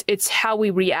 it's how we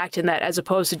react in that, as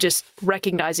opposed to just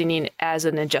recognizing it as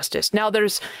an injustice. Now,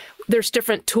 there's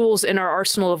different tools in our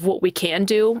arsenal of what we can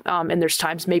do, and there's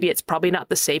times maybe it's probably not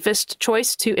the safest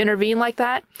choice to intervene like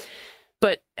that.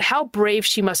 But how brave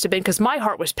she must have been, because my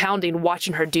heart was pounding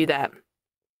watching her do that.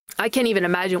 I can't even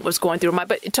imagine what was going through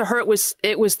but to her, it was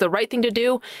the right thing to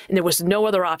do, and there was no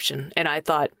other option. And I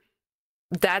thought,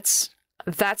 that's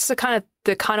the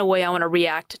kind of way I want to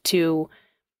react to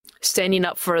standing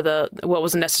up for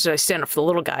wasn't necessarily standing up for the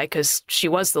little guy, because she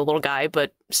was the little guy,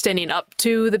 but standing up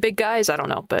to the big guys. I don't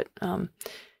know, but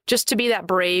just to be that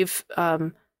brave,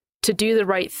 to do the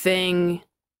right thing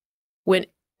when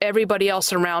everybody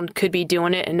else around could be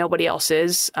doing it and nobody else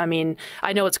is. I mean,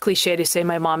 I know it's cliche to say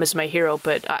my mom is my hero,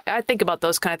 but I think about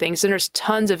those kind of things, and there's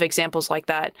tons of examples like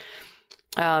that,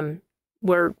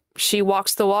 where she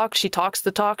walks the walk, she talks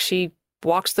the talk, she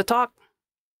walks the talk.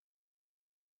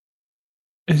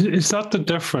 Is that the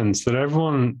difference,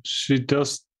 that she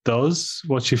just does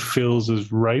what she feels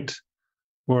is right,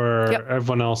 where Yep.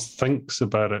 everyone else thinks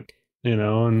about it, you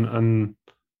know? And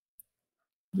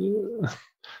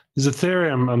there's a theory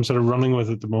I'm sort of running with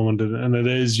at the moment, and it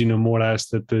is, you know, more or less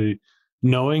that the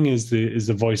knowing is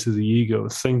the voice of the ego,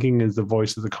 thinking is the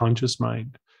voice of the conscious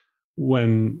mind,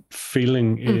 when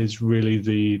feeling is really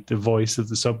the voice of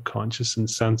the subconscious, and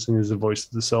sensing is the voice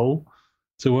of the soul.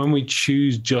 So when we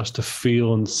choose just to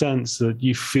feel and sense, that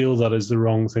you feel that is the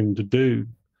wrong thing to do,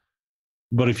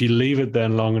 But if you leave it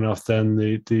then long enough, then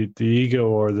the ego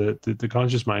or the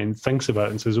conscious mind thinks about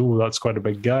it and says, oh, that's quite a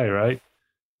big guy, right?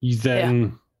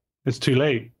 Then it's too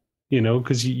late,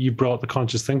 because you brought the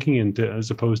conscious thinking into it,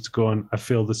 as opposed to going, I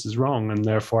feel this is wrong, and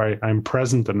therefore I'm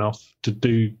present enough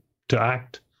to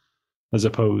act, as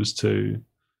opposed to,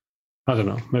 I don't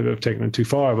know, maybe I've taken it too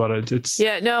far, but it's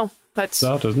that's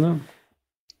that, isn't it?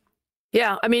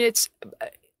 Yeah, I mean,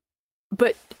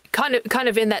 but kind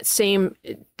of in that same,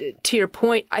 to your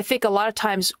point, I think a lot of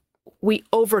times we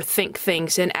overthink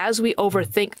things, and as we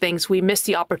overthink things, we miss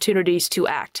the opportunities to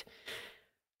act.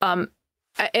 And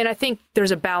I think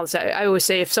there's a balance. I always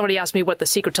say, if somebody asks me what the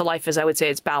secret to life is, I would say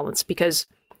it's balance, because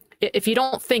if you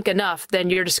don't think enough, then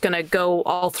you're just going to go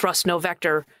all thrust, no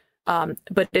vector.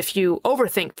 But if you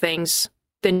overthink things,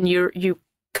 then you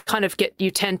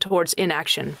tend towards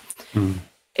inaction.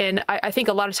 And I think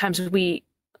a lot of times we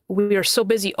are so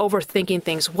busy overthinking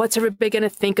things. What's everybody going to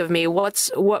think of me?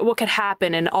 What could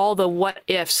happen? And all the what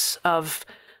ifs of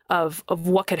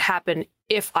what could happen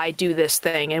if I do this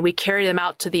thing. And we carry them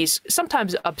out to these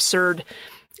sometimes absurd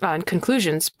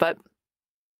conclusions. But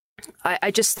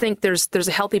I just think there's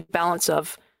a healthy balance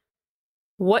of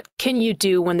what can you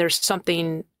do when there's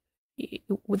something.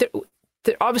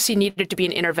 There obviously needed to be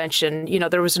an intervention.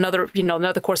 There was another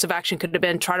course of action could have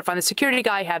been try to find the security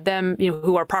guy, have them,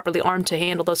 who are properly armed to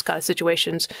handle those kind of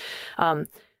situations. And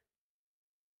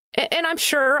I'm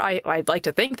sure I'd like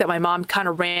to think that my mom kind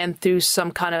of ran through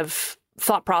some kind of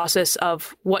thought process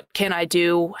of what can I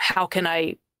do? How can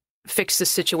I fix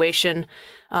this situation?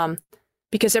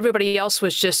 Because everybody else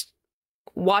was just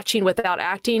watching without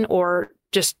acting, or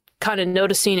just kind of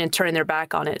noticing and turning their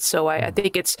back on it. So I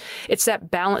think it's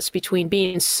that balance between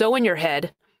being so in your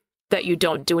head that you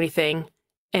don't do anything,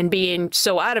 and being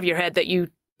so out of your head that you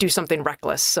do something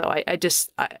reckless. So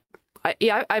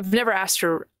I've never asked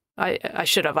her. I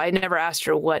should have. I never asked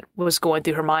her what was going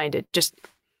through her mind. It just,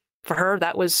 for her,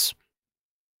 that was,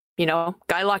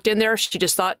 guy locked in there. She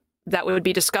just thought that would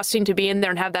be disgusting to be in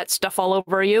there and have that stuff all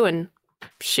over you. And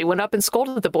she went up and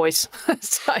scolded the boys.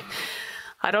 So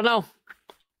I don't know.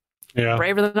 Yeah,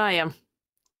 braver than I am.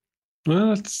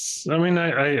 Well, I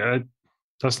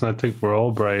think we're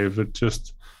all brave. It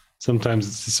just, sometimes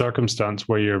it's the circumstance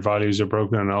where your values are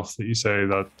broken enough that you say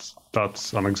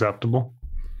that's unacceptable.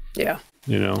 Yeah.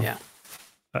 Yeah.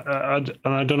 And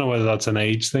I don't know whether that's an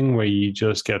age thing, where you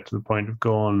just get to the point of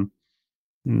going,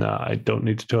 nah, I don't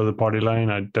need to toe the party line.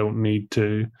 I don't need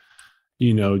to,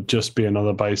 just be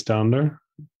another bystander.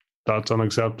 That's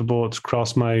unacceptable. It's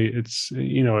crossed my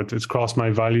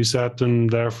value set, and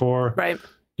therefore, right.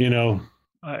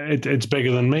 It's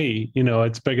bigger than me.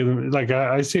 It's bigger than, like,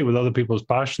 I see it with other people's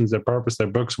passions, their purpose, their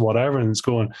books, whatever. And it's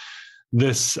going,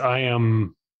 this, I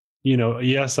am,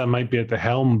 yes, I might be at the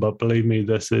helm, but believe me,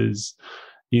 this is,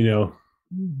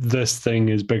 this thing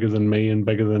is bigger than me and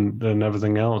bigger than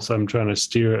everything else. I'm trying to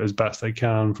steer it as best I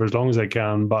can for as long as I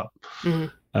can. But,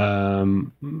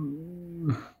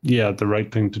 the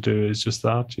right thing to do is just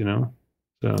that,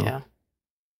 So, yeah.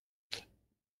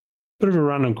 Bit of a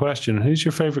random question. Who's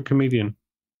your favorite comedian?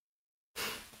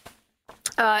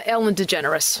 Ellen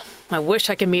DeGeneres. I wish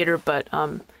I could meet her, but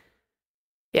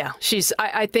she's.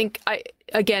 I think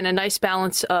again, a nice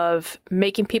balance of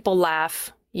making people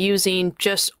laugh using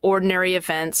just ordinary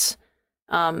events,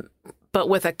 but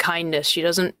with a kindness. She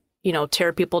doesn't,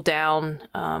 tear people down.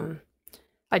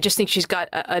 I just think she's got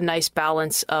a nice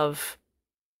balance of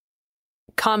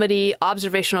comedy,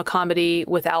 observational comedy,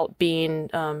 without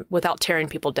being without tearing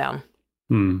people down.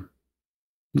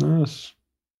 Nice.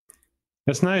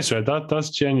 It's nice, right? That's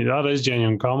genuine. That is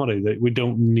genuine comedy. That we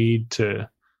don't need to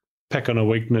pick on a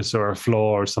weakness or a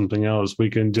flaw or something else. We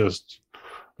can just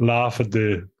laugh at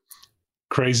the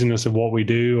craziness of what we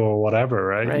do or whatever,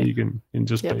 right? You can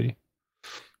just be.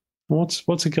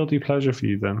 What's a guilty pleasure for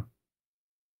you then?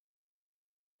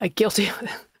 A guilty.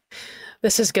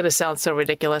 This is going to sound so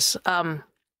ridiculous.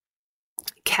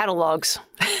 Catalogs.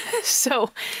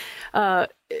 So,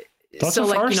 that's so,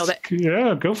 like, first.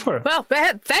 Yeah, go for it. Well,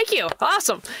 thank you.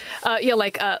 Awesome.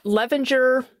 Like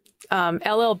Levenger,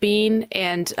 LL Bean,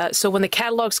 and so when the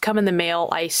catalogs come in the mail,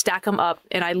 I stack them up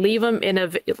and I leave them in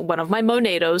one of my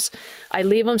Monados. I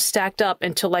leave them stacked up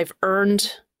until I've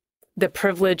earned the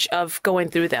privilege of going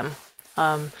through them.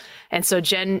 And so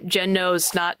Jen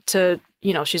knows not to.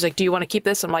 She's like, do you want to keep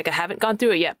this? I'm like, I haven't gone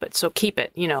through it yet, but so keep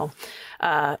it,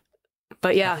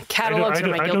 But yeah, catalogs are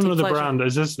my guilty pleasure. I don't know the brand.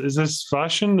 Is this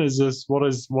fashion? Is this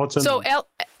what's in? So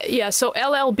so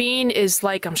LL Bean is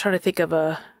like, I'm trying to think of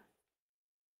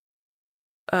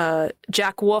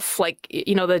Jack Wolf, like,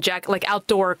 you know, like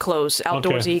outdoor clothes,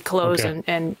 outdoorsy clothes,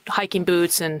 and hiking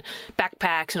boots and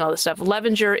backpacks and all this stuff.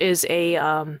 Levenger is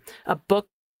a book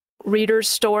readers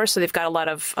store, so they've got a lot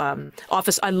of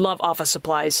office. I love office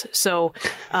supplies. So,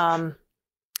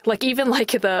 like even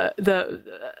like the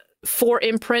for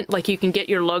imprint, like you can get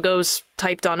your logos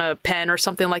typed on a pen or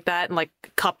something like that, and like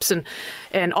cups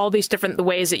and all these different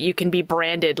ways that you can be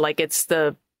branded. Like it's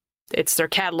their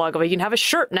catalog of, you can have a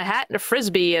shirt and a hat and a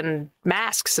Frisbee and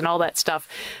masks and all that stuff.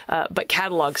 But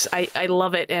catalogs, I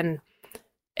love it. And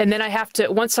then I have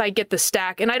to, once I get the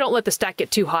stack, and I don't let the stack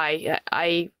get too high,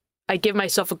 I give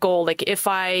myself a goal. Like if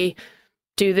I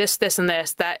do this, this, and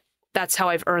this, that's how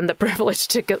I've earned the privilege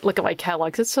to look at my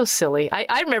catalogs. It's so silly.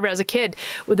 I remember as a kid,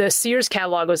 the Sears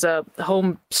catalog was a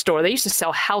home store. They used to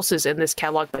sell houses in this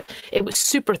catalog, but it was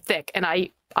super thick. And I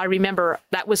remember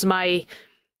that was my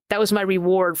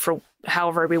reward for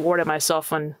however I rewarded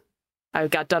myself when I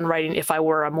got done writing If I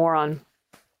Were a Moron.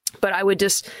 But I would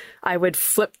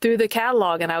flip through the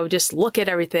catalog and I would just look at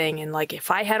everything. And like, if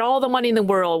I had all the money in the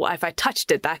world, if I touched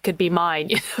it, that could be mine.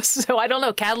 You know? So I don't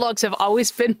know. Catalogs have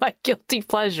always been my guilty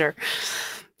pleasure.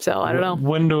 So I don't know.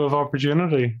 Window of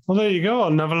opportunity. Well, there you go. I'll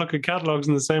never look at catalogs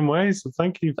in the same way. So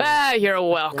thank you. You're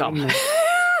welcome.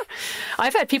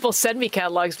 I've had people send me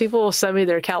catalogs. People will send me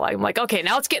their catalog. I'm like, okay,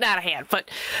 now it's getting out of hand.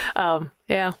 But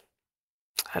yeah,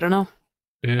 I don't know.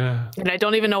 Yeah. And I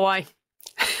don't even know why.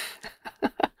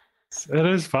 It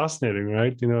is fascinating,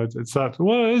 right? You know, it's that,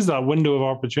 what is that window of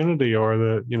opportunity, or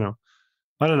the, you know,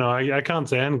 I don't know. I can't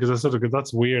say anything because I sort of,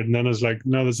 that's weird. And then it's like,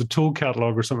 no, there's a tool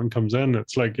catalog or something comes in.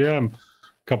 It's like, yeah,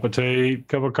 cup of tea,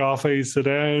 cup of coffee, sit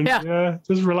down. Yeah,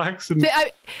 just relax. And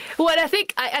I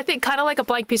think kind of like a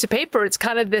blank piece of paper. It's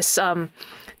kind of this,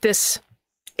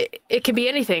 it can be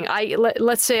anything.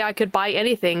 Let's say I could buy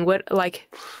anything. What,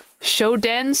 like show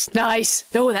dens? Nice.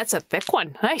 No, that's a thick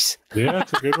one. Nice. Yeah,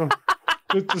 it's a good one.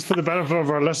 Just for the benefit of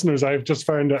our listeners, I've just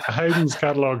found a Howden's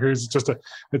catalog, who's just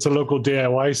it's a local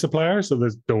DIY supplier. So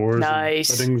there's doors, and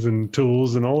fittings and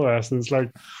tools and all the rest. And it's like,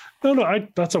 no,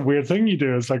 that's a weird thing you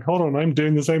do. It's like, hold on, I'm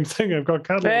doing the same thing. I've got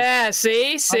catalogs. Yeah,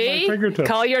 see,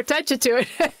 call your attention to it.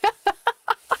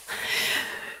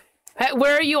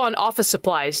 Where are you on office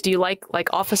supplies? Do you like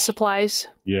office supplies?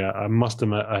 Yeah, I must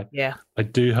admit, I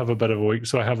do have a bit of a week.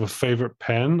 So I have a favorite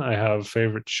pen. I have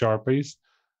favorite Sharpies.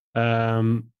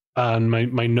 And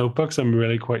my notebooks, I'm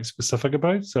really quite specific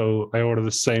about. So I order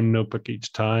the same notebook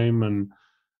each time. And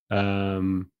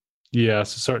so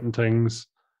certain things,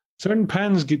 certain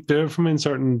pens do it for me and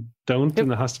certain don't. Yep.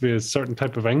 And it has to be a certain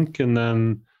type of ink. And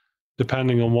then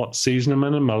depending on what season I'm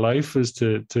in my life is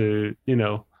to you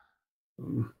know,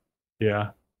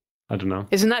 I don't know.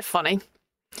 Isn't that funny?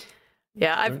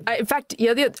 Yeah, in fact,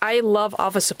 I love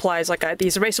office supplies, like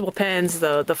these erasable pens,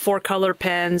 the 4-color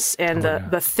pens, and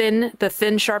the thin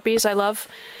Sharpies. I love.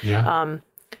 Yeah.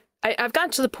 I've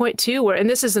gotten to the point too where, and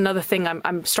this is another thing,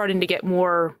 I'm starting to get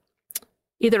more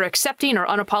either accepting or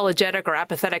unapologetic or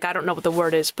apathetic. I don't know what the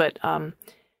word is, but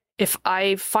if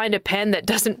I find a pen that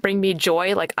doesn't bring me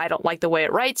joy, like I don't like the way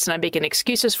it writes and I'm making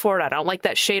excuses for it, I don't like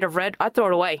that shade of red, I throw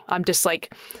it away. I'm just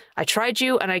like, I tried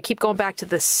you and I keep going back to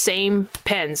the same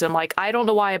pens. I'm like, I don't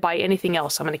know why I buy anything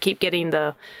else. I'm going to keep getting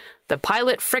the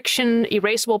Pilot Friction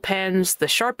erasable pens, the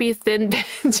Sharpie thin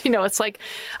pens. You know, it's like,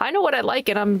 I know what I like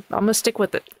and I'm going to stick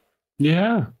with it.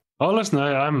 Yeah. Oh, listen,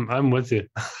 I'm with you.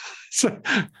 So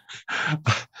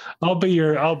I'll be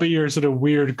your sort of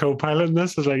weird co-pilot in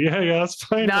this. It's like, yeah, that's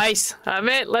fine. Nice. I'm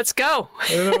in. Let's go.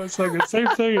 You know, it's like the same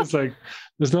thing. It's like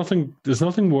there's nothing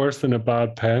worse than a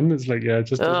bad pen. It's like, yeah, it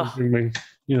just doesn't bring me,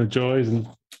 you know, joys. And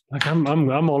like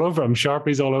I'm all over. I'm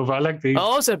Sharpies all over. I like these.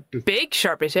 Oh, it's a big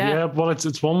Sharpies, yeah. Yeah, well,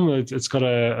 it's one that it's got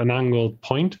an angled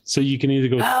point, so you can either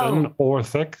go thin or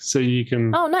thick. So you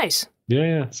can. Oh, nice.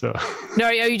 Yeah. So. Now,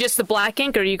 are you just the black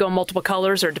ink, or do you go multiple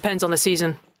colors, or it depends on the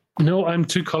season? No, I'm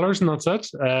 2 colors and that's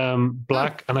it.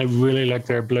 Black, and I really like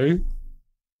their blue.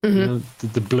 Mm-hmm. You know,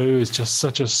 the blue is just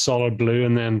such a solid blue.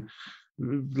 And then,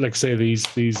 like say these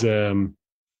notebooks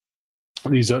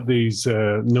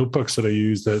that I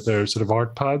use, they're sort of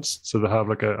art pads, so they have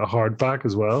like a hard back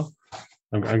as well.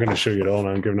 I'm going to show you it all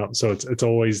now. I'm giving up. So they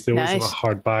always have a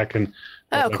hard back and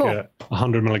cool. a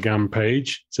 100 milligram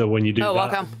page. So when you do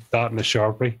that and a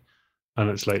Sharpie, and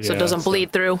it's like so it doesn't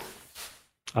bleed through.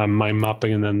 My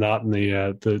mapping and then that and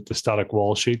the static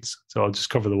wall sheets. So I'll just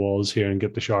cover the walls here and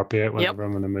get the Sharpie out whenever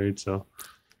I'm in the mood. So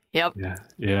yeah.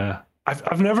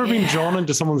 I've never been drawn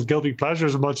into someone's guilty pleasure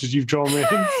as much as you've drawn me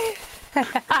in.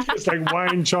 It's like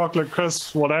wine, chocolate,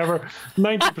 crisps, whatever.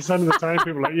 90% of the time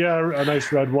people are like, yeah, a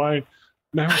nice red wine.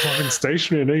 Now we're talking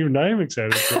stationery and even now I'm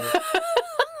excited for it.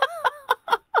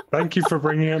 Thank you for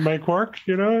bringing out my quirk.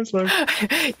 It's like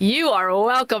you are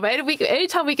welcome.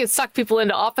 Anytime we can suck people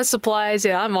into office supplies,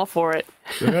 yeah, I'm all for it.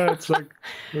 Yeah, it's like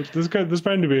there's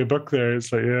bound to be a book there.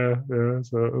 It's like yeah.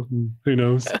 So who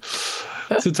knows?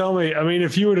 So tell me, I mean,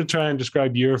 if you were to try and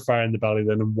describe your fire in the belly,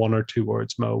 then in 1 or 2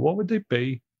 words, Mo, what would they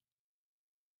be?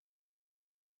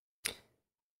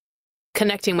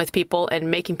 Connecting with people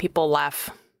and making people laugh.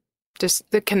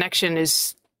 Just the connection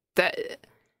is that.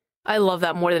 I love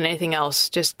that more than anything else.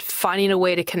 Just finding a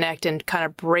way to connect and kind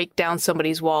of break down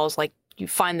somebody's walls. Like you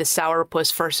find the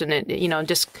sourpuss first and it,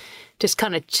 just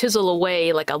kind of chisel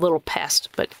away like a little pest,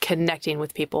 but connecting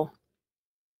with people.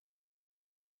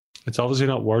 It's obviously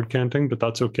not word counting, but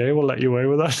that's okay. We'll let you away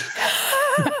with that.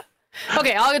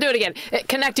 Okay, I'll do it again.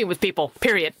 Connecting with people,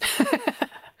 period.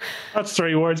 That's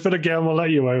 3 words, but again, we'll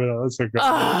let you away with that. That's okay.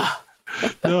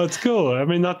 No, it's cool. I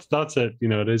mean, that's it.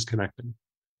 It is connecting.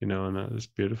 And that is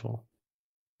beautiful.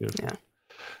 Beautiful. Yeah.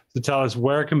 So tell us,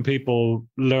 where can people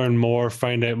learn more,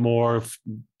 find out more,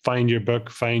 find your book,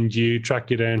 find you,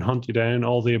 track you down, hunt you down,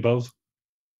 all the above?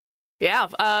 Yeah.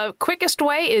 Quickest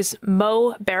way is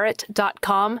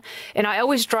mobarrett.com. And I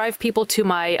always drive people to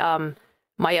my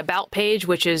my about page,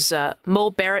 which is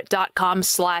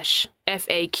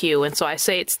mobarrett.com/FAQ. And so I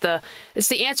say it's the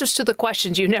answers to the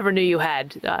questions you never knew you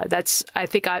had. That's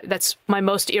my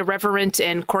most irreverent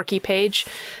and quirky page.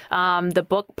 The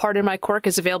book Pardon My Quirk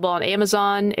is available on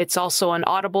Amazon. It's also on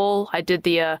Audible. I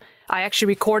actually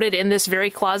recorded in this very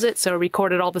closet, so I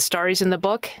recorded all the stories in the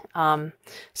book.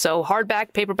 So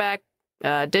hardback, paperback,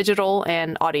 digital,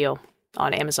 and audio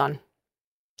on Amazon.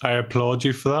 I applaud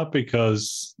you for that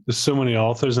because there's so many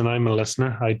authors and I'm a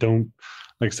listener. I don't,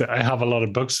 like I said, I have a lot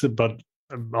of books, but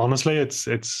honestly, it's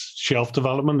shelf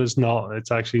development.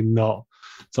 It's actually not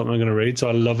something I'm going to read. So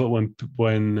I love it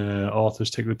when authors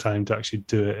take the time to actually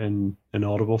do it in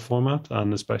Audible format,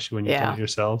 and especially when you've done it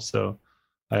yourself. So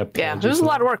I applaud you. It was a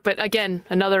lot of work, but again,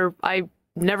 I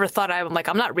never thought I'm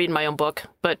not reading my own book,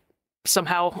 but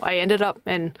somehow I ended up,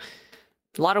 and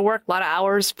a lot of work, a lot of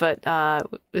hours, but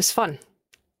it was fun.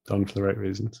 Done for the right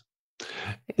reasons.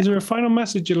 Is there a final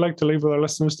message you'd like to leave with our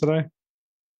listeners today?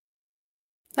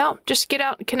 No, just get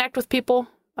out and connect with people.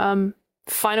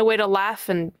 Find a way to laugh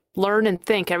and learn and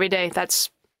think every day. That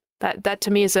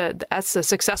to me that's a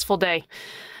successful day.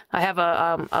 I have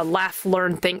a laugh,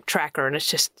 learn, think tracker, and it's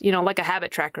just like a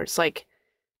habit tracker. It's like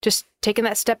just taking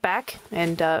that step back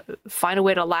and find a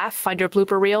way to laugh, find your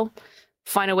blooper reel,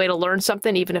 find a way to learn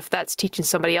something, even if that's teaching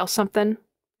somebody else something.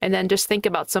 And then just think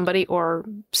about somebody or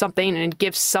something and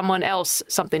give someone else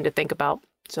something to think about.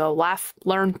 So laugh,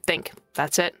 learn, think.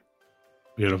 That's it.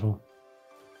 Beautiful.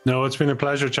 No, it's been a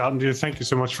pleasure chatting to you. Thank you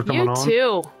so much for coming on.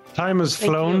 You too. Time has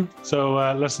flown. So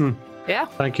listen. Yeah.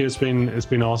 Thank you. It's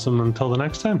been awesome. Until the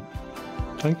next time.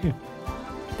 Thank you.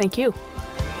 Thank you.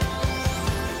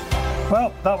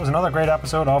 Well, that was another great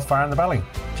episode of Fire in the Belly.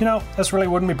 This really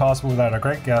wouldn't be possible without our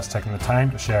great guests taking the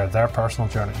time to share their personal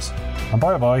journeys. And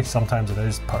boy, oh boy, sometimes it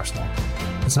is personal.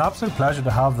 It's an absolute pleasure to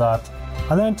have that,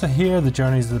 and then to hear the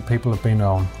journeys that people have been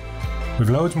on. We've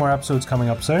loads more episodes coming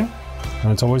up soon,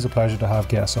 and it's always a pleasure to have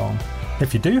guests on.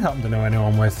 If you do happen to know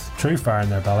anyone with true fire in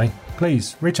their belly,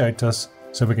 please reach out to us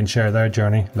so we can share their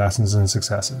journey, lessons and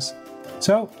successes.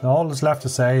 So, all that's left to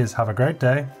say is have a great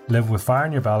day, live with fire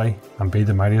in your belly, and be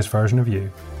the mightiest version of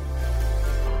you.